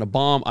joke was going to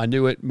bomb. I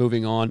knew it.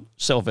 Moving on.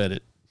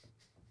 Self-edit.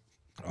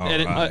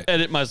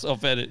 Edit my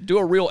self-edit. Do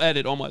a real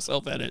edit on my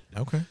self-edit.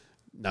 Okay.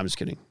 No, I'm just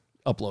kidding.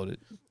 Upload it.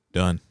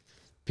 Done.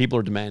 People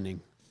are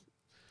demanding.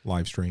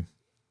 Live stream.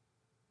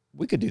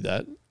 We could do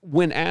that.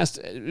 When asked,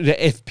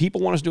 if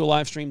people want us to do a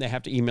live stream, they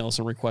have to email us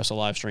and request a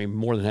live stream.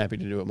 More than happy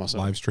to do it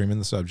myself. Live stream in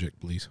the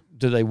subject, please.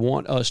 Do they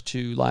want us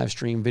to live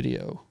stream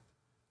video?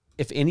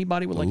 If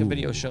anybody would like a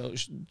video show,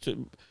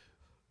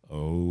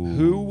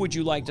 who would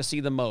you like to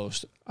see the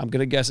most? I'm going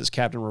to guess it's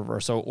Captain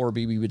Reverso or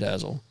BB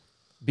Bedazzle.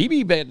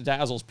 BB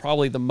Bedazzle is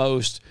probably the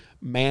most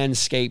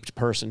manscaped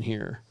person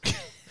here.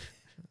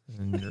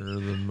 And you're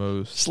the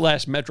most... /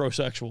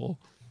 metrosexual.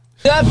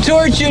 Stop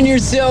torturing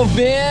yourself,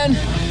 man.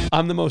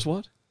 I'm the most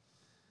what?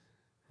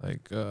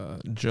 Like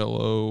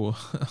Jello.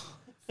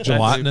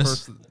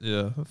 Gelatinous?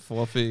 Yeah,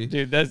 fluffy.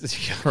 Dude,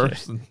 that's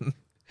person.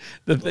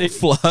 The thing,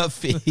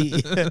 fluffy.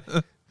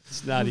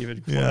 It's not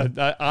even close.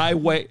 Yeah. I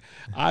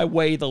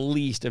weigh the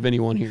least of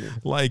anyone here.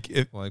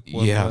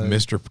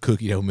 Mr.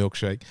 Cookie Dough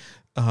Milkshake.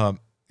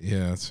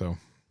 Yeah, so.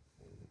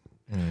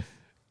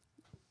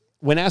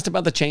 When asked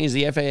about the change,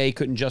 the FAA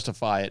couldn't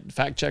justify it.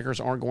 Fact checkers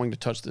aren't going to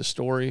touch this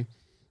story.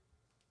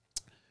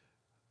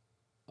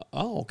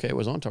 Oh, okay. It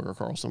was on Tucker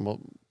Carlson. Well,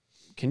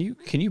 can you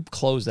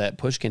close that?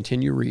 Push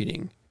continue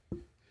reading.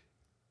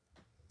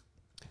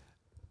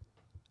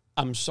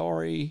 I'm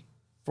sorry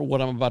for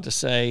what I'm about to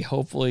say.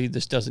 Hopefully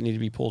this doesn't need to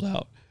be pulled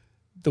out.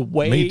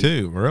 Me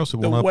too, or else it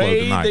won't upload tonight.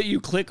 The way that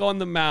you click on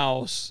the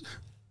mouse,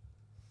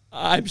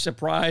 I'm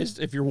surprised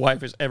if your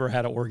wife has ever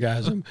had an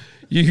orgasm.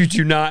 You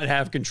do not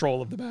have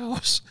control of the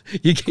mouse.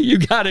 You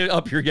got to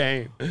up your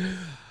game.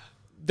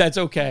 That's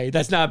okay.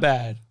 That's not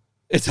bad.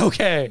 It's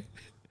okay.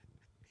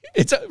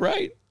 It's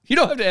right. You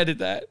don't have to edit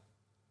that.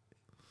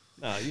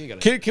 No, you ain't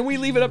got to. Can we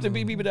leave it up to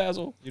BB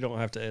Bedazzle? You don't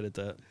have to edit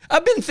that.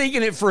 I've been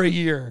thinking it for a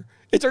year.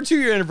 It's our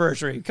 2-year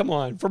anniversary. Come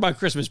on. For my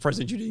Christmas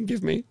present you didn't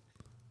give me.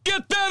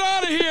 Get that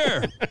out of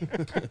here.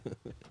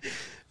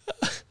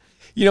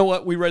 You know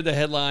what? We read the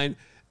headline.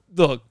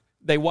 Look,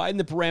 they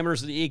widened the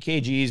parameters of the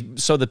EKGs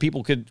so that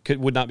people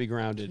would not be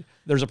grounded.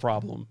 There's a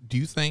problem. Do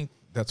you think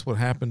that's what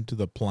happened to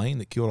the plane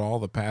that killed all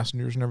the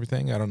passengers and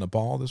everything out of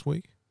Nepal this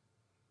week?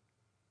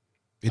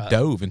 It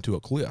dove into a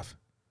cliff,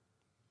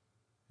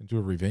 into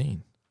a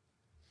ravine.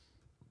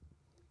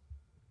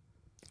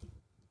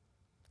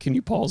 Can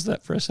you pause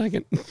that for a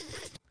second?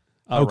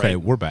 Okay,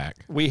 right. We're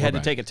back. We had to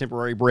take a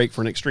temporary break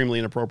for an extremely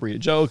inappropriate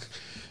joke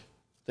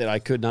that I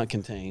could not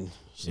contain.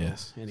 So,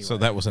 yes. Anyway. So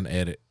that was an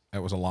edit.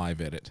 That was a live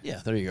edit.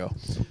 Yeah, there you go.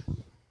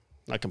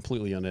 Not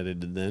completely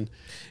unedited then.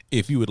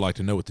 If you would like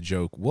to know what the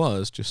joke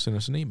was, just send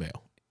us an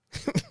email.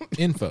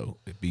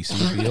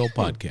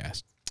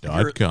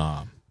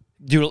 info@bcblpodcast.com.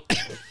 Dude,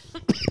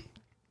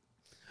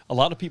 a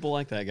lot of people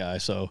like that guy,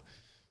 so.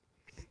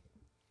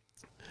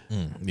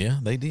 Yeah,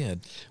 they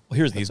did. Well,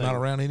 here's the He's thing. not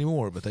around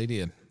anymore, but they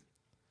did.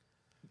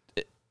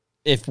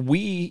 If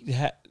we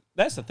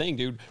that's the thing,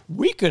 dude.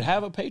 We could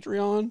have a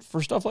Patreon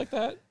for stuff like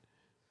that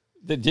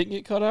didn't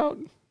get cut out.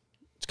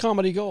 It's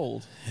comedy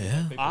gold.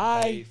 Yeah. People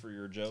pay for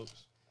your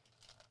jokes.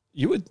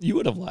 You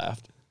would have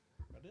laughed.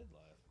 I did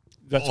laugh.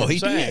 That's what I'm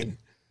saying.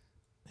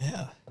 Did.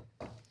 Yeah.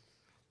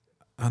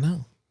 I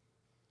know.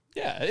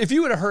 Yeah. If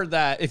you would have heard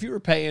that, if you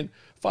were paying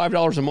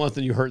 $5 a month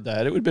and you heard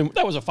that,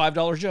 that was a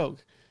 $5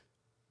 joke.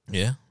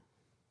 Yeah.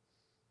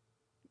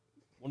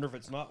 Wonder if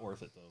it's not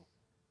worth it though.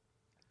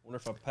 Wonder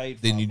if I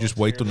paid. Then you just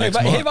wait till Have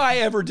next month. Have I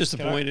ever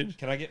disappointed?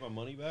 Can I get my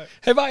money back?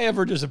 Have I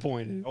ever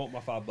disappointed? I want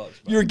my $5 back.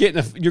 You're getting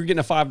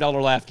a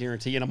 $5 laugh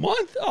guarantee in a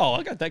month. Oh,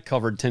 I got that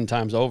covered 10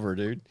 times over,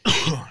 dude.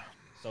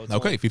 So it's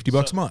okay,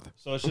 $50 a month.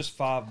 So it's just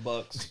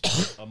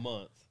 $5 a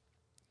month,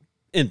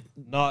 and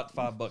not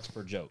 $5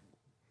 per joke.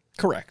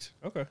 Correct.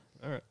 Okay,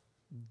 all right.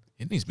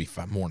 It needs to be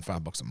more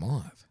than $5 a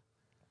month.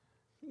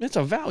 It's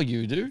a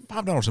value, dude.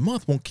 $5 a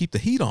month won't keep the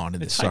heat on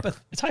in this sucker.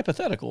 It's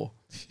hypothetical.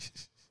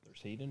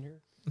 There's heat in here.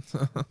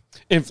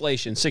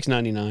 Inflation,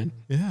 $6.99.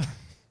 Yeah.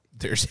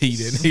 There's heat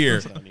in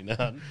here.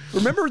 $6.99.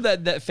 Remember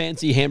that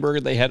fancy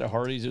hamburger they had at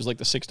Hardee's? It was like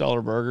the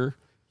 $6 burger.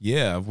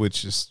 Yeah,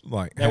 which is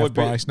like That half would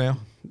be- price now.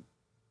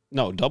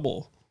 No,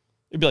 double.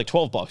 It'd be like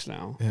 $12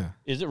 now. Yeah.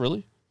 Is it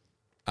really?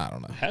 I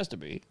don't know. It has to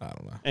be. I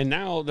don't know. And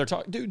now they're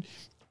talking, dude.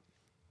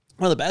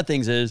 One of the bad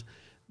things is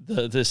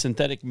the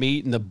synthetic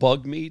meat and the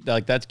bug meat,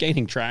 like that's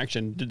gaining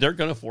traction. They're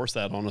going to force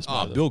that on us.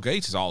 Bill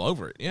Gates is all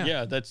over it. Yeah.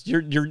 Yeah. That's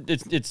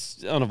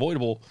it's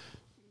unavoidable.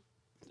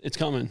 It's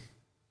coming.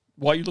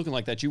 Why are you looking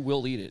like that? You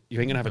will eat it.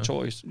 You ain't going to have a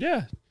choice.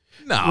 Yeah.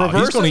 No,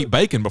 he's going to eat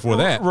bacon before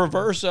that.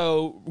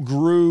 Reverso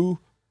grew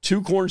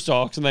 2 corn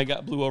stalks and they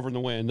blew over in the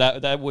wind.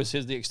 That was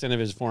the extent of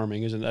his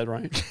farming. Isn't that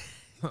right?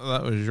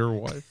 That was your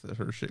wife that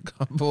her shit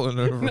got blown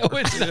over. No,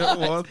 it's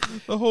not.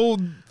 The whole.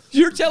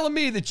 You're telling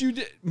me that you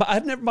did.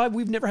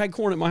 We've never had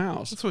corn at my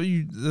house.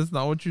 That's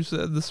not what you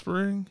said this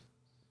spring.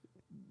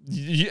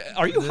 Yeah,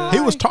 are you high?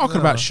 He was talking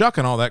about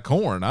shucking all that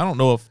corn. I don't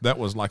know if that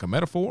was like a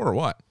metaphor or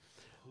what.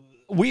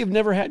 We have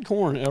never had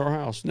corn at our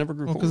house. Never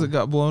grew corn. Because it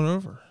got blown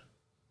over.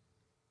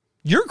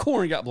 Your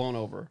corn got blown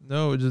over.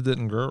 No, it just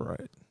didn't grow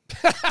right.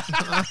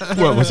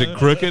 What, was it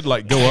crooked?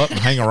 Like go up and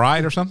hang a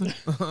right or something?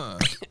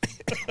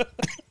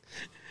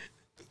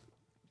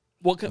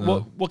 What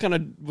kind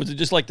of, was it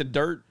just like the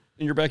dirt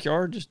in your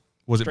backyard? Just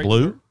was it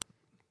blue? Dirt?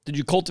 Did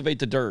you cultivate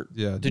the dirt?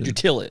 Yeah. Did you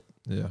till it?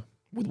 Yeah.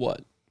 With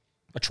what?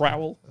 A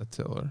trowel? A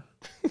tiller.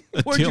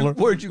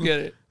 Where'd you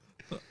get it?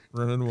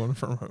 Rented one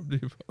from Home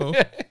Depot.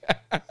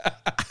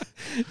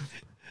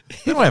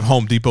 They don't have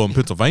Home Depot in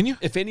Pennsylvania.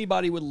 If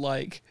anybody would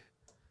like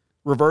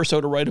Reverso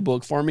to write a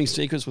book, Farming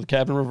Secrets with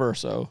Captain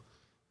Reverso,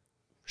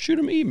 shoot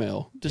him an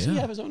email. Does he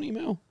have his own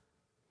email?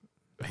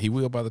 He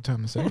will by the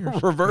time this airs.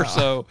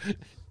 Reverso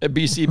at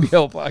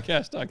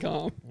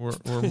bcblpodcast.com. We're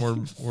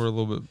a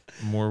little bit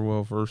more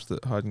well versed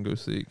at hide and go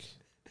seek.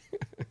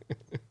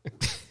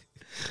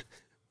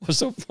 What's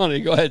so funny?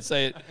 Go ahead,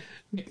 say it.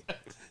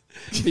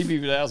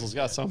 BB Bedazzle's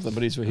got something,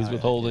 but he's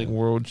withholding.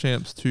 World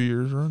champs 2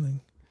 years running.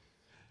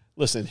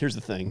 Listen, here's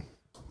the thing.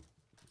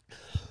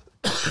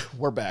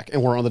 We're back,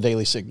 and we're on the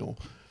Daily Signal.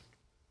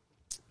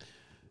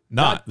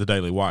 Not the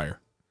Daily Wire.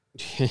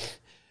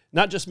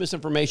 Not just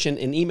misinformation.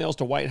 In emails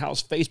to White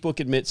House, Facebook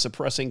admits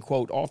suppressing,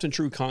 quote, often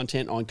true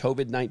content on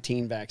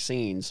COVID-19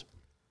 vaccines.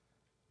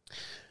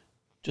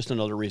 Just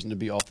another reason to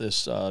be off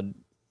this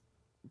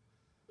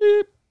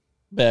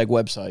bag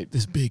website.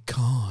 This big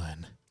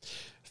con.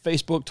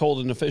 Facebook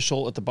told an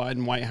official at the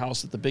Biden White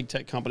House that the big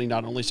tech company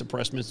not only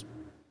suppressed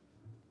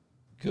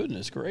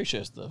Goodness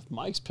gracious, the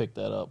mics picked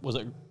that up. Was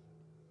it?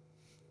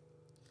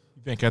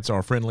 You think that's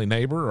our friendly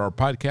neighbor or our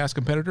podcast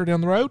competitor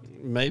down the road?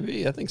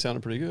 Maybe. I think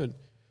sounded pretty good.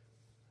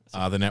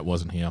 Then that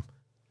wasn't him.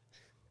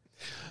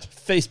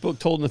 Facebook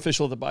told an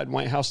official at the Biden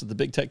White House that the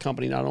big tech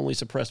company not only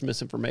suppressed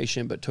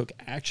misinformation, but took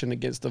action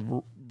against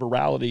the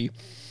virality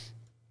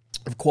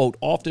of, quote,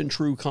 often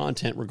true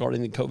content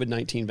regarding the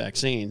COVID-19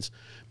 vaccines.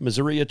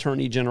 Missouri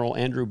Attorney General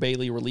Andrew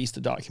Bailey released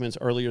the documents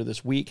earlier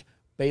this week.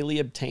 Bailey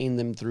obtained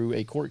them through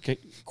a court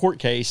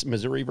case,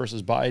 Missouri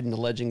versus Biden,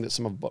 alleging that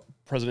some of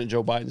President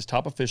Joe Biden's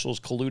top officials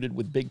colluded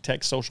with big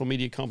tech social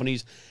media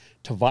companies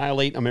to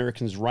violate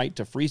Americans' right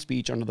to free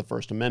speech under the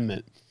First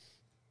Amendment.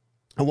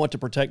 I want to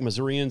protect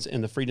Missourians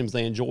and the freedoms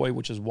they enjoy,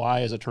 which is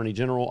why, as Attorney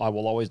General, I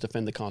will always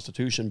defend the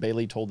Constitution,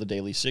 Bailey told the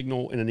Daily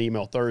Signal in an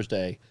email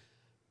Thursday.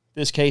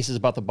 This case is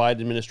about the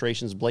Biden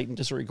administration's blatant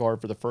disregard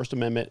for the First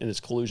Amendment and its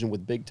collusion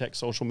with big tech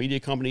social media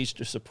companies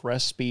to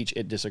suppress speech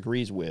it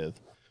disagrees with.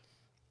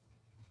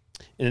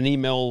 In an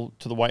email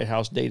to the White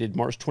House dated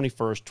March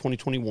 21st,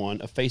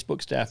 2021, a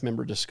Facebook staff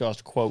member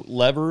discussed, quote,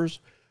 levers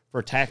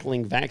for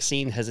tackling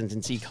vaccine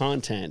hesitancy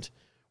content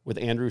with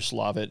Andrew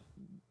Slavitt,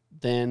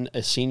 then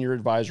a senior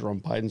advisor on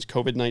Biden's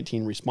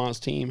COVID-19 response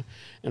team,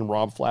 and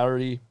Rob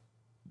Flaherty,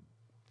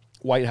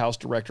 White House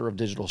Director of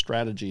Digital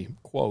Strategy.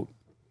 Quote,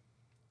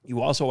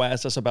 you also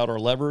asked us about our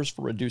levers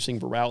for reducing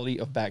virality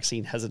of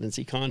vaccine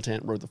hesitancy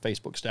content, wrote the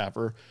Facebook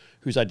staffer,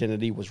 whose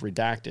identity was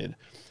redacted.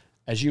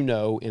 As you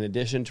know, in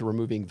addition to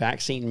removing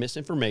vaccine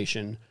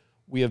misinformation,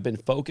 we have been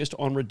focused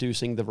on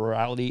reducing the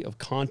virality of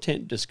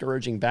content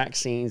discouraging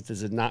vaccines that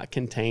does not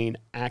contain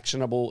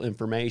actionable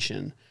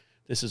information.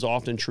 This is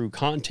often true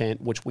content,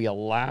 which we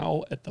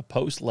allow at the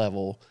post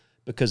level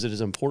because it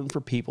is important for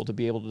people to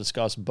be able to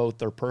discuss both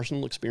their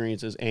personal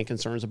experiences and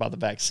concerns about the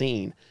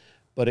vaccine,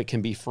 but it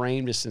can be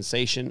framed as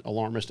sensation,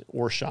 alarmist,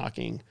 or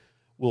shocking.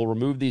 We'll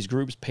remove these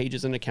groups,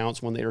 pages, and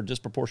accounts when they are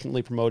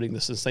disproportionately promoting the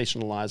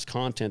sensationalized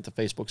content, the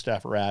Facebook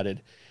staffer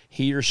added.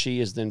 He or she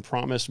is then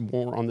promised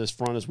more on this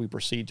front as we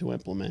proceed to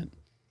implement.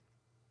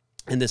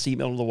 In this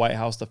email to the White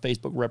House, the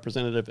Facebook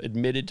representative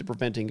admitted to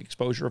preventing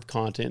exposure of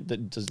content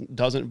that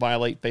doesn't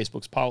violate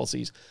Facebook's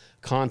policies,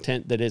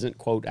 content that isn't,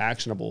 quote,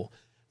 actionable.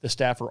 The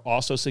staffer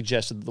also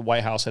suggested that the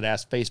White House had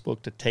asked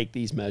Facebook to take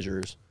these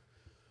measures.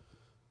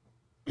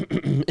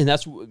 And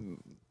that's,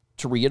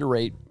 to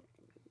reiterate,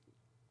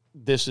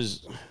 I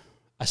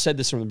said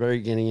this from the very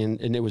beginning,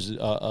 and it was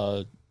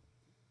and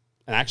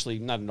actually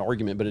not an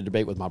argument, but a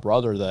debate with my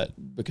brother, that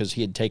because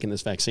he had taken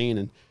this vaccine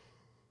and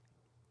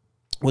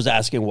was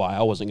asking why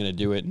I wasn't going to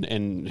do it,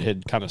 and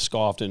had kind of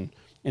scoffed and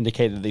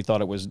indicated that he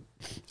thought it was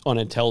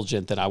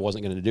unintelligent that I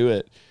wasn't going to do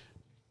it.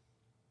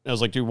 And I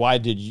was like, dude, why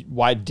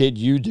did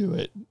you do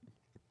it?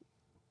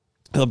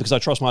 Because I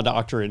trust my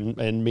doctor,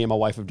 and me and my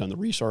wife have done the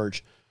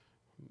research.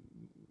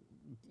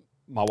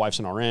 My wife's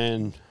an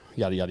RN,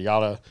 yada, yada,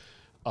 yada.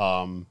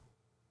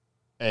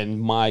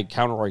 And my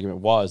counter argument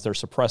was they're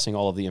suppressing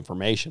all of the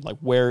information. Like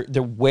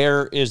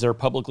where is there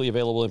publicly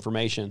available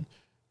information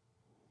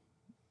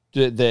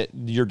that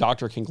your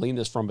doctor can glean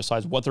this from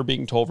besides what they're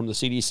being told from the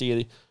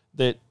CDC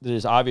that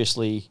is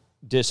obviously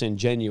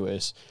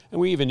disingenuous?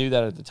 And we even knew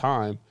that at the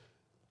time.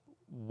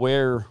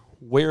 Where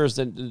is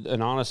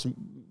an honest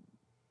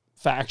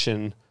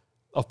faction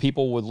of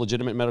people with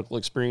legitimate medical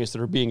experience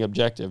that are being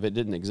objective? It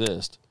didn't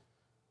exist.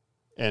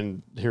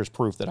 And here's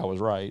proof that I was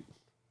right.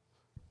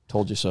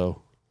 Told you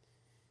so.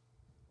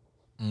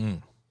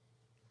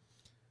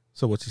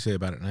 So what's he say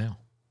about it now?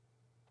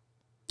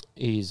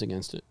 He's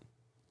against it.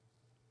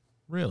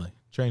 Really?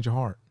 Change of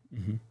heart?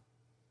 Mm-hmm.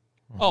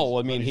 Oh,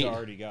 I mean, he's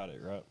already got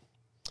it, right?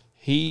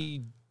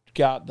 He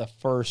got the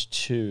first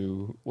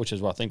 2, which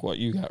is I think what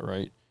you got,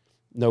 right?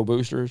 No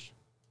boosters.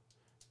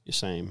 The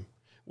same.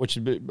 Which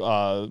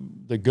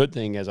the good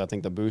thing is I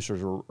think the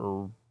boosters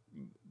are,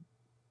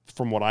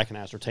 from what I can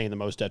ascertain, the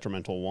most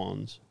detrimental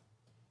ones.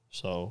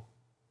 So.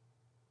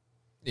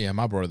 Yeah,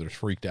 my brother's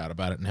freaked out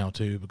about it now,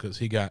 too, because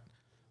he got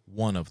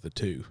one of the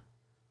 2.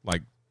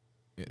 Like,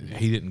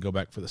 he didn't go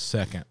back for the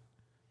second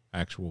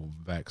actual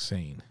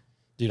vaccine.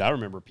 Dude, I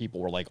remember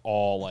people were like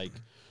all like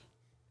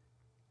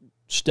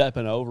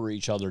stepping over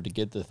each other to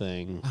get the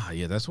thing. Ah,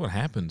 yeah, that's what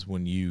happens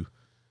when you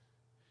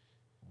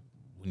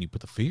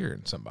put the fear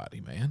in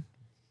somebody, man.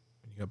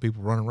 You got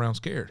people running around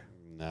scared.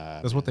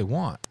 That's what they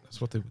want. That's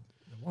what they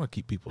want to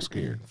keep people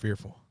scared and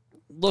fearful.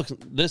 Look,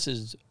 this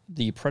is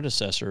the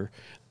predecessor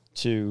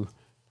to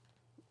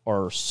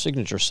our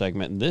signature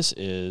segment, and this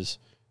is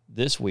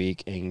This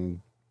Week and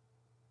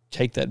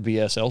Take That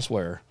BS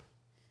Elsewhere.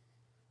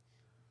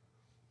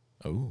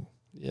 Oh.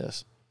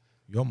 Yes.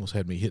 You almost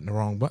had me hitting the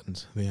wrong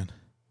buttons then.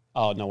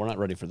 Oh, no, we're not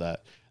ready for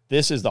that.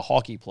 This is the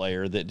hockey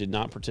player that did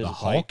not participate.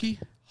 The hockey?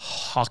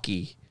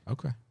 Hockey.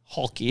 Okay.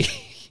 Hockey.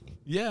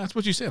 Yeah, that's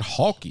what you said.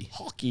 Hockey.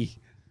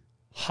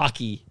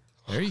 Hockey.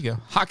 There you go.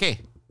 Hockey.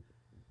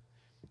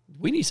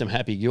 We need some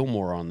Happy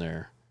Gilmore on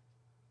there.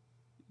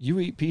 You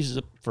eat pieces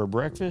for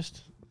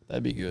breakfast?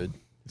 That'd be good.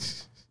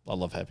 I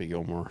love Happy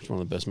Gilmore. It's one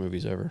of the best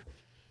movies ever.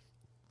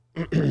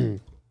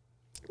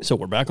 So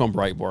we're back on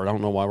Breitbart. I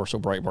don't know why we're so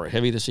Breitbart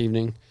heavy this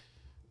evening.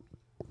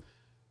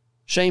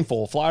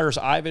 Shameful. Flyers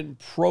Ivan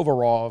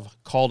Provorov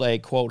called a,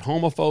 quote,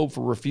 homophobe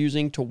for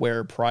refusing to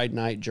wear Pride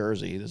Night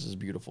jersey. This is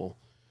beautiful.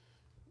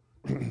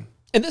 And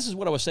this is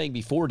what I was saying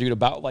before, dude,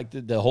 about like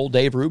the whole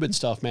Dave Rubin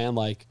stuff, man.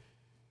 Like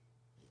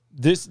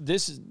this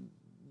is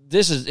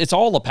it's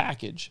all a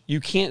package. You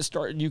can't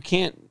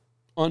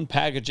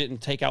unpackage it and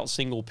take out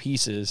single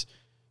pieces.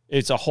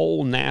 It's a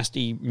whole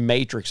nasty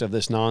matrix of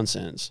this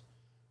nonsense.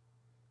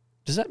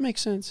 Does that make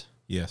sense?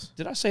 Yes.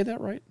 Did I say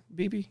that right,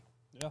 BB?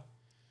 Yeah.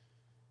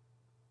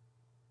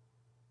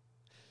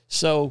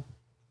 So,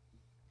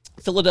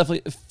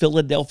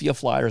 Philadelphia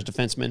Flyers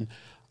defenseman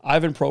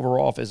Ivan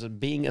Provorov is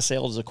being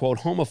assailed as a, quote,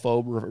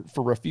 homophobe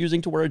for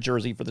refusing to wear a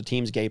jersey for the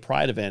team's gay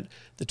pride event.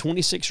 The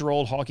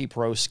 26-year-old hockey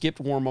pro skipped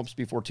warm-ups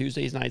before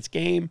Tuesday night's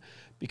game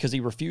because he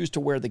refused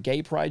to wear the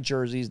gay pride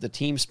jerseys the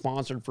team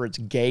sponsored for its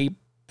gay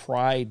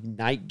pride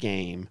night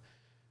game.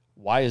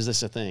 Why is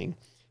this a thing?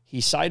 He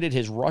cited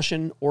his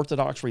Russian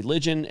Orthodox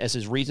religion as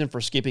his reason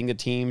for skipping the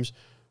team's,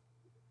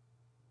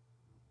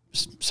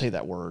 say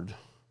that word,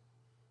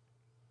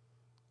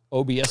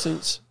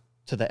 obeisance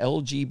to the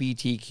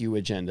LGBTQ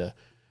agenda.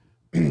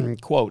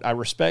 Quote, I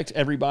respect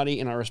everybody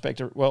and I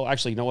respect, well,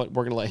 actually, you know what?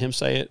 We're going to let him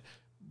say it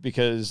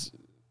because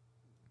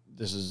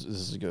this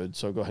is good.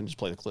 So go ahead and just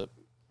play the clip.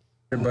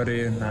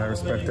 Everybody, and I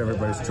respect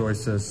everybody's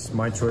choices.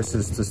 My choice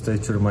is to stay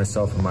true to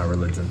myself and my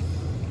religion.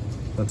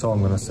 That's all I'm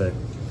going to say.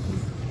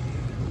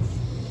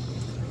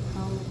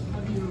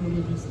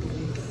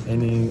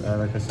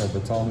 Like I said,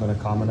 that's all I'm going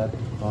to comment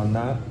on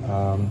that.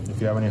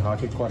 If you have any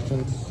hockey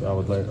questions, I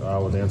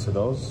would answer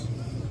those.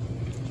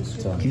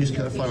 Can you just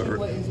clarify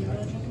what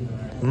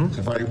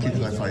can you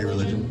clarify your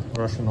religion?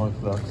 Russian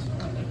Orthodox.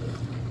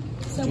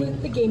 So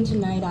with the game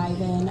tonight,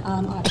 Ivan,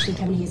 obviously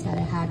Kevin Hayes got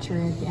a hat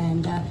trick,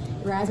 and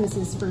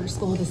Erasmus's first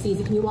goal of the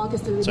season. Can you walk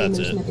us through the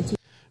emotion that the team?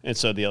 And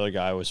so the other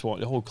guy was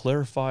wanting to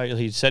clarify.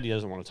 He said he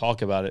doesn't want to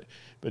talk about it,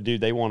 but dude,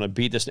 they want to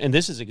beat this. And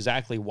this is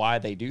exactly why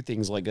they do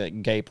things like a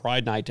gay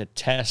pride night to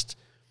test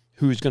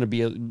who's going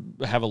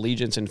to have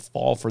allegiance and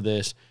fall for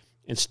this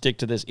and stick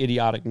to this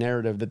idiotic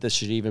narrative that this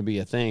should even be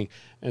a thing.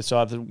 And so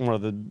I think one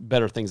of the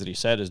better things that he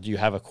said is, do you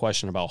have a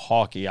question about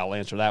hockey? I'll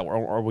answer that.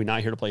 Are we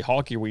not here to play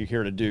hockey? Are we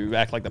here to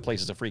act like the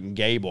place is a freaking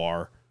gay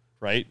bar,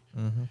 right?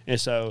 Mm-hmm.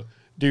 And so,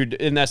 dude,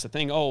 and that's the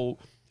thing. Oh,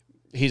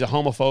 he's a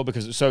homophobe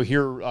because so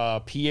here,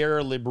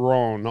 Pierre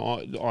Lebron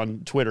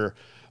on Twitter.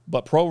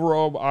 But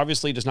Provorov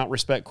obviously does not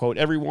respect, quote,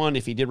 everyone.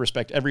 If he did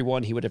respect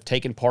everyone, he would have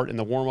taken part in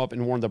the warm-up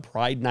and worn the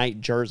Pride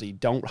Night jersey.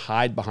 Don't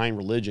hide behind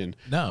religion.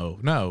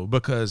 No,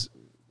 because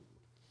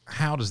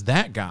how does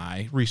that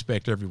guy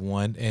respect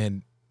everyone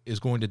and is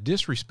going to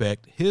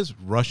disrespect his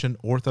Russian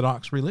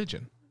Orthodox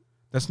religion?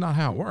 That's not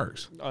how it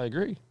works. I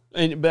agree.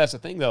 But that's the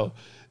thing, though.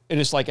 And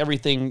it's like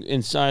everything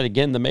inside,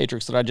 again, the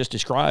matrix that I just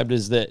described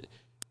is that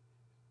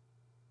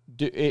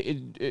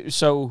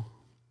so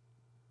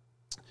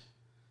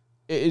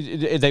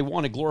they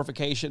wanted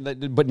glorification,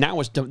 but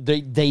now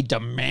they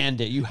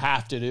demand it. You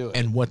have to do it.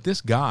 And what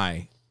this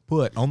guy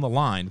put on the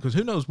line, because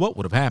who knows what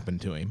would have happened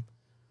to him.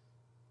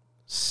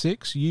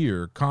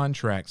 6-year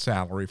contract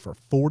salary for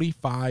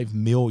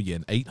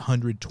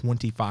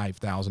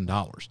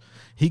 $45,825,000.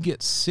 He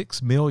gets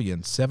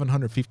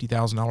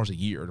 $6,750,000 a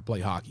year to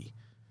play hockey.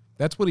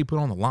 That's what he put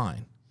on the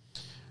line.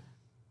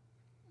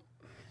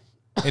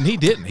 And he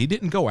didn't. He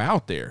didn't go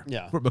out there.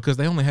 Yeah. Because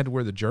they only had to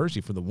wear the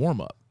jersey for the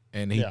warm-up,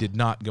 and he did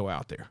not go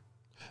out there.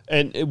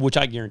 And which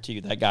I guarantee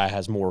you that guy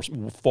has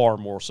far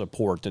more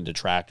support than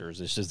detractors.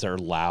 It's just they're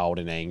loud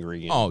and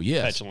angry and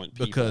petulant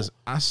people. Because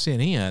I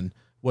sent in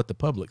what the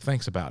public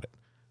thinks about it.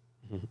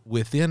 Mm-hmm.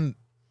 Within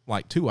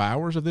like 2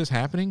 hours of this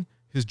happening,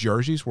 his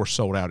jerseys were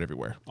sold out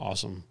everywhere.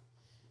 Awesome.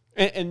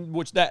 And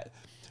which that's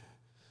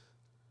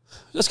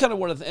kind of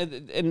one of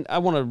and I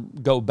want to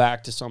go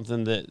back to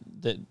something that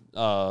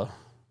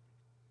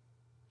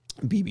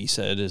BB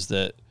said, is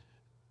that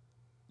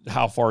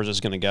how far is this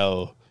going to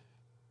go?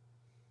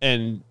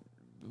 And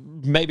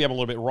maybe I'm a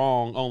little bit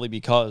wrong, only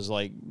because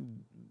like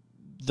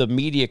the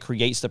media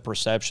creates the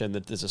perception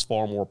that this is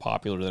far more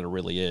popular than it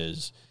really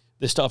is.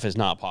 This stuff is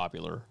not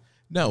popular.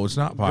 No, it's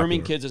not popular.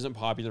 Grooming kids isn't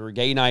popular.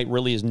 Gay night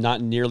really is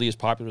not nearly as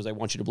popular as they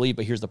want you to believe.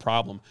 But here's the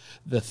problem: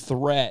 the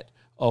threat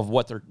of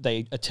what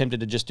they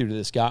attempted to just do to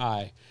this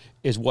guy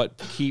is what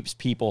keeps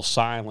people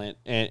silent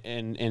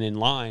and in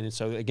line. And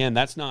so again,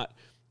 that's not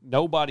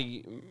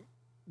nobody.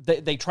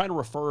 They try to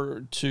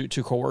refer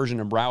to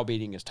coercion and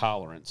browbeating as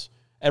tolerance.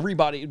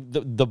 Everybody,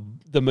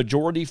 the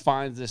majority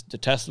finds this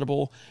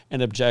detestable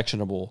and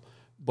objectionable,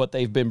 but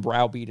they've been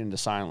browbeat into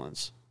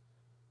silence.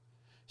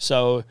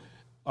 So,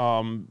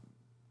 good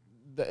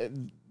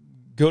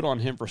on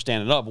him for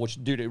standing up.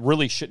 Which, dude, it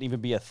really shouldn't even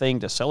be a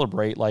thing to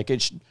celebrate. Like,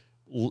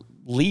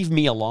 leave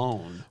me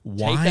alone.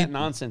 Take that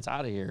nonsense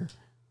out of here.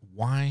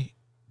 Why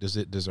does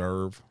it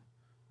deserve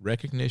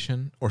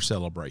recognition or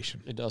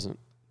celebration? It doesn't.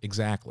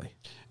 Exactly.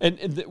 And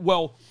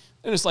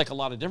it's like a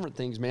lot of different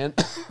things, man,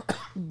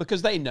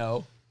 because they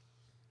know,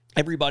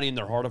 everybody in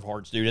their heart of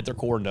hearts, dude, at their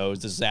core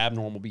knows this is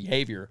abnormal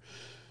behavior.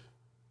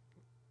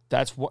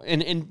 That's what,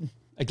 and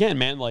again,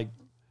 man, like,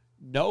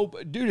 no,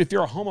 dude, if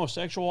you're a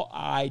homosexual,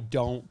 I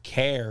don't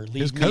care.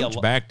 His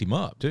coach backed him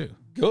up, too.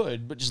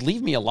 Good, but just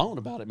leave me alone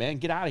about it, man.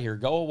 Get out of here.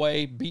 Go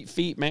away. Beat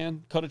feet,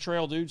 man. Cut a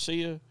trail, dude.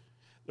 See ya.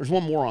 There's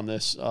one more on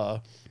this.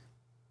 I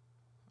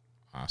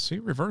see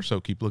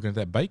Reverso keep looking at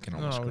that bacon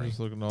on the screen. I'm just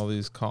looking at all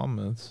these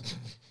comments.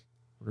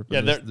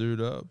 Ripping this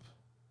dude up.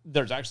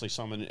 There's actually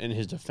some in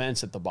his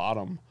defense at the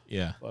bottom.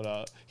 Yeah.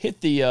 But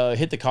hit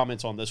the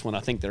comments on this one. I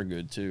think they're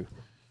good, too.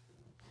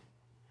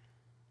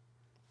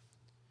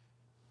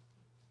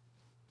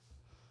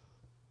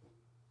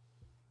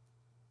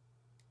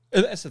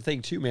 That's the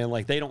thing too, man.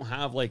 Like, they don't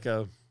have like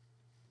a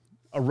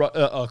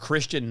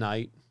Christian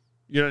night,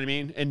 you know what I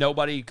mean? And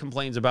nobody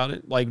complains about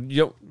it. Like,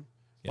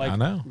 I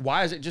know.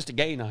 Why is it just a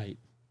gay night?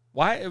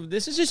 Why?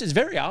 This is just, it's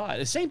very odd.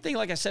 The same thing,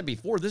 like I said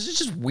before, this is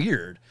just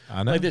weird.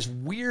 I know. Like this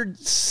weird,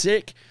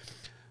 sick,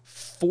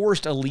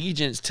 forced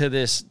allegiance to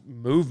this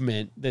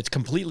movement that's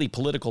completely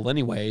political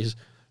anyways.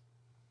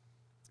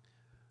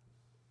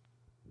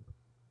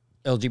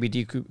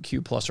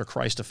 LGBTQ plus are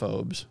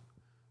Christophobes.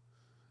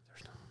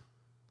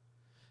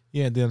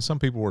 Yeah, then some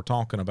people were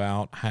talking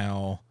about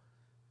how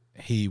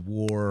he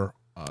wore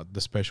the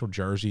special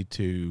jersey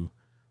to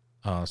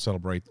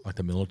celebrate like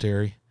the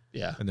military.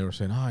 Yeah. And they were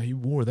saying, you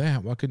wore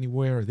that. Why couldn't you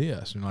wear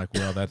this? And like,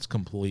 well, that's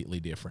completely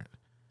different.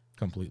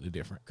 Completely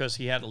different. Because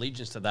he had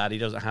allegiance to that. He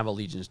doesn't have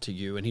allegiance to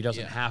you, and he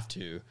doesn't have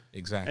to.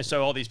 Exactly. And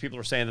so all these people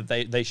are saying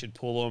that they should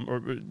pull him, or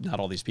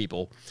not all these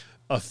people,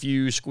 a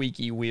few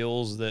squeaky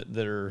wheels that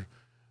are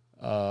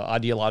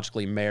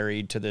ideologically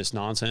married to this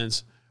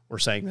nonsense. We're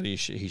saying that he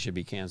should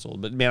be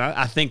canceled. But, man,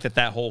 I think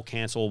that whole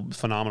cancel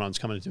phenomenon is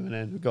coming to an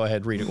end. Go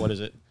ahead, read it. What is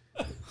it?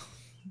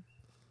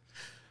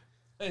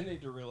 They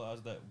need to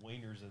realize that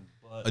wieners and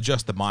butts...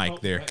 Adjust the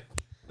mic there.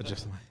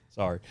 Adjust the mic.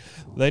 Sorry.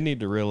 They need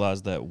to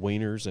realize that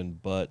wieners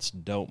and butts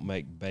don't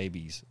make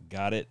babies.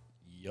 Got it?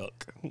 Yuck.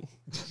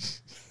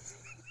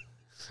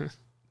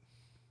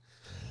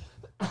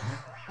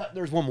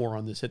 There's one more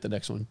on this. Hit the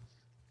next one.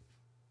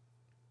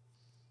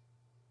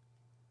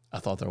 I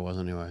thought there was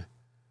anyway.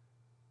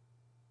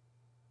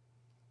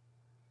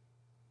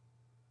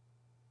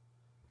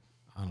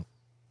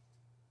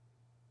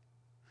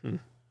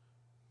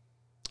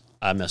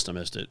 I missed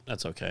it.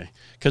 That's okay.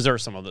 Because there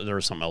was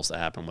something else that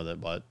happened with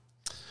it, but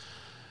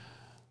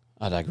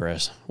I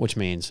digress. Which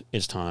means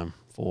it's time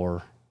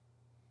for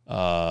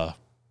a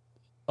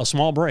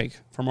small break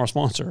from our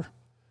sponsor,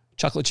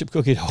 Chocolate Chip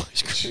Cookie Dough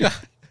Ice Cream.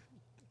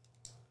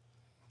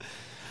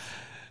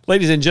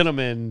 Ladies and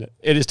gentlemen,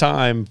 it is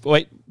time.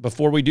 Wait,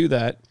 before we do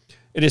that,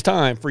 it is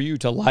time for you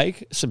to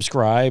like,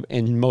 subscribe,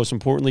 and most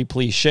importantly,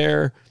 please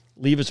share.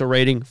 Leave us a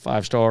rating,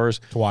 5 stars.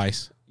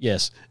 Twice.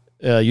 Yes.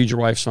 Use your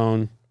wife's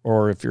phone.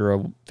 Or if you're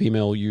a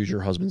female, use your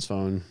husband's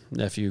phone,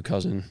 nephew,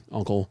 cousin,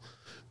 uncle.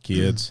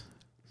 Kids.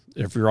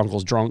 If your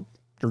uncle's drunk,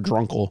 your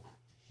drunkle.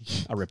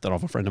 I ripped that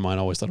off a friend of mine.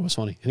 I always thought it was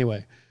funny.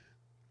 Anyway.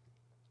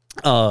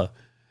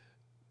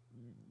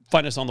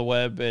 Find us on the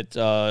web at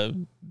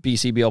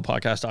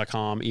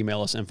bcblpodcast.com.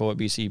 Email us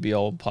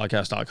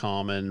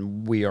info@bcblpodcast.com.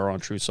 And we are on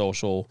Truth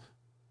Social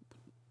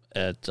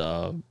at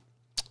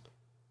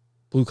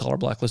Blue Collar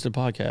Blacklisted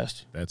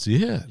Podcast. That's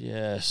it.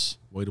 Yes.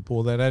 Way to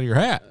pull that out of your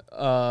hat.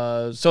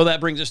 So that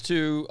brings us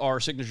to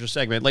our signature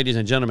segment. Ladies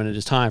and gentlemen, it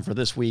is time for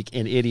This Week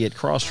in Idiot,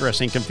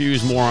 Cross-Dressing,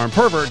 Confused, Moron,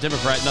 Pervert,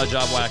 Democrat,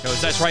 Nutjob,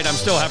 Wackos. That's right, I'm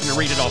still having to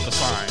read it off the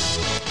sign.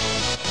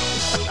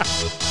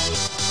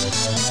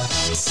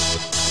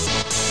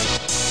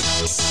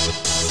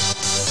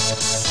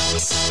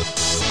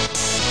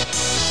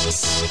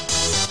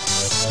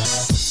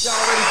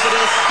 Y'all ready for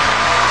this?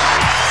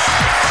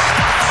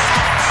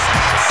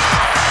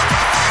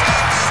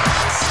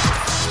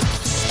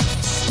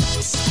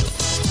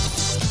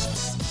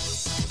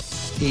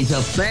 He's a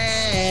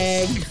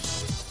fag.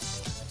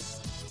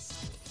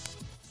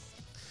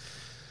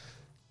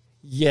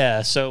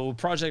 Yeah, so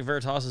Project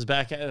Veritas is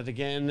back at it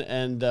again,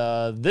 and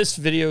this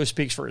video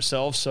speaks for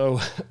itself. So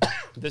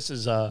this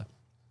is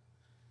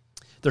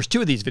there's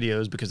two of these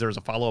videos because there's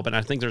a follow-up, and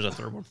I think there's a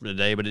third one from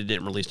today, but it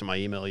didn't release to my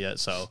email yet,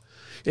 so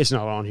it's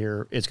not on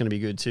here. It's going to be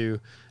good, too.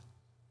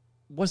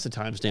 What's the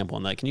timestamp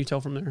on that? Can you tell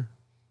from there?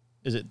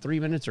 Is it 3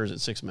 minutes or is it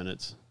 6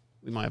 minutes?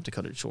 We might have to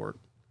cut it short.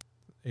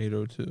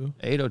 8:02.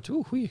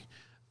 8:02.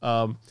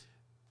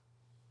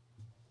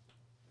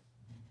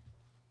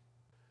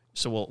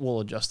 So we'll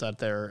adjust that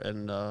there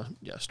and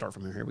yeah, start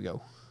from here. Here we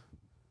go.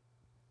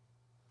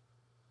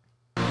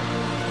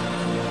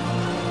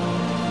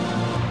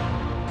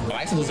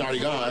 License is already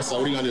gone, so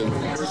what are you gonna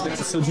do?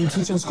 So do you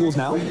teach in schools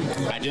now?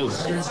 I do.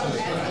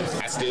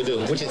 I still do,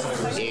 which is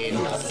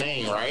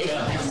insane, right?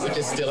 Which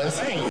is still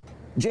insane.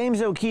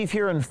 James O'Keefe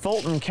here in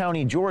Fulton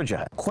County,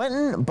 Georgia.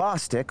 Quentin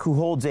Bostic, who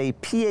holds a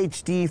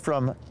PhD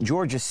from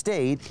Georgia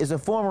State, is a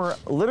former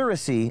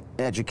literacy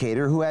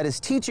educator who had his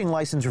teaching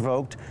license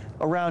revoked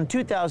around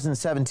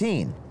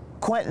 2017.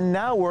 Quentin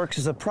now works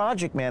as a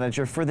project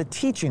manager for the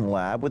Teaching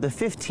Lab with a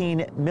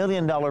 $15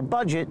 million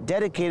budget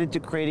dedicated to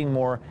creating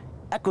more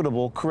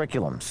equitable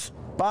curriculums.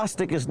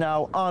 Bostic is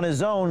now on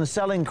his own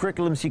selling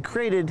curriculums he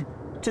created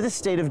to the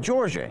state of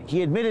Georgia.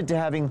 He admitted to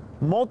having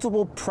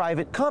multiple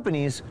private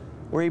companies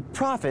where he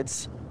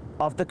profits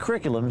off the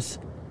curriculums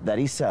that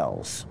he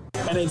sells.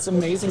 And it's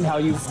amazing how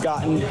you've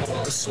gotten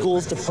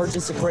schools to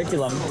purchase a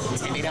curriculum.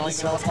 And they don't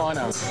even know what's going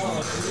on.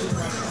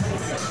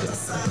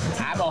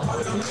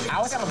 I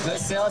always have a good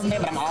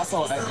salesman, but I'm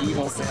also an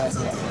evil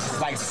salesman.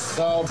 Like,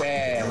 so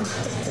bad.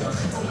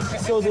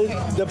 So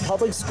the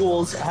public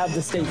schools have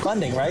the state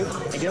funding, right?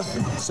 They do.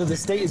 So the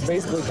state is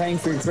basically paying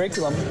for your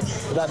curriculum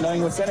without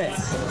knowing what's in it.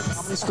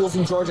 How many schools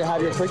in Georgia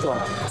have your curriculum?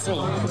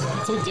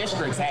 Two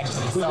districts,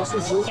 actually. Two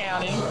districts? Drew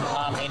County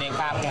and then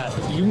Cobb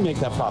County. You make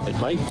that profit,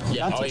 Mike.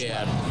 Yeah, oh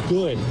yeah.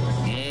 Good.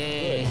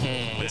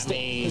 Mm-hmm.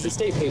 The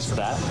state pays for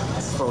that.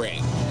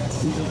 Correct.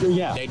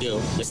 Yeah. They do.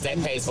 The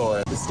state pays for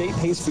it. The state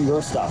pays for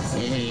your stuff.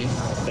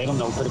 Mm-hmm. They don't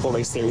know critical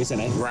race theory is in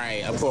it.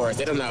 Right, of course.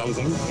 They don't know.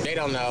 They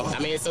don't know. I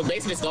mean, so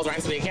basically this goes right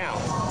into the account.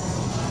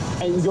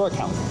 And your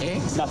account.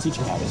 Not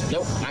teaching habits.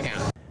 Nope, my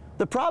account.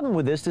 The problem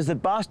with this is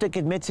that Bostic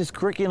admits his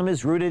curriculum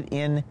is rooted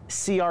in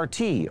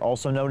CRT,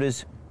 also known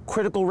as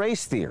critical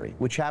race theory,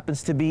 which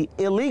happens to be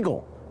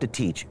illegal to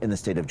teach in the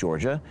state of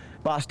Georgia.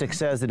 Bostic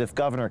says that if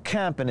Governor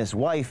Kemp and his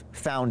wife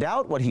found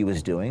out what he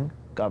was doing,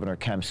 Governor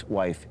Kemp's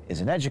wife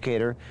is an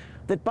educator,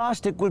 that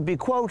Bostic would be,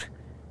 quote,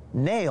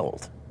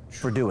 nailed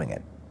for doing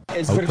it.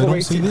 Is critical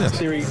race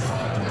theory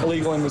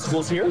illegal in the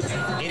schools here?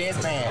 It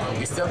is, man.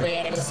 You're still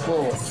banned in the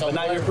schools. So but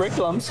not your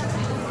curriculums.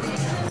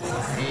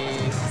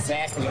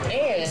 Exactly.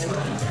 And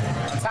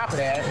on top of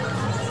that,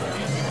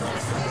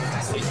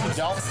 if you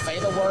don't say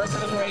the word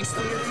critical race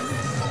theory,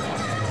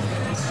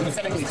 you can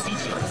technically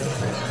teach it.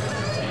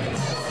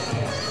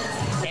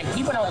 And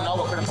people don't know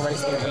what critical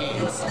race theory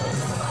is.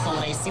 So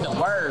when they see the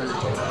word,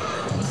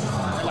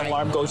 like,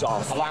 alarm goes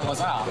off. Alarm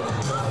goes off.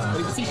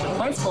 But if you teach the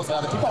principles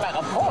of it, people are like,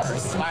 of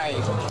course.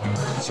 Like,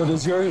 so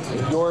does your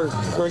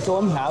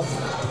curriculum have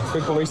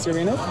critical race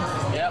theory in it?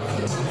 Yep.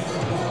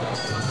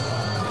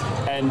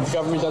 And the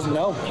government doesn't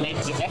know. And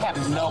they have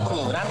no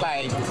clue. And I'm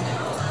like,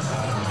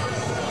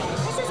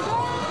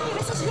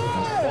 this is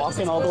good.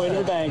 Walking all the way to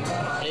the bank.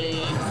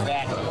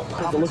 Exactly.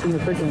 To look in the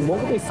curriculum, what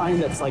would they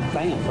find that's like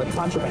banned, like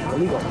contraband,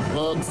 illegal?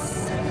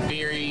 Books,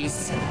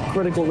 theories,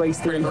 critical race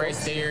theory. Critical race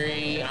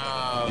theory,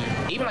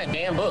 even like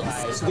banned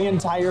books. So the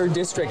entire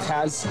district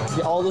has,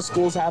 all the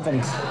schools have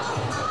them.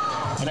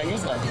 And I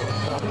use them.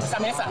 So, I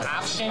mean, it's an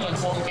option in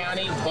Fulton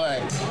County,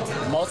 but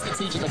most of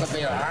the teachers, because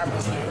they are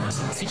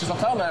teachers of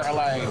color, are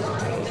like,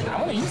 I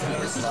want to use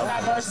this. We're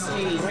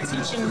diversity. We're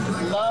teaching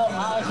love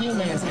all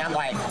humans. And I'm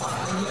like,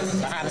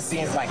 behind the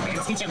scenes, like,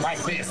 teach it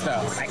like this,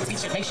 though. Like,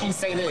 teach it, make sure you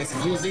say this,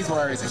 and use these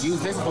words, and use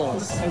this book.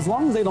 As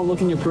long as they don't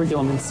look in your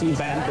curriculum and see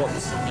banned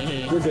books,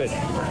 you're good.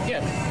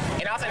 Yeah.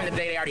 And also, in the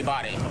day, they already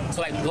bought it.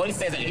 So, like, Lloyd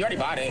says that you already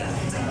bought it.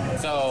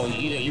 So,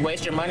 either you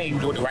waste your money, you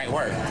do the right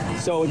work.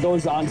 So, it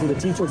goes on to the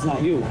teachers,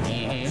 not you.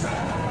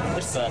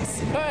 Which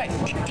sucks. But,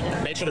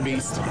 nature of the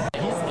beast.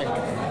 He's like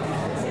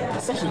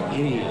such an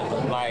idiot.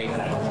 Like,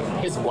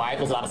 his wife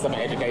does a lot of stuff in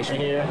education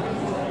here.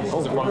 She's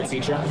a former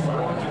teacher.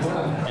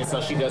 And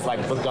so she does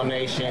like book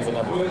donations, and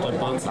the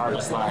books are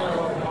just like...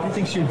 What do you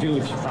think she would do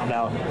if she found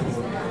out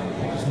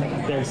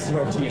there's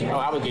CRT? Oh,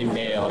 I would get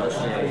nailed, for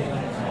sure.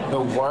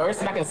 The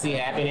worst I can see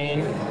happening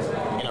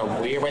in a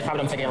weird way,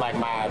 probably I'm taking like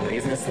my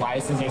business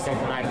license or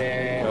something like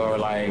that, or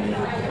like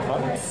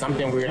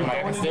something weird. I'm like,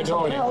 I can still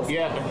go with it.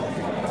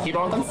 Yeah. Keep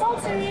on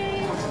consulting.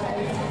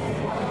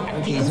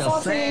 He's a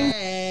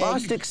fag.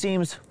 Bostic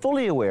seems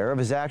fully aware of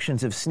his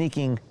actions of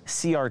sneaking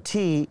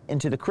CRT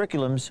into the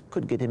curriculums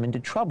could get him into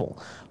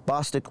trouble.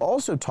 Bostic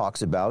also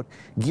talks about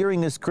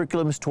gearing his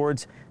curriculums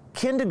towards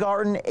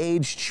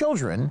kindergarten-aged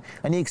children,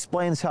 and he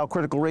explains how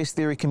critical race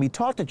theory can be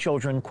taught to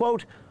children,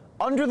 quote,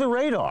 under the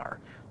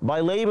radar, by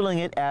labeling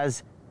it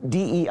as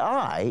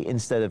DEI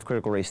instead of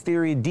critical race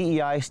theory,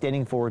 DEI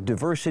standing for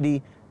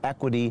diversity,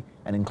 equity,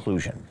 and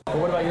inclusion. But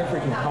what about your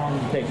curriculum? How long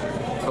did it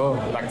take? Oh,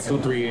 like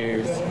 2-3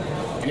 years.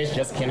 And it's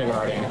just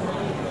kindergarten.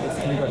 It's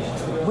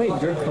kindergarten. Wait,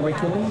 your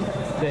curriculum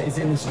that is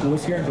in the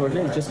schools here in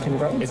Georgia is just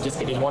kindergarten? It's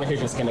one here,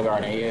 just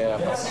kindergarten, yeah.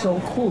 That's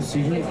so cool. So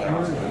your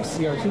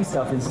CRT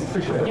stuff is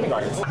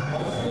kindergarten.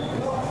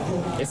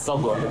 It's so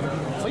good.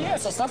 So yeah,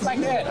 so stuff like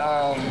that.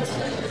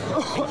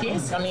 The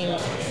kids, I mean, you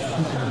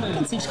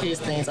can teach kids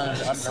things under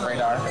the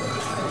radar.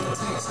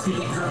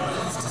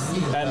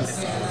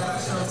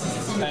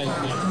 And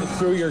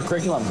through your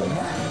curriculum,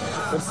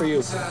 good for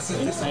you.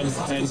 And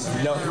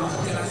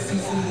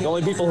the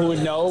only people who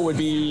would know would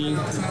be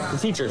the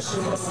teachers.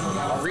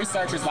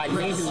 Researchers like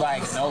me who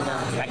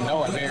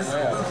know it very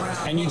well.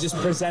 And you just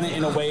present it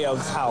in a way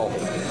of how,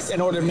 in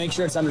order to make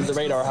sure it's under the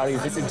radar, how do you?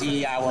 It's a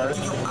DEI word.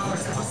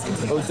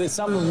 But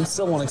some of them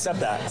still won't accept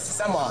that.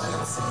 Some won't.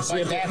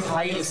 But that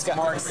phrase is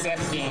more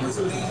accepting,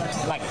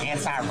 like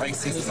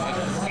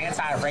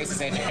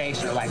anti-racist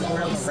education, or like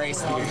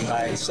race theory.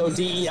 Like. So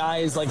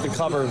DEI is like the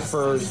cover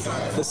for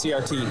the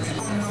CRT.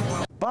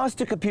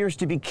 Bostic appears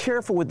to be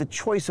careful with the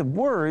choice of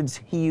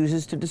words he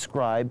uses to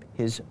describe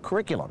his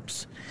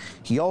curriculums.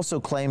 He also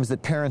claims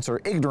that parents are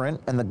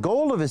ignorant, and the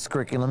goal of his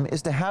curriculum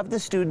is to have the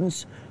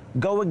students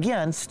go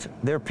against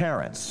their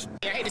parents.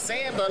 I hate to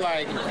say it, but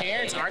like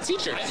parents aren't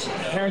teachers.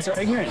 Parents are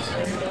ignorant.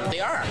 They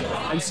are.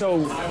 And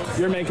so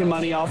you're making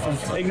money off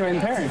of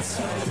ignorant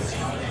parents.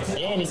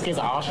 And these kids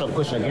are also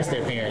pushing against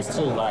their parents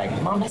too. Like,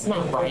 Mom, that's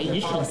not right. You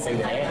shouldn't say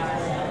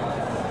that.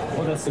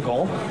 Well, that's the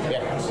goal.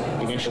 Yeah,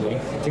 eventually.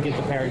 To get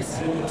the parents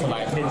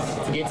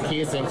to get the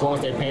kids to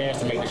influence their parents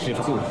to make the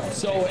shift too.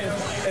 So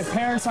if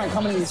parents aren't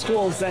coming to the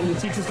schools, then the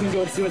teachers can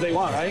go and see what they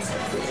want, right?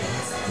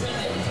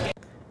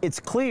 It's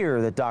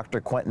clear that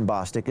Dr. Quentin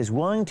Bostic is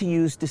willing to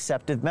use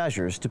deceptive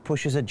measures to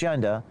push his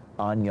agenda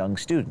on young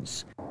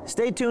students.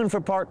 Stay tuned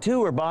for part 2,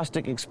 where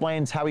Bostic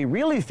explains how he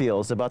really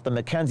feels about the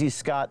Mackenzie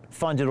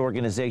Scott-funded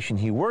organization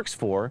he works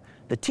for,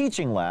 the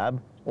Teaching Lab,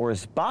 or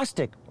as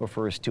Bostic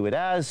refers to it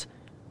as,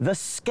 the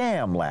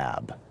Scam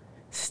Lab.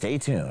 Stay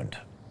tuned.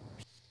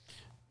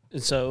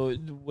 So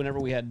whenever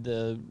we had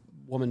the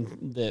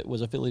woman that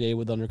was affiliated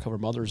with Undercover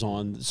Mothers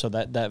on, so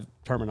that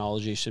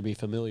terminology should be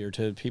familiar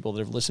to people that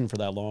have listened for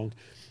that long.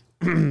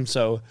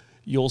 So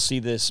you'll see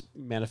this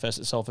manifest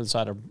itself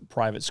inside of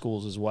private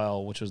schools as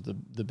well, which was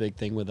the big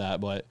thing with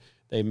that. But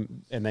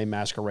they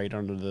masquerade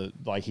under the,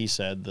 like he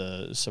said,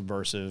 the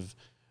subversive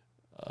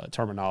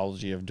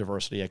terminology of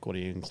diversity,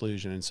 equity, and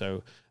inclusion. And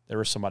so there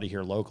was somebody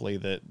here locally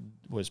that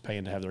was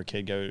paying to have their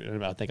kid go,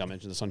 and I think I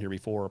mentioned this on here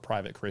before, a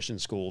private Christian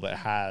school that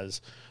has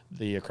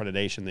the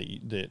accreditation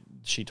that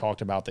she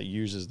talked about that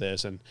uses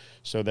this. And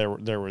so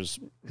there was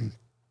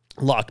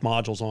locked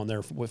modules on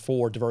there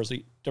for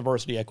diversity,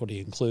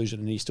 equity, inclusion,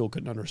 and he still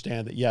couldn't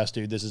understand that, yes,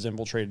 dude, this has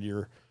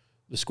infiltrated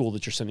the school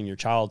that you're sending your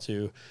child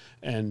to.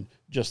 And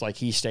just like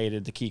he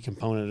stated, the key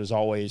component is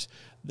always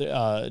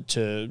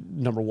to,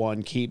 number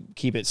one,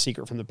 keep it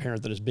secret from the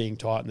parent that is being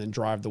taught, and then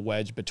drive the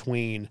wedge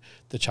between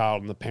the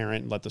child and the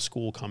parent, and let the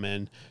school come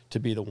in to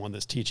be the one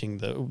that's teaching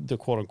the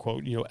quote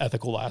unquote,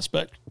 ethical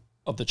aspect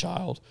of the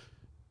child.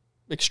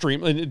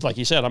 Extremely, like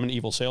you said, I'm an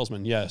evil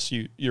salesman. Yes,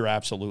 you're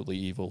absolutely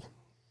evil.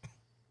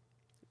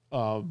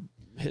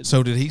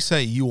 So did he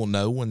say you will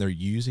know when they're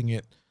using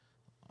it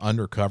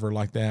undercover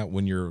like that,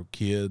 when your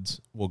kids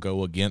will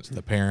go against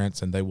the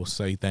parents and they will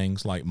say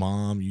things like,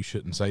 Mom, you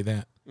shouldn't say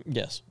that?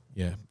 Yes.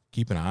 Yeah.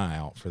 Keep an eye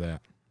out for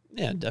that.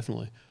 Yeah,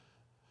 definitely.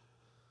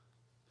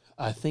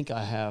 I think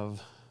I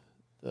have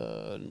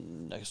the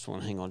next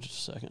one. Hang on just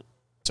a second.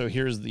 So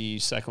here's the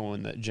second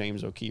one that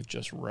James O'Keefe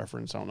just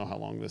referenced. I don't know how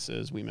long this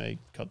is. We may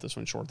cut this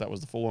one short. That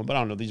was the full one, but I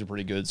don't know. These are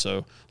pretty good,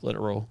 so let it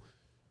roll.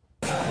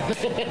 I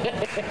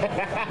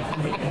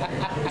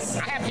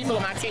have people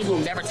on my team who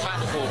have never taught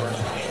before,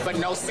 but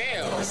no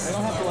sales. They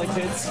don't have to like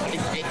kids.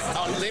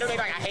 It's literally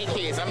like, I hate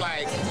kids. I'm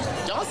like,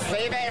 don't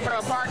say that in front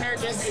of a partner.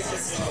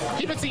 Just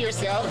keep it to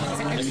yourself.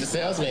 It's the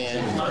salesman.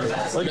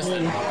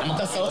 I'm a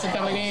consultant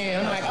coming in.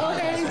 I'm like,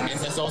 okay. And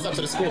so it's up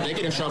to the school. If they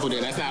get in trouble,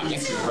 then that's not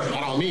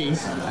on me.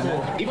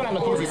 Even on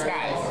Mackenzie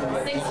Scott.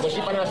 But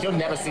she found out you'll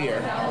never see her.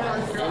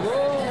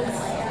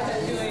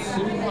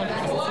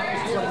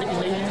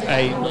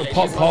 Hey,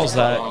 pause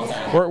that.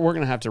 We're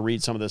gonna have to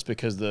read some of this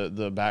because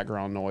the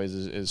background noise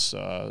is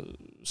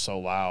so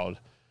loud.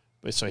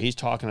 But so he's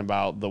talking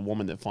about the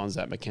woman that funds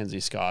that, Mackenzie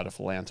Scott, a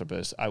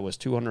philanthropist. I was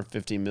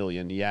 $250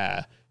 million.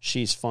 Yeah,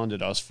 she's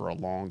funded us for a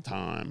long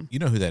time. You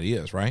know who that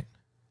is, right?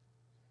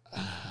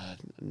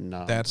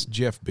 No, that's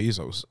Jeff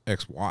Bezos'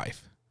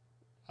 ex-wife.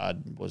 I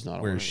was not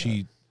aware where of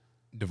she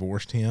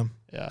divorced him.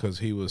 Yeah, because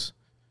he was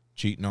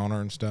cheating on her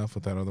and stuff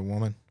with that other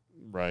woman.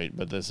 Right,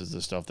 but this is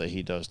the stuff that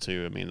he does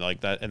too. I mean,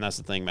 like that, and that's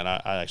the thing, man.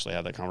 I actually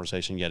had that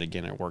conversation yet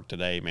again at work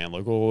today, man.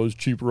 Like, oh, it's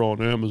cheaper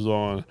on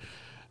Amazon.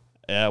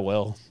 Yeah,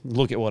 well,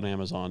 look at what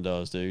Amazon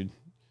does, dude.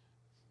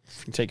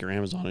 You can take your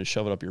Amazon and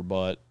shove it up your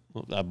butt.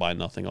 I buy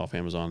nothing off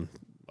Amazon.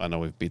 I know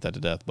we've beat that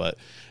to death, but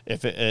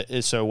if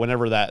it so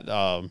whenever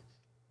that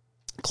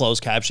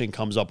closed caption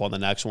comes up on the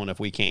next one, if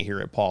we can't hear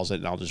it, pause it,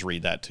 and I'll just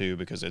read that too,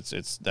 because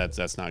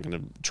that's not going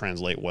to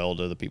translate well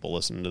to the people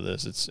listening to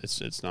this.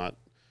 It's not.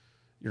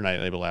 You're not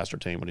able to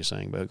ascertain what he's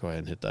saying, but go ahead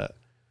and hit that.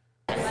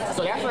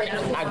 So that's like,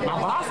 my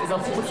boss is a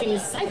freaking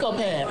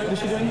psychopath. What is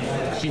she doing?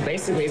 She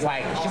basically is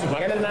like, she's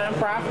running a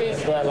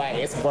nonprofit, but like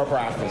it's for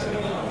profit.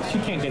 She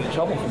can't get in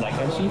trouble for that,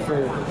 can she?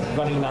 For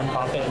running a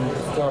nonprofit and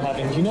still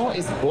having, you know,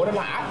 it's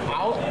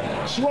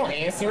borderline. She won't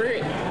answer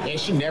it, and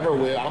she never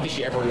will. I don't think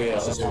she ever will.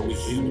 This is how we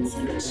handle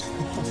things.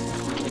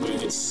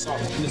 It's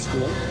in the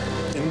school,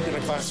 in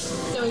the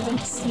classroom. So we've been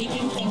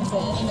sneaking things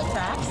in the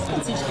cracks.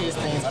 We teach kids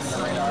things under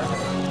the radar.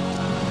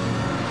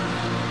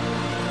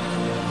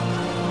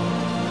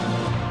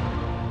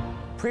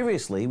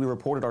 Previously, we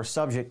reported our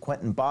subject,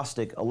 Quentin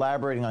Bostic,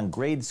 elaborating on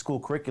grade school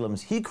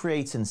curriculums he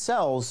creates and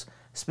sells,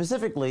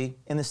 specifically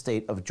in the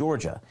state of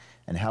Georgia,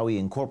 and how he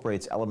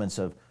incorporates elements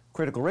of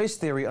critical race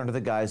theory under the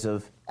guise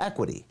of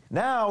equity.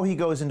 Now he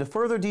goes into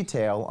further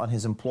detail on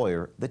his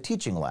employer, the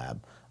Teaching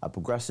Lab, a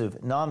progressive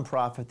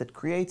nonprofit that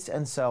creates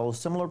and sells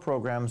similar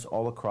programs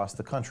all across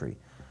the country.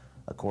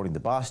 According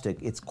to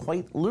Bostic, it's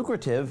quite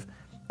lucrative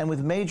and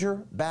with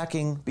major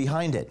backing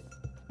behind it.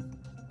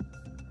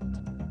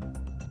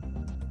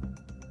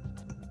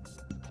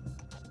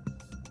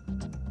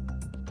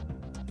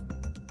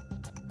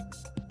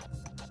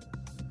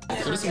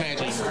 So just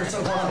imagine, you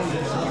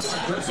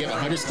have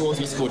 100 schools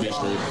in your school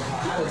district.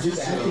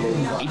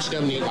 Each of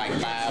them need like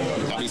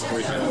 5 of these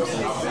curriculums.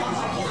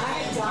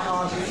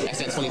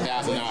 That's at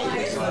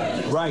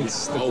 $20,000.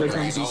 Right. Over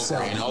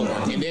and over.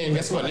 And then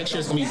guess what? Next year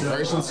it's going to be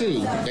version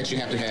 2 that you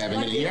have to have.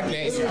 And then the year after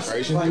that it's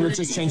version 3. We're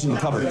just changing the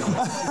cover.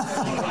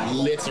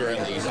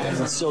 Literally.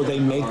 So they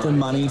make their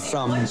money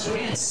from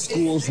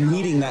schools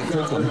needing that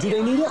curriculum. Do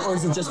they need it, or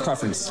is it just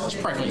preference? It's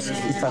preference.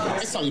 It's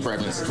preference. It's totally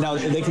preference. Now,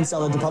 they can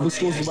sell it to public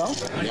schools as well?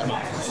 Yep.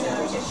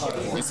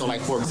 And so,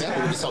 like, for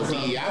example, we saw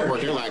DEI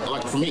work. They're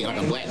like for me, like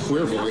a black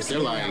queer voice, they're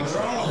like,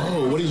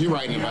 oh, what are you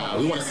writing about?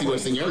 We want to see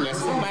what's in your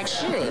lesson. I'm like,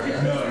 sure.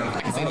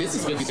 I can say this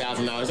is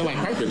 $50,000. I'm like,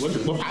 perfect.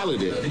 We'll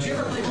pilot it.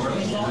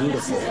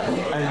 Beautiful.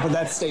 But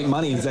that's state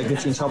money. Does that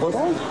get you in trouble at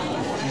all?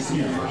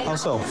 How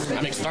so?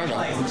 I'm external.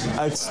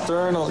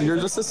 External. You're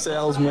just a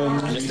salesman.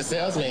 I'm just a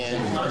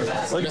salesman.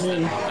 Like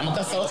me. I'm a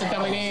consultant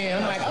coming in.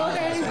 I'm like,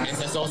 okay. And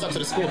so it's up to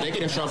the school. If they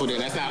get in trouble, then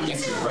that's not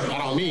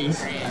on me.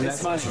 And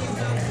that's money.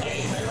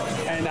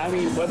 And I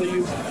mean, whether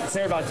you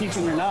care about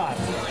teaching or not,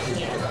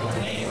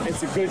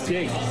 it's a good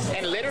thing.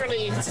 And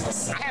literally,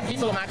 I have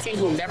people on my team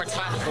who never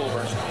taught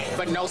before,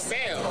 but no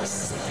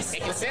sales. They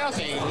can sell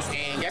things,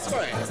 and guess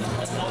what?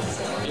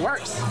 It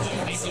works.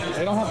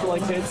 They don't have to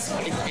like kids.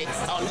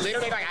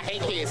 Literally, like, I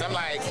hate kids. I'm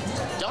like,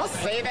 don't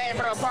say that in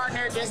front of a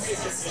partner.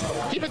 Just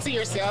keep it to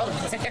yourself.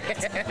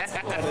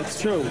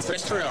 It's true. But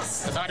it's true.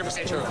 It's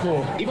 100% true.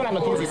 Cool. Even on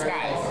Mackenzie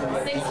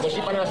Scott. When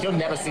she funded us, you'll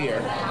never see her.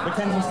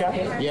 Mackenzie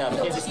Scott? Yeah,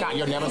 Mackenzie Scott,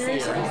 you'll never see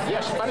her.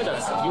 Yeah, she funded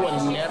us. You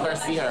will never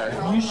see her.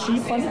 She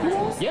funded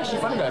you? Yeah, she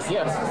funded us.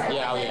 Yeah.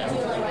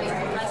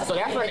 Yeah. So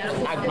that's where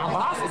my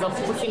boss is a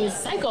freaking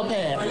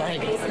psychopath.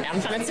 Like,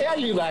 I'm trying to tell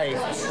you, like,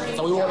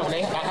 so we were one of, I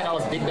had all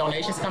those big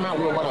donations come out.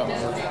 We were one of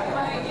them.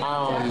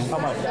 How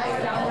much? It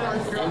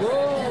was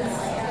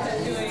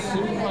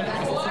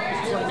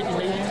 $250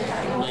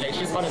 million.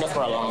 She's funded us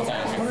for a long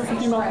time.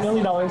 $250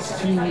 million to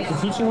the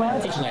Teaching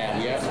Lab? Teaching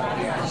Lab,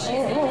 yeah. So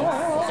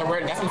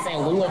that's what I'm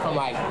saying. We went from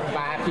like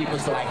 5 people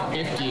to like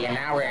 50, and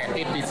now we're at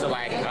 50 to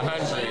like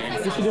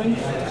 100. What's she doing?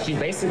 She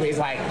basically is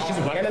like, she's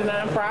running a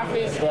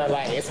nonprofit, but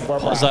like it's for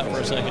profit. Pause that for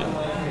a second.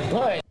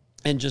 But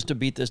And just to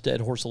beat this dead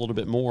horse a little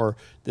bit more,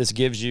 this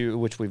gives you,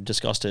 which we've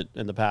discussed it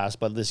in the past,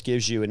 but this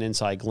gives you an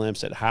inside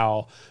glimpse at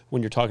how,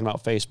 when you're talking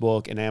about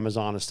Facebook and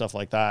Amazon and stuff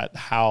like that,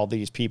 how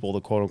these people, the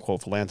quote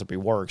unquote philanthropy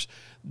works.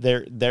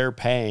 They're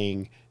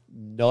paying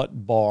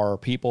nut bar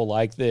people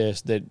like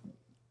this that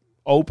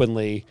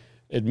openly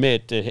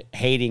admit to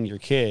hating your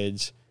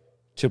kids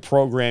to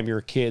program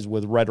your kids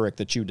with rhetoric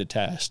that you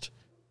detest.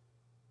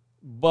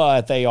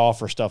 But they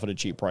offer stuff at a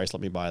cheap price.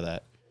 Let me buy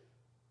that.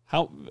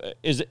 How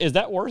is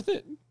that worth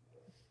it?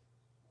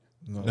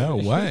 No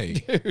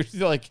way. Dude,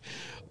 like,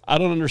 I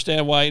don't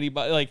understand why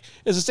anybody, like,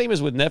 it's the same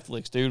as with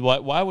Netflix, dude.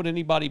 Why would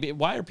anybody be,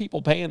 why are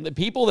people paying, the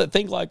people that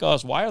think like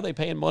us, why are they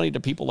paying money to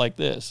people like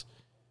this?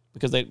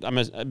 Because I'm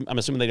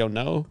assuming they don't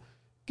know.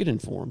 Get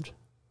informed.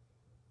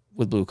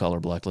 with Blue Collar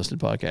Blacklisted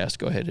Podcast.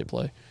 Go ahead, hit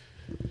play.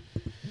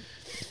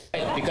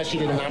 Because she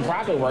did the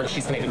nonprofit work,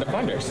 she's connected to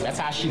funders. That's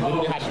how she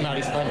literally how she met all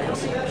these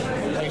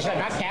funders. Like, she's like,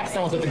 my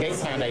capstone was with the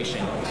Gates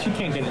Foundation. She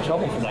can't get in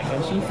trouble for that,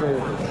 can she? For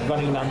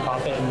running a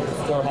nonprofit and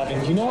still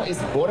having... You know,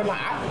 it's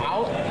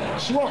borderline.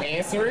 She won't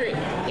answer it,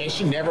 and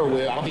she never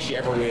will. I don't think she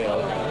ever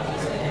will.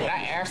 But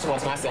I asked her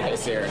once, and I said, hey,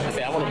 Sarah, I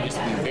said, I want to just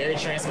be very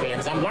transparent,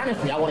 because I'm learning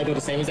from you. I want to do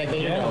the same exact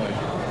thing you're doing.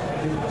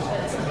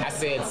 I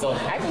said, so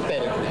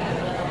hypothetically,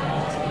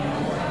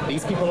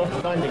 these people are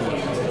funding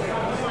you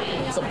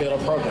to build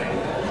a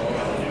program.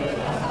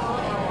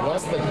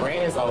 Once the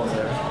grant is over,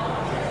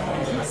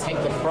 you take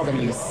the program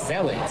and you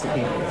sell it to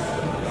people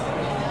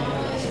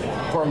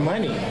for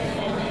money.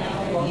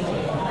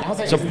 I was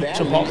like, so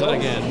pause that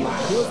again.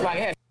 He was like,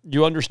 hey.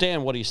 You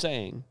understand what he's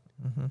saying.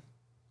 Mm-hmm.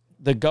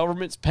 The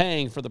government's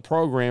paying for the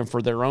program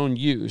for their own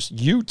use.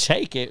 You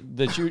take it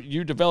that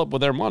you develop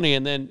with their money,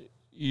 and then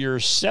you're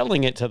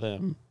selling it to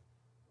them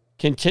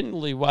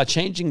continually while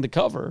changing the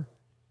cover.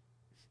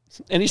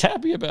 And he's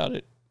happy about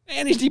it.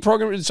 And he's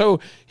deprogramming. So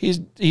he's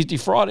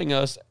defrauding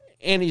us,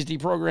 and he's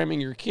deprogramming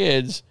your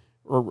kids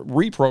or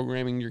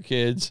reprogramming your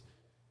kids.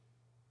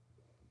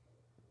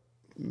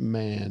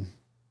 Man,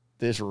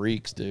 this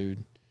reeks,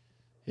 dude.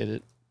 Hit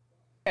it.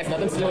 It has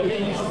nothing to do with me.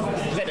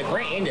 Because at the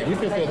grant ended, we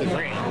fulfilled the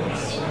grant.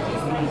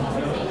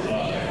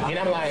 And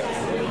I'm like,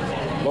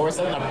 well, we're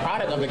selling a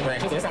product of the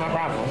grant. She said, that's not my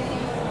problem.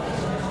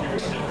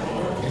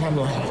 And I'm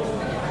like,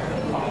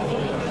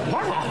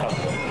 wow.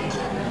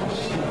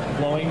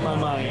 Blowing my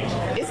mind.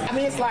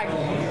 It's like,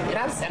 and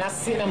I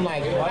sit and I'm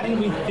like, why didn't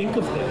we think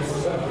of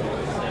this?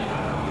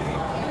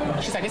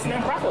 She's like, it's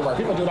nonprofit work.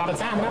 People do it all the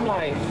time. And I'm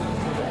like,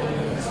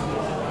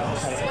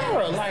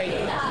 Sarah, like,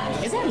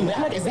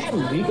 is that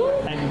legal?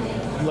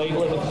 And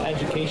label it with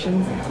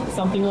education,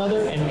 something or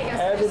other, and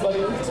everybody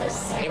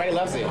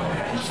loves it.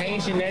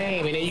 Change your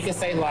name, and then you can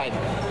say, like,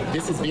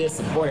 this is being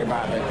supported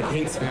by the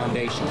Gates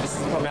Foundation. This is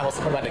something that was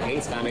supported by the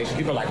Gates Foundation.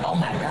 People are like, oh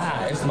my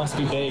God, this must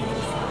be big.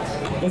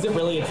 Is it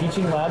really a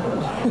teaching lab?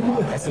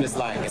 That's what it's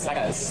like. It's like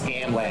a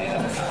scam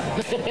lab.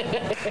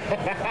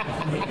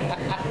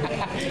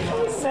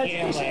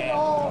 Scam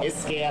lab.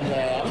 It's scam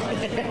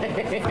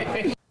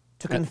lab.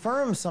 To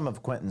confirm some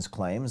of Quentin's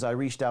claims, I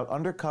reached out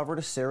undercover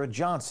to Sarah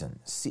Johnson,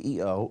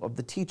 CEO of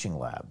the Teaching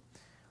Lab.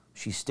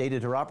 She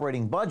stated her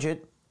operating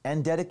budget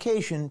and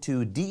dedication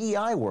to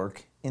DEI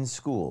work in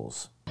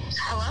schools.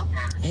 Hello?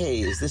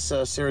 Hey, is this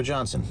Sarah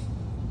Johnson?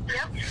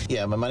 Yep.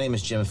 Yeah, my name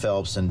is Jim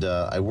Phelps, and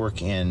I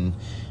work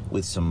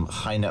with some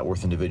high net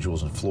worth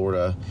individuals in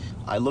Florida.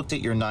 I looked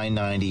at your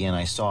 990 and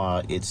I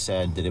saw it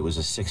said that it was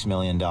a $6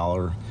 million,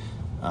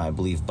 I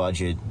believe,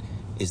 budget.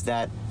 Is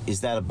that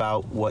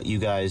about what you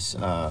guys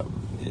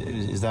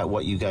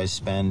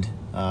spend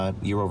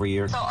year over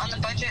year? So on the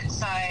budget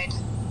side,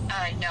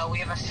 no, we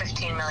have a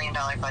 $15 million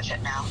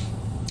budget now.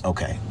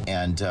 Okay.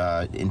 And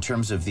in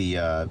terms of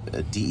the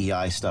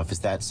DEI stuff, is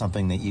that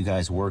something that you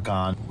guys work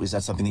on? Is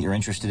that something that you're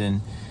interested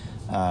in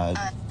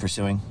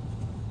pursuing?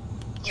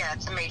 Yeah,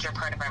 it's a major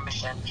part of our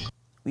mission.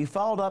 We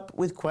followed up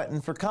with Quentin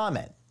for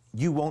comment.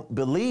 You won't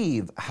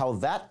believe how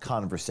that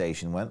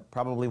conversation went.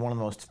 Probably one of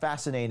the most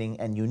fascinating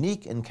and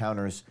unique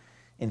encounters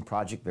in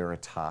Project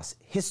Veritas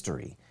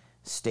history.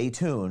 Stay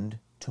tuned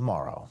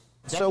tomorrow.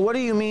 So what do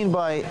you mean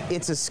by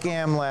it's a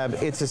scam lab,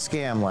 it's a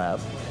scam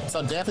lab?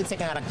 So definitely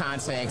taken out of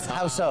context.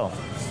 How so?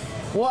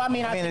 Well, I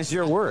mean, it's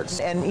your words.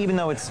 And even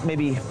though it's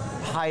maybe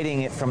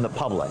hiding it from the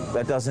public,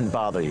 that doesn't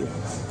bother you?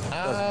 It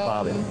doesn't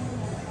bother you?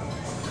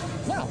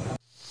 No.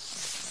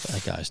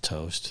 That guy's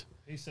toast.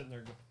 He's sitting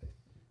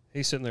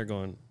there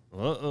going,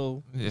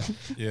 uh-oh.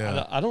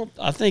 Yeah. I don't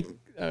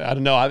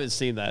know. I haven't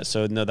seen that.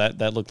 So no,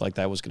 that looked like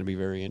that was going to be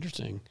very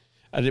interesting.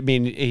 I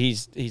mean,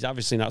 he's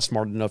obviously not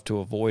smart enough to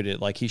avoid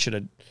it. Like he should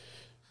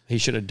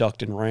have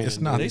ducked and ran. It's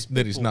not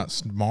that he's not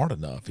smart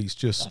enough. He's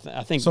just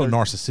I think so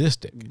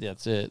narcissistic.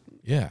 That's it.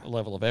 Yeah. A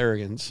level of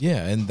arrogance.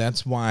 Yeah. And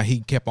that's why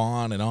he kept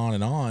on and on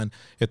and on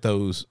at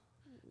those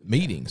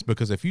meetings,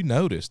 because if you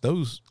notice,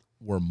 those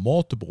were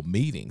multiple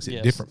meetings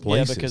at different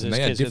places, and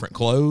they had different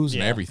clothes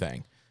and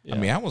everything. Yeah. I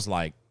mean, I was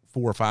like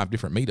 4 or 5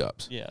 different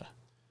meetups. Yeah.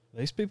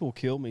 These people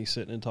kill me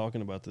sitting and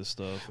talking about this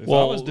stuff. If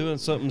I was doing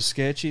something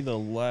sketchy, the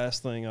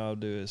last thing I would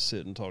do is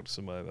sit and talk to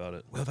somebody about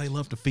it. Well, they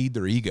love to feed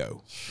their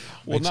ego.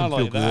 Well, Makes not them feel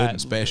only good that,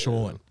 and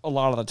special. And a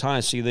lot of the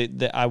time, see,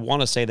 I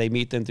want to say they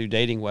meet them through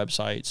dating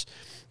websites,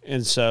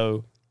 and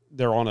so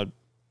they're on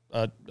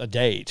a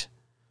date.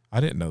 I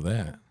didn't know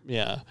that.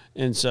 Yeah,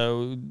 and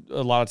so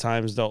a lot of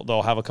times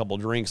they'll have a couple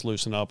of drinks,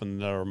 loosen up, and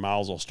their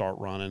mouths will start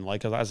running.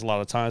 Like that's a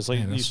lot of times.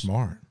 Like, that's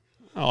smart.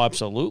 Oh,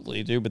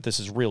 absolutely, dude. But this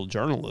is real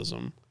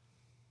journalism.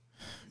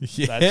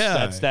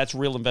 Yeah, that's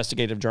real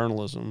investigative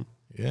journalism.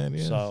 Yeah, it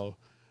is. So,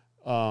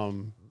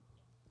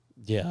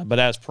 yeah. But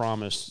as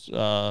promised,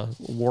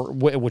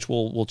 which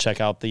we'll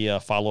check out the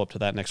follow up to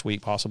that next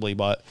week possibly.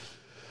 But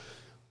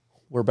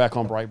we're back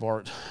on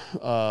Breitbart,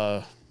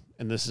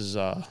 and this is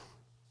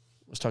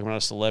was talking about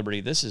a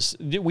celebrity.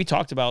 We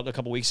talked about a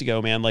couple weeks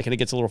ago, man, like, and it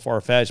gets a little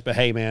far-fetched, but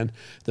hey, man,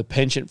 the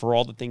penchant for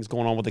all the things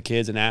going on with the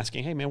kids and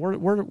asking, hey, man, where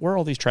are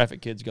all these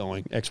traffic kids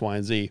going, X, Y,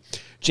 and Z?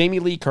 Jamie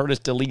Lee Curtis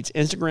deletes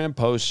Instagram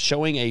post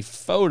showing a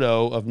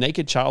photo of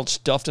naked child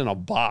stuffed in a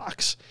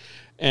box.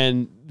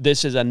 And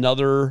this is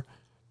another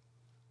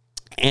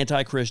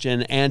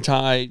anti-Christian,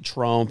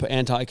 anti-Trump,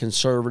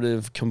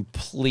 anti-conservative,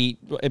 complete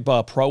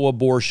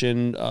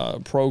pro-abortion,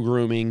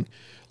 pro-grooming,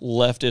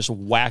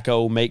 leftist,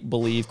 wacko,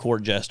 make-believe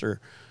court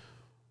jester.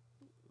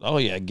 Oh,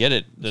 yeah, get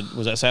it.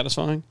 Was that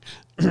satisfying?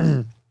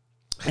 In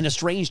a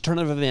strange turn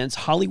of events,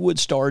 Hollywood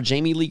star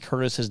Jamie Lee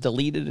Curtis has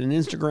deleted an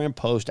Instagram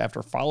post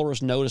after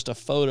followers noticed a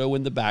photo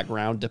in the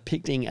background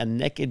depicting a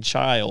naked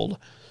child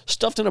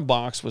stuffed in a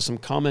box, with some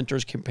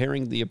commenters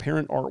comparing the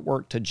apparent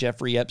artwork to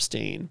Jeffrey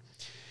Epstein.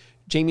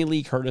 Jamie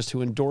Lee Curtis,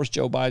 who endorsed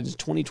Joe Biden's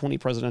 2020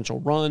 presidential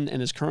run and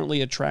is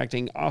currently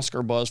attracting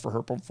Oscar buzz for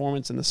her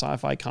performance in the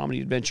sci-fi comedy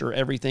adventure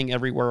Everything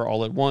Everywhere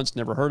All at Once,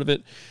 never heard of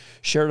it,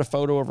 shared a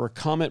photo of her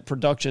Comet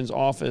Productions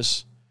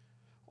office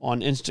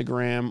on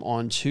Instagram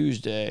on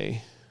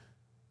Tuesday.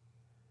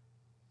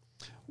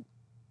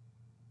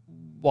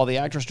 While the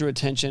actress drew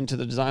attention to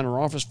the designer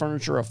office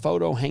furniture, a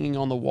photo hanging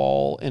on the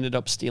wall ended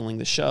up stealing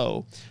the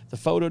show. The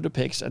photo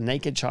depicts a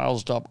naked child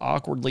stuffed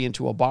awkwardly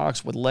into a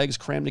box with legs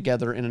crammed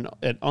together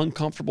at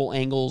uncomfortable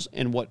angles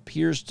and what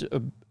appears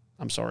to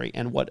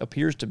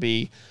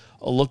be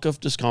a look of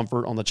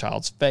discomfort on the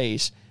child's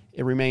face.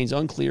 It remains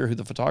unclear who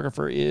the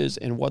photographer is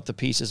and what the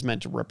piece is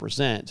meant to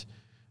represent.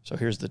 So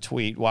here's the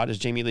tweet. Why does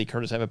Jamie Lee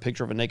Curtis have a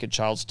picture of a naked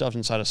child stuffed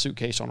inside a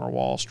suitcase on her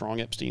wall?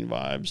 Strong Epstein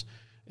vibes.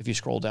 If you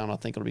scroll down, I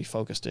think it'll be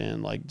focused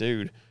in. Like,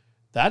 dude,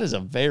 that is a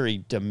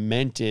very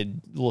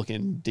demented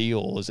looking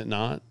deal, is it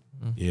not?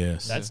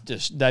 Yes. That's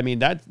just, I mean,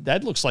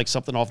 that looks like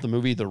something off the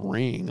movie The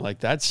Ring. Like,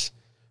 that's,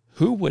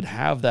 who would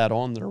have that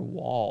on their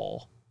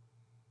wall?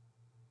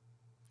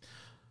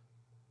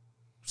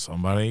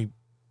 Somebody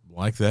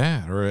like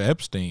that, or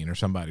Epstein or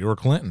somebody, or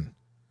Clinton.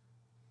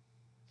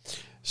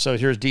 So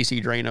here's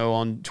DC Drano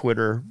on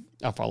Twitter.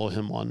 I follow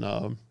him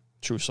on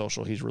Truth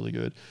Social. He's really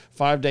good.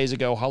 5 days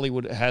ago,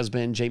 Hollywood has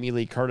been Jamie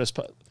Lee Curtis.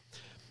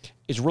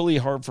 It's really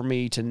hard for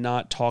me to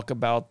not talk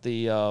about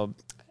the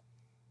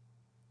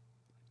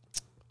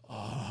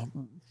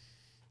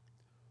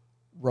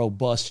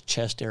robust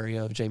chest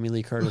area of Jamie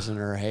Lee Curtis in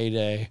her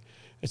heyday.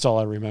 It's all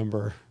I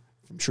remember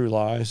from True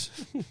Lies.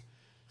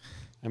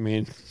 I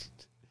mean,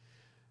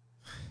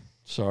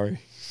 sorry.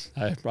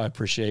 I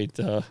appreciate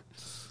I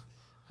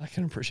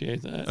can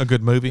appreciate that. A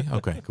good movie?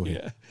 Okay, go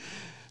ahead.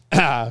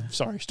 Yeah.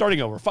 Sorry,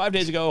 starting over. 5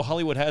 days ago,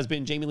 Hollywood has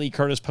been Jamie Lee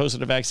Curtis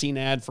posted a vaccine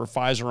ad for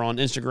Pfizer on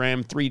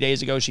Instagram. 3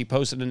 days ago, she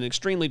posted an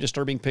extremely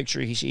disturbing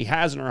picture she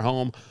has in her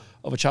home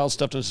of a child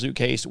stuffed in a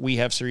suitcase. We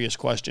have serious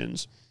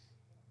questions.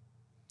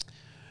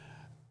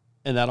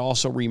 And that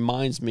also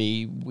reminds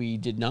me, we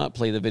did not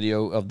play the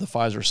video of the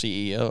Pfizer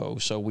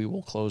CEO, so we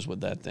will close with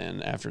that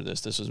then after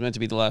this. This was meant to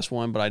be the last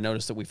one, but I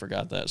noticed that we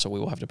forgot that, so we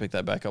will have to pick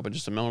that back up in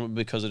just a moment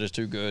because it is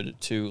too good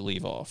to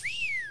leave off.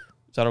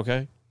 Is that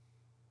okay?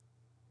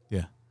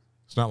 Yeah.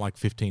 It's not like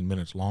 15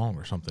 minutes long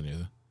or something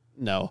either.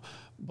 No,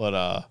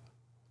 but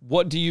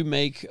what do you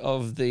make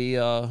of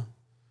the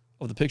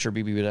picture,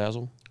 BB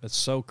Bedazzle? It's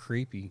so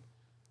creepy.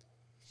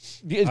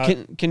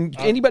 Can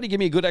anybody give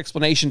me a good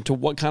explanation to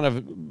what kind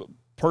of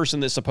person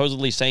that's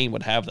supposedly sane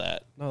would have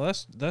that? No,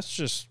 that's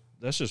just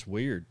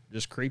weird,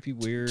 just creepy,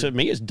 weird. To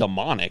me, it's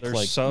demonic.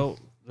 There's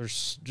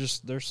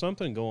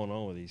something going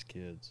on with these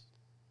kids.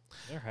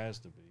 There has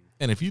to be.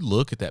 And if you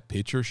look at that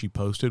picture she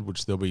posted,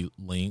 which there'll be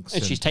links.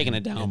 And she's taken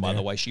it down, by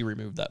the way. She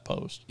removed that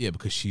post. Yeah,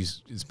 because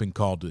it's been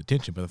called to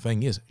attention. But the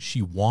thing is,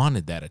 she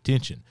wanted that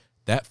attention.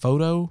 That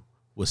photo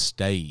was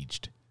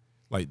staged.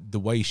 Like, the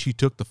way she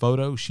took the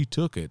photo, she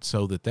took it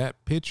so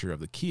that picture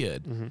of the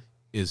kid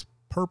is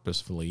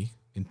purposefully,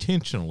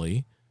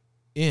 intentionally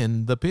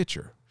in the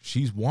picture.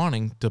 She's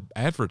wanting to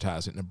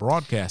advertise it and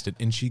broadcast it,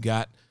 and she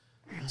got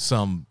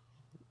some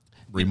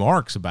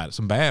remarks about it,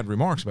 some bad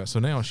remarks about it. So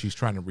now she's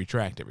trying to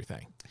retract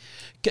everything.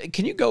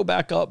 Can you go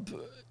back up?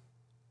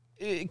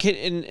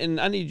 And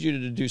I need you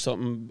to do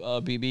something,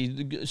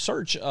 BB.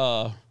 Search,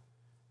 I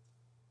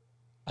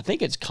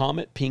think it's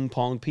Comet Ping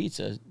Pong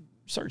Pizza.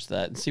 Search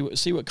that and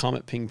see what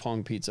Comet Ping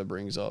Pong Pizza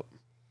brings up.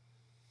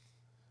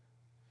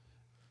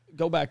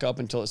 Go back up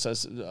until it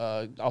says,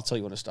 I'll tell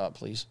you when to stop,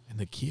 please. And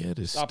the kid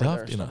is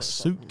stuffed in a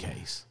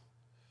suitcase.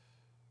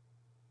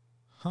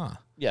 Huh.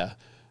 Yeah.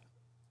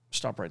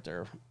 Stop right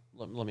there.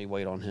 Let me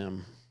wait on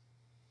him.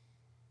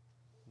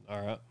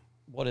 All right.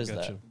 What is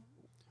that?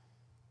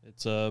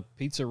 It's a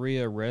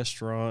pizzeria,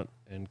 restaurant,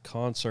 and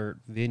concert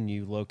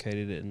venue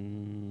located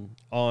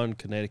on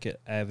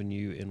Connecticut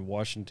Avenue in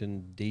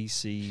Washington,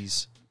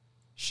 D.C.'s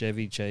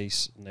Chevy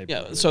Chase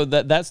neighborhood. Yeah, so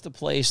that's the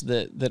place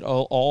that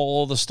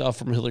all the stuff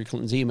from Hillary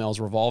Clinton's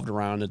emails revolved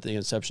around at the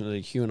inception of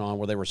the QAnon,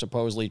 where they were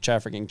supposedly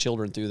trafficking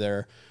children through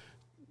there.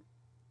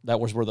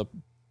 That was where the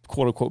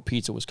quote-unquote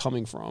pizza was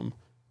coming from.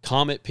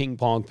 Comet Ping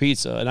Pong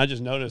Pizza. And I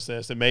just noticed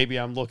this, and maybe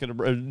I'm looking at,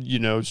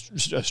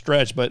 a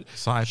stretch, but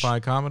sci-fi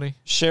comedy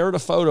shared a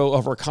photo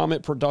of her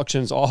Comet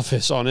Productions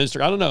office on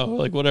Instagram. I don't know,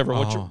 like whatever.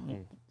 I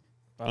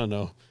don't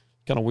know,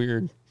 kind of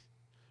weird.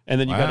 And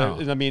then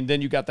you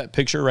then you got that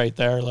picture right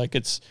there. Like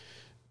it's,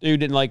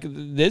 dude, and like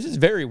this is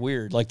very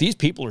weird. Like these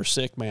people are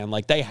sick, man.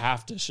 Like they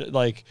have to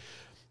like.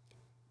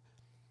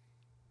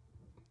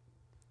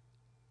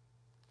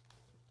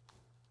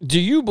 Do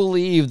you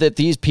believe that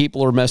these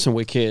people are messing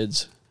with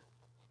kids?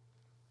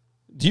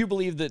 Do you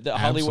believe that the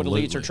Hollywood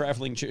elites are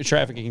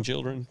trafficking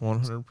children?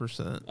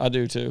 100%. I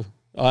do too.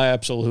 I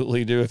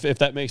absolutely do. If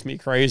that makes me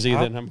crazy,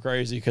 then I'm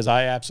crazy because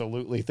I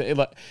absolutely think.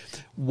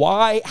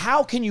 Why?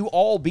 How can you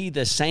all be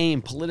the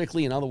same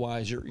politically and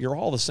otherwise? You're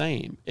all the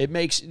same. It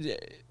makes.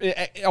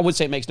 I would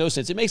say it makes no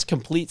sense. It makes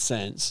complete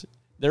sense.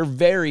 They're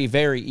very,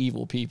 very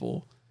evil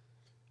people.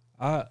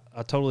 I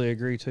totally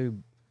agree too.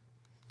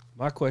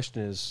 My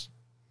question is,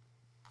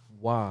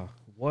 why?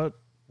 What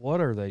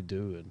are they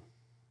doing?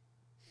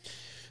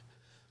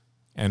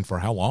 And for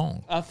how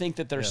long? I think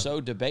that they're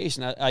so debased.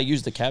 And I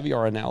used the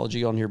caviar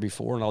analogy on here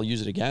before, and I'll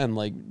use it again.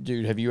 Like,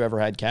 dude, have you ever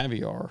had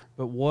caviar?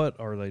 But what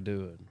are they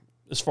doing?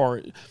 As far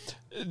as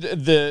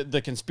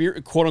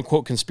the quote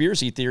unquote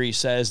conspiracy theory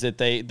says that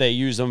they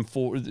use them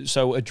for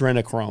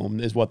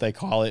adrenochrome is what they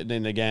call it.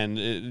 And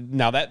again,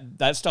 now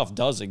that stuff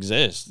does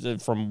exist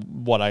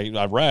from what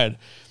I've read,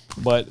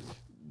 but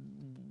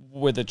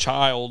with a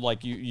child,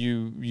 like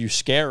you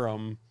scare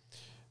them.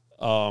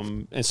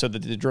 And so the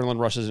adrenaline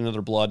rushes into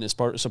their blood and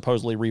it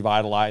supposedly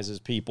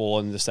revitalizes people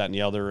and this, that, and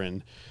the other.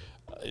 And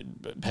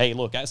hey,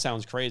 look, that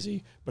sounds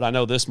crazy, but I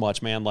know this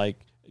much, man. Like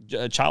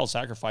child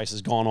sacrifice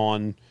has gone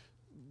on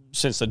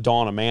since the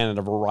dawn of man in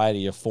a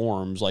variety of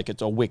forms. Like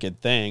it's a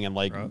wicked thing, and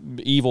like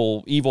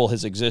evil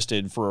has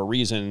existed for a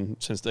reason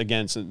since look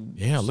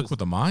what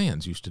the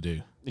Mayans used to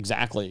do.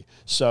 Exactly.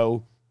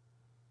 So,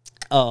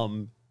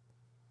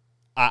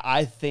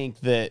 I think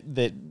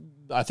that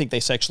I think they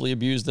sexually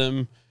abuse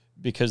them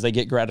because they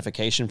get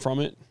gratification from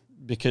it,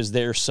 because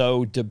they're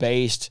so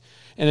debased.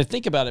 And to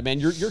think about it, man,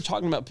 you're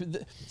talking about,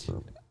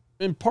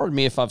 and pardon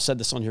me if I've said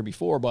this on here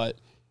before, but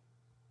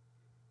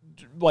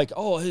like,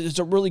 oh, he's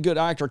a really good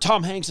actor.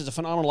 Tom Hanks is a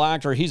phenomenal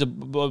actor. He's I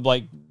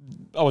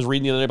was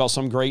reading the other day about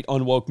some great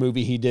unwoke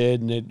movie he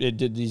did, and it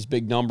did these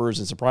big numbers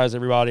and surprised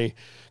everybody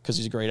because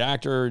he's a great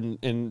actor.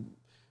 And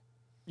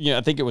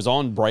I think it was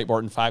on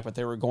Breitbart, in fact, but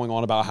they were going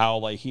on about how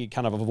like he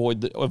kind of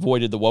avoided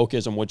the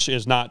wokeism, which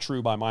is not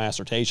true by my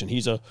assertion.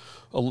 He's a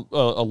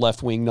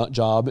left-wing nut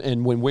job.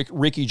 And when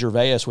Ricky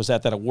Gervais was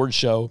at that award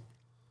show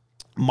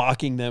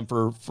mocking them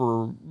for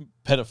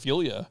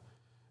pedophilia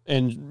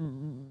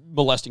and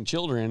molesting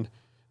children,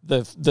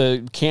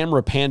 the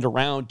camera panned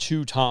around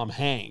to Tom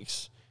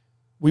Hanks.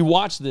 We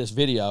watched this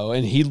video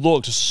and he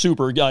looked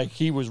super, like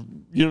he was,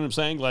 you know what I'm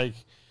saying? Like,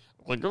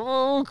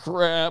 oh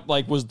crap,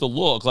 like was the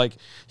look. Like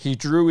he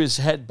drew his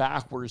head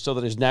backwards so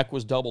that his neck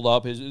was doubled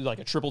up, his like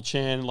a triple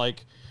chin,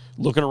 like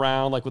looking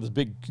around like with this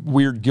big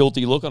weird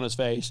guilty look on his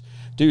face.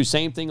 Dude,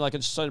 same thing like I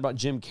just said about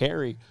Jim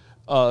Carrey,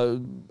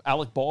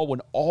 Alec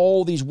Baldwin,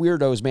 all these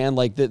weirdos, man,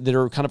 like that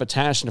are kind of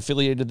attached and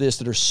affiliated to this,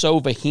 that are so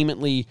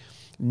vehemently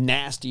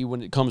nasty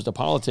when it comes to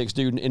politics,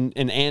 dude,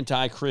 and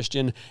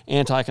anti-Christian,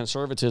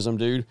 anti-conservatism,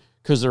 dude,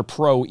 because they're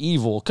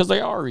pro-evil, because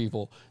they are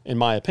evil, in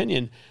my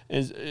opinion,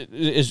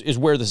 is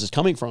where this is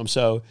coming from.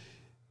 So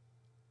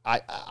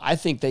I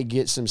think they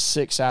get some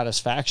sick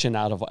satisfaction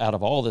out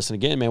of all this. And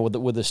again, man,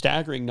 with the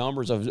staggering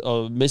numbers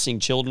of missing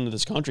children in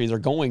this country, they're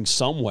going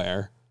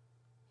somewhere.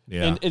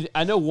 Yeah. And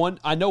I know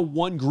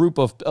one group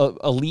of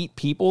elite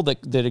people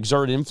that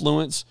exert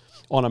influence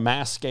on a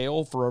mass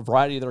scale for a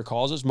variety of their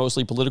causes,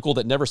 mostly political,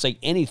 that never say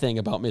anything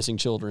about missing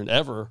children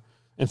ever.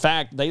 In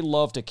fact, they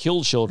love to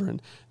kill children.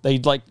 They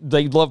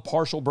love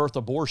partial birth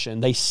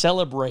abortion. They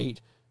celebrate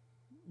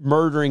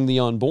murdering the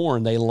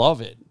unborn. They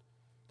love it.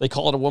 They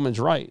call it a woman's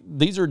right.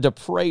 These are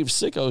depraved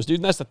sickos, dude.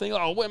 And that's the thing.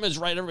 Oh, women's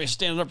right. Everybody's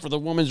standing up for the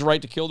woman's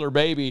right to kill their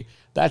baby.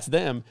 That's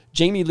them.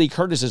 Jamie Lee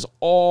Curtis is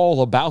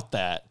all about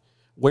that.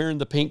 Wearing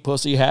the pink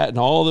pussy hat and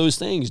all those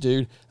things,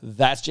 dude.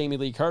 That's Jamie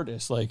Lee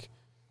Curtis. Like,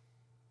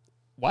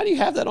 why do you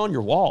have that on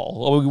your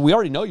wall? We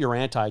already know you're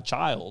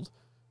anti-child.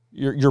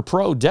 You're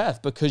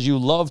pro-death because you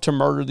love to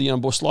murder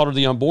slaughter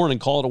the unborn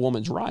and call it a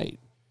woman's right.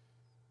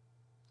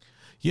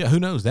 Yeah, who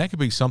knows? That could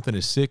be something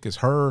as sick as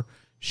her.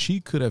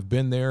 She could have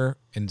been there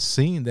and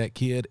seen that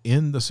kid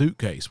in the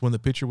suitcase when the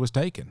picture was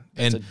taken.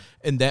 And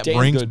that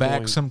brings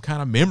back some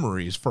kind of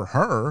memories for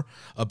her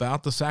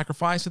about the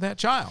sacrifice of that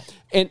child.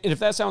 And if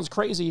that sounds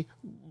crazy,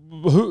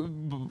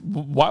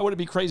 why would it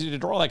be crazy to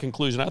draw that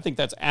conclusion? I think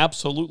that's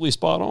absolutely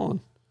spot on.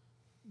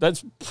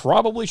 That's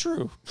probably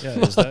true.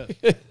 Yeah,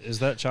 is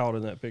that child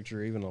in that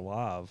picture even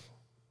alive?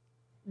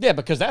 Yeah,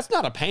 because that's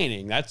not a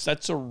painting.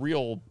 That's a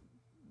real.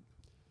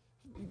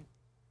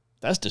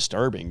 That's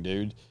disturbing,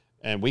 dude.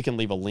 And we can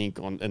leave a link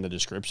in the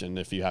description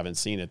if you haven't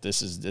seen it.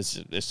 It's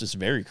just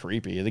very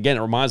creepy. And again,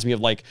 it reminds me of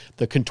like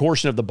the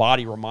contortion of the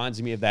body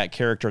reminds me of that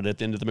character at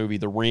the end of the movie,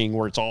 The Ring,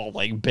 where it's all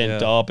like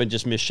bent up and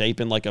just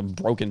misshapen like a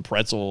broken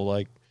pretzel.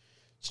 Like,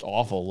 It's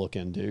awful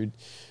looking, dude.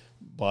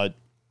 But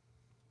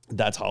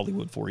that's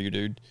Hollywood for you,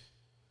 dude.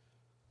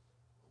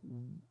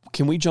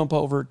 Can we jump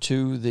over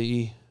to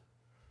the...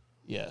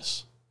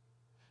 Yes.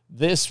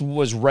 This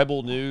was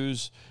Rebel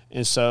News,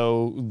 and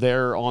so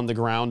they're on the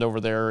ground over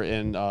there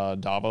in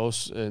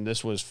Davos, and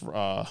this was...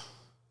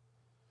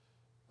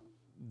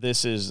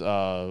 This is the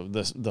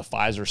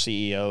Pfizer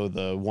CEO,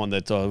 the one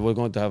that we're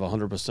going to have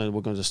 100%.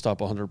 We're going to stop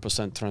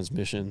 100%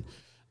 transmission,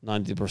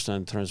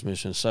 90%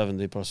 transmission,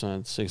 70%,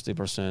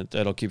 60%.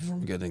 It'll keep you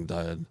from getting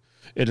died.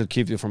 It'll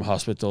keep you from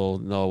hospital.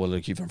 No, it'll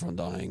keep you from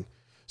dying.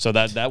 So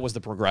that was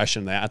the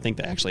progression. I think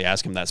they actually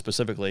asked him that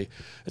specifically.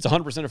 It's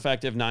 100%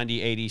 effective,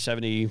 90, 80,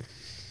 70,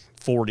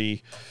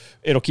 40.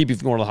 It'll keep you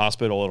from going to the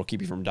hospital. It'll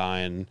keep you from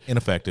dying.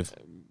 Ineffective.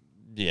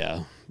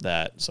 Yeah,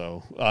 that.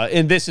 So,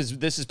 and this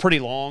is pretty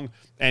long,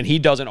 and he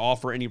doesn't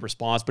offer any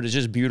response, but it's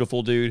just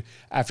beautiful, dude.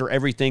 After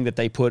everything that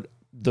they put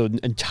the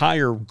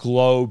entire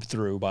globe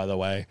through, by the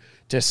way,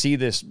 to see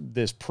this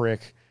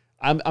prick,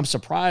 I'm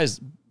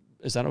surprised.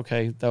 Is that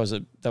okay? That was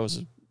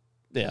a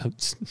yeah.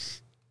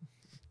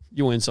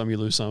 You win some, you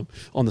lose some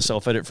on the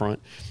self-edit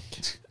front.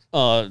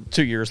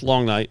 2 years,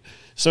 long night.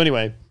 So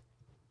anyway,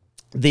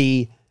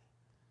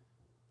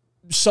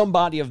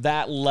 somebody of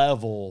that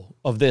level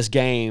of this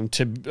game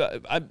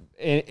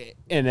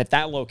and at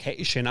that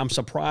location, I'm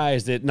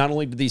surprised that not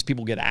only did these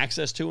people get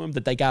access to him,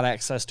 that they got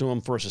access to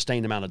him for a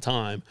sustained amount of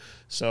time.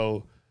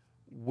 So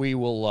we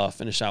will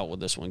finish out with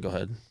this one. Go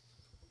ahead.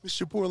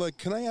 Mr. Bourla,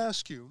 can I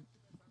ask you,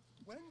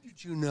 when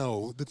did you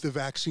know that the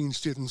vaccines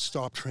didn't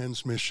stop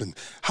transmission?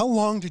 How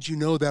long did you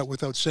know that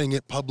without saying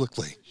it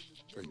publicly?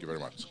 Thank you very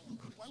much.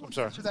 I'm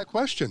sorry. Answer that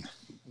question.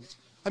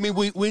 I mean,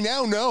 we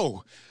now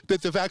know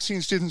that the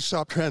vaccines didn't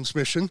stop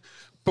transmission,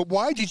 but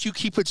why did you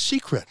keep it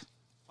secret?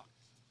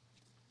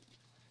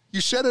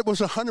 You said it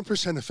was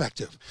 100%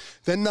 effective,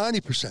 then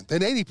 90%,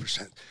 then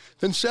 80%,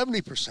 then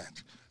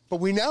 70%. But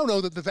we now know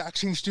that the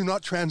vaccines do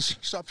not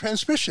stop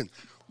transmission.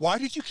 Why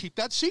did you keep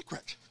that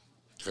secret?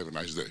 Have a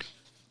nice day.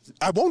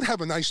 I won't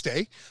have a nice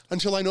day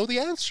until I know the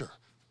answer.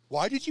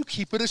 Why did you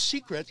keep it a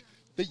secret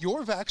that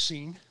your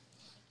vaccine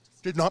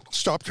did not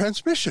stop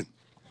transmission?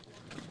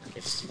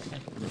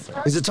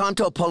 Is it time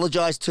to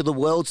apologise to the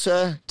world,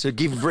 sir? To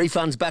give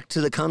refunds back to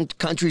the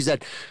countries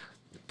that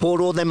poured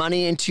all their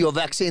money into your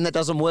vaccine that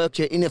doesn't work,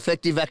 your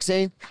ineffective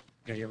vaccine?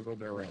 Yeah, you have a little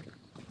bit around.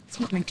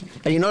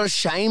 Are you not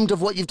ashamed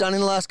of what you've done in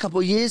the last couple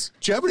of years?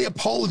 Do you have any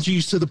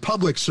apologies to the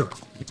public, sir?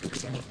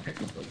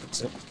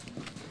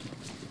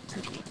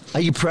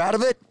 Are you proud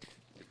of it?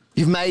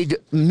 You've made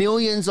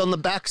millions on the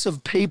backs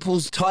of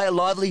people's entire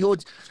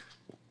livelihoods.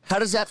 How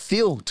does that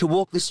feel to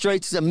walk the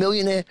streets as a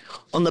millionaire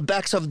on the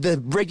backs of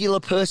the regular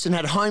person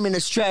at home in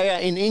Australia,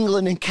 in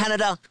England, in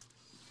Canada?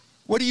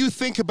 What do you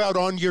think about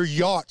on your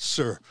yacht,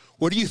 sir?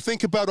 What do you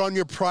think about on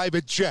your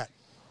private jet?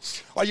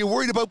 Are you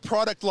worried about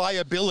product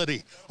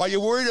liability? Are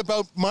you worried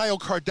about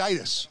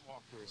myocarditis?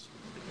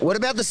 What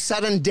about the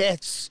sudden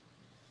deaths?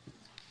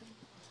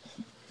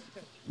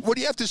 What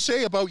do you have to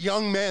say about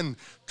young men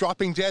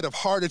dropping dead of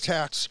heart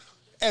attacks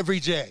every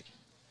day?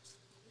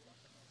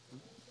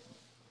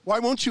 Why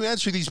won't you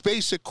answer these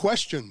basic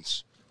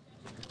questions?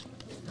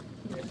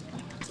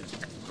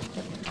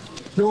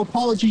 No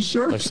apologies,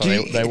 sir. So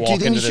they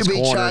walk into this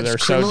corner.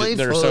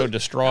 They're so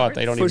distraught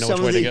they don't even know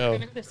which way to go.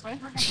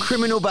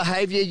 Criminal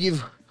behaviour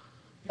you've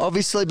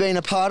obviously been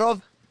a part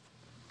of.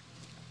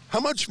 How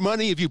much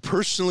money have you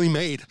personally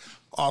made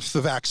off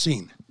the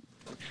vaccine?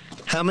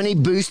 How many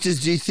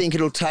boosters do you think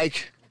it'll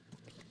take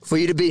for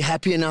you to be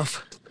happy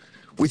enough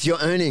with your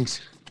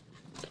earnings?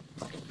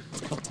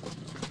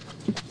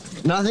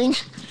 Nothing?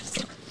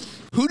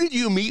 Who did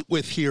you meet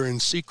with here in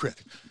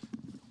secret?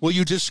 Will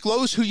you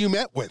disclose who you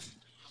met with?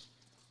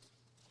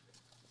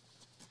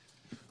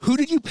 Who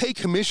did you pay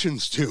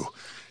commissions to?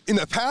 In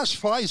the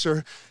past,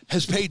 Pfizer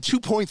has paid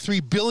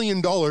 $2.3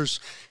 billion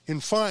in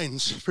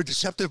fines for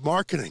deceptive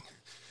marketing.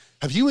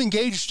 Have you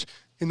engaged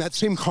in that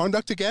same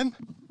conduct again?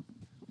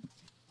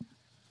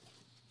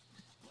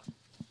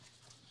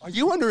 Are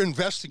you under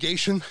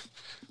investigation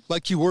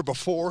like you were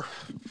before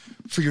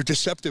for your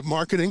deceptive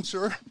marketing,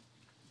 sir?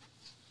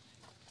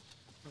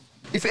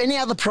 If any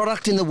other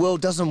product in the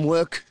world doesn't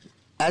work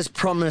as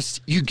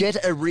promised, you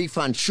get a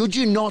refund. Should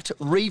you not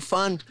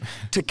refund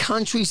to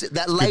countries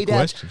that laid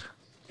out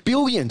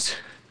billions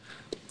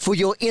for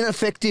your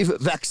ineffective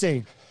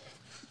vaccine?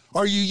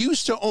 Are you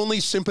used to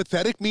only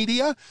sympathetic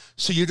media,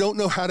 so you don't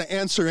know how to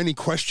answer any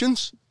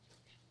questions?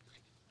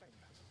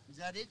 Is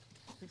that it?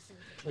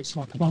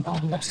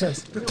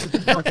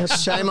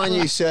 Shame on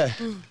you, sir.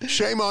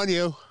 Shame on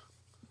you.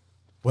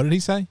 What did he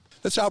say?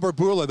 That's Albert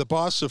Bourla, the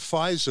boss of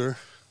Pfizer.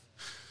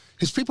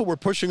 His people were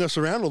pushing us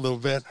around a little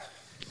bit.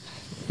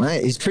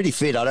 Mate, he's pretty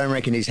fit. I don't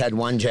reckon he's had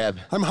one jab.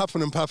 I'm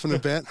huffing and puffing a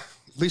bit.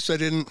 At least I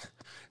didn't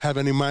have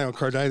any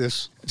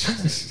myocarditis.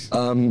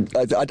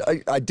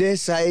 I dare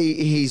say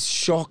he's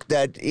shocked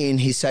that in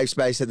his safe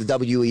space at the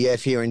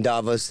WEF here in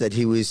Davos that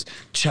he was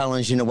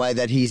challenged in a way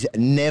that he's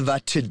never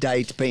to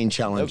date been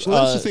challenged.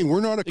 Well, that's the thing.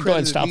 We're not accredited Go ahead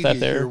and stop that media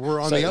there. here. We're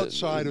on the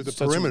outside of the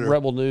perimeter.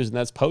 Rebel News, and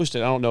that's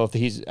posted. I don't know if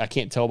I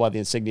can't tell by the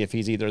insignia if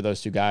he's either of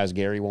those two guys.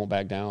 Gary won't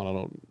back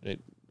down.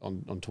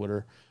 On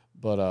Twitter.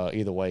 But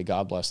either way,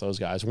 God bless those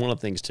guys. One of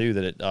the things, too,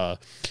 that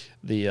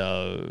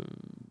the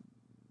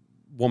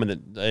woman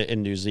that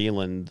in New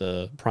Zealand,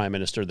 the prime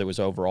minister that was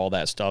over all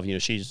that stuff,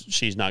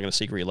 she's not going to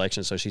seek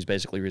re-election, so she's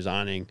basically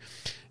resigning.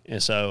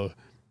 And so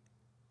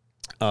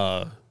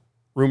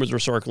rumors were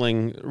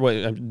circling,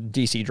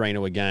 DC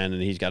Drano again,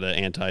 and he's got an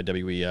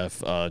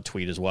anti-WEF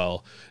tweet as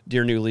well.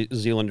 Dear New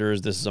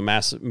Zealanders, this is a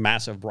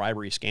massive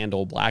bribery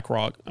scandal.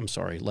 BlackRock, I'm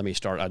sorry, let me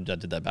start. I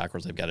did that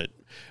backwards. They've got it.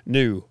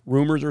 New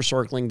rumors are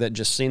circling that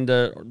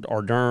Jacinda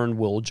Ardern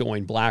will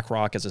join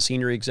BlackRock as a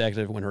senior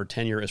executive when her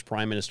tenure as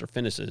prime minister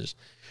finishes.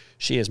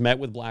 She has met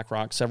with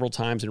BlackRock several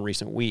times in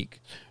recent weeks.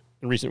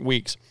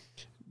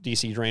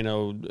 DC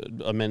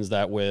Drano amends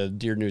that with,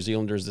 Dear New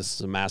Zealanders, this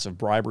is a massive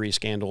bribery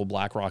scandal.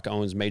 BlackRock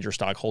owns major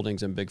stock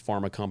holdings in big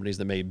pharma companies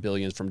that made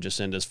billions from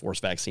Jacinda's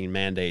forced vaccine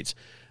mandates.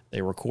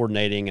 They were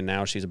coordinating, and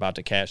now she's about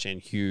to cash in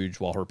huge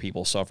while her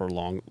people suffer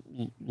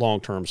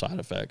long-term side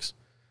effects.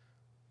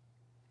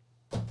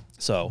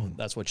 So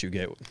that's what you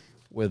get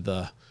with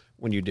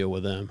when you deal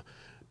with them.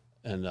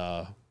 And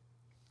I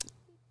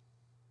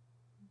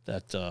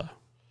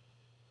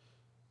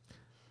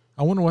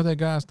wonder what that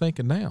guy's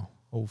thinking now.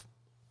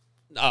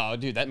 Oh,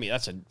 dude,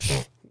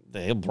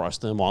 they'll brush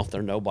them off.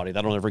 They're nobody.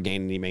 That'll never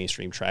gain any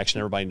mainstream traction.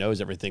 Everybody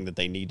knows everything that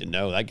they need to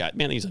know. That guy,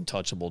 man, he's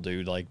untouchable,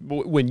 dude. Like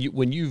when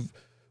you've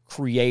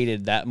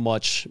created that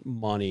much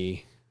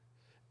money,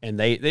 and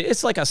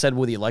it's like I said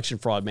with the election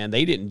fraud, man,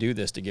 they didn't do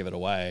this to give it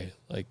away.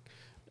 Like,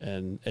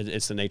 and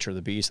it's the nature of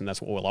the beast, and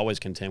that's what we'll always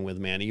contend with,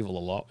 man.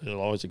 Evil, it'll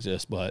always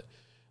exist, but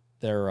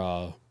they're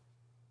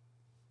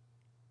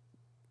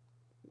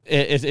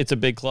it's a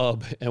big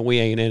club, and we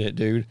ain't in it,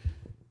 dude.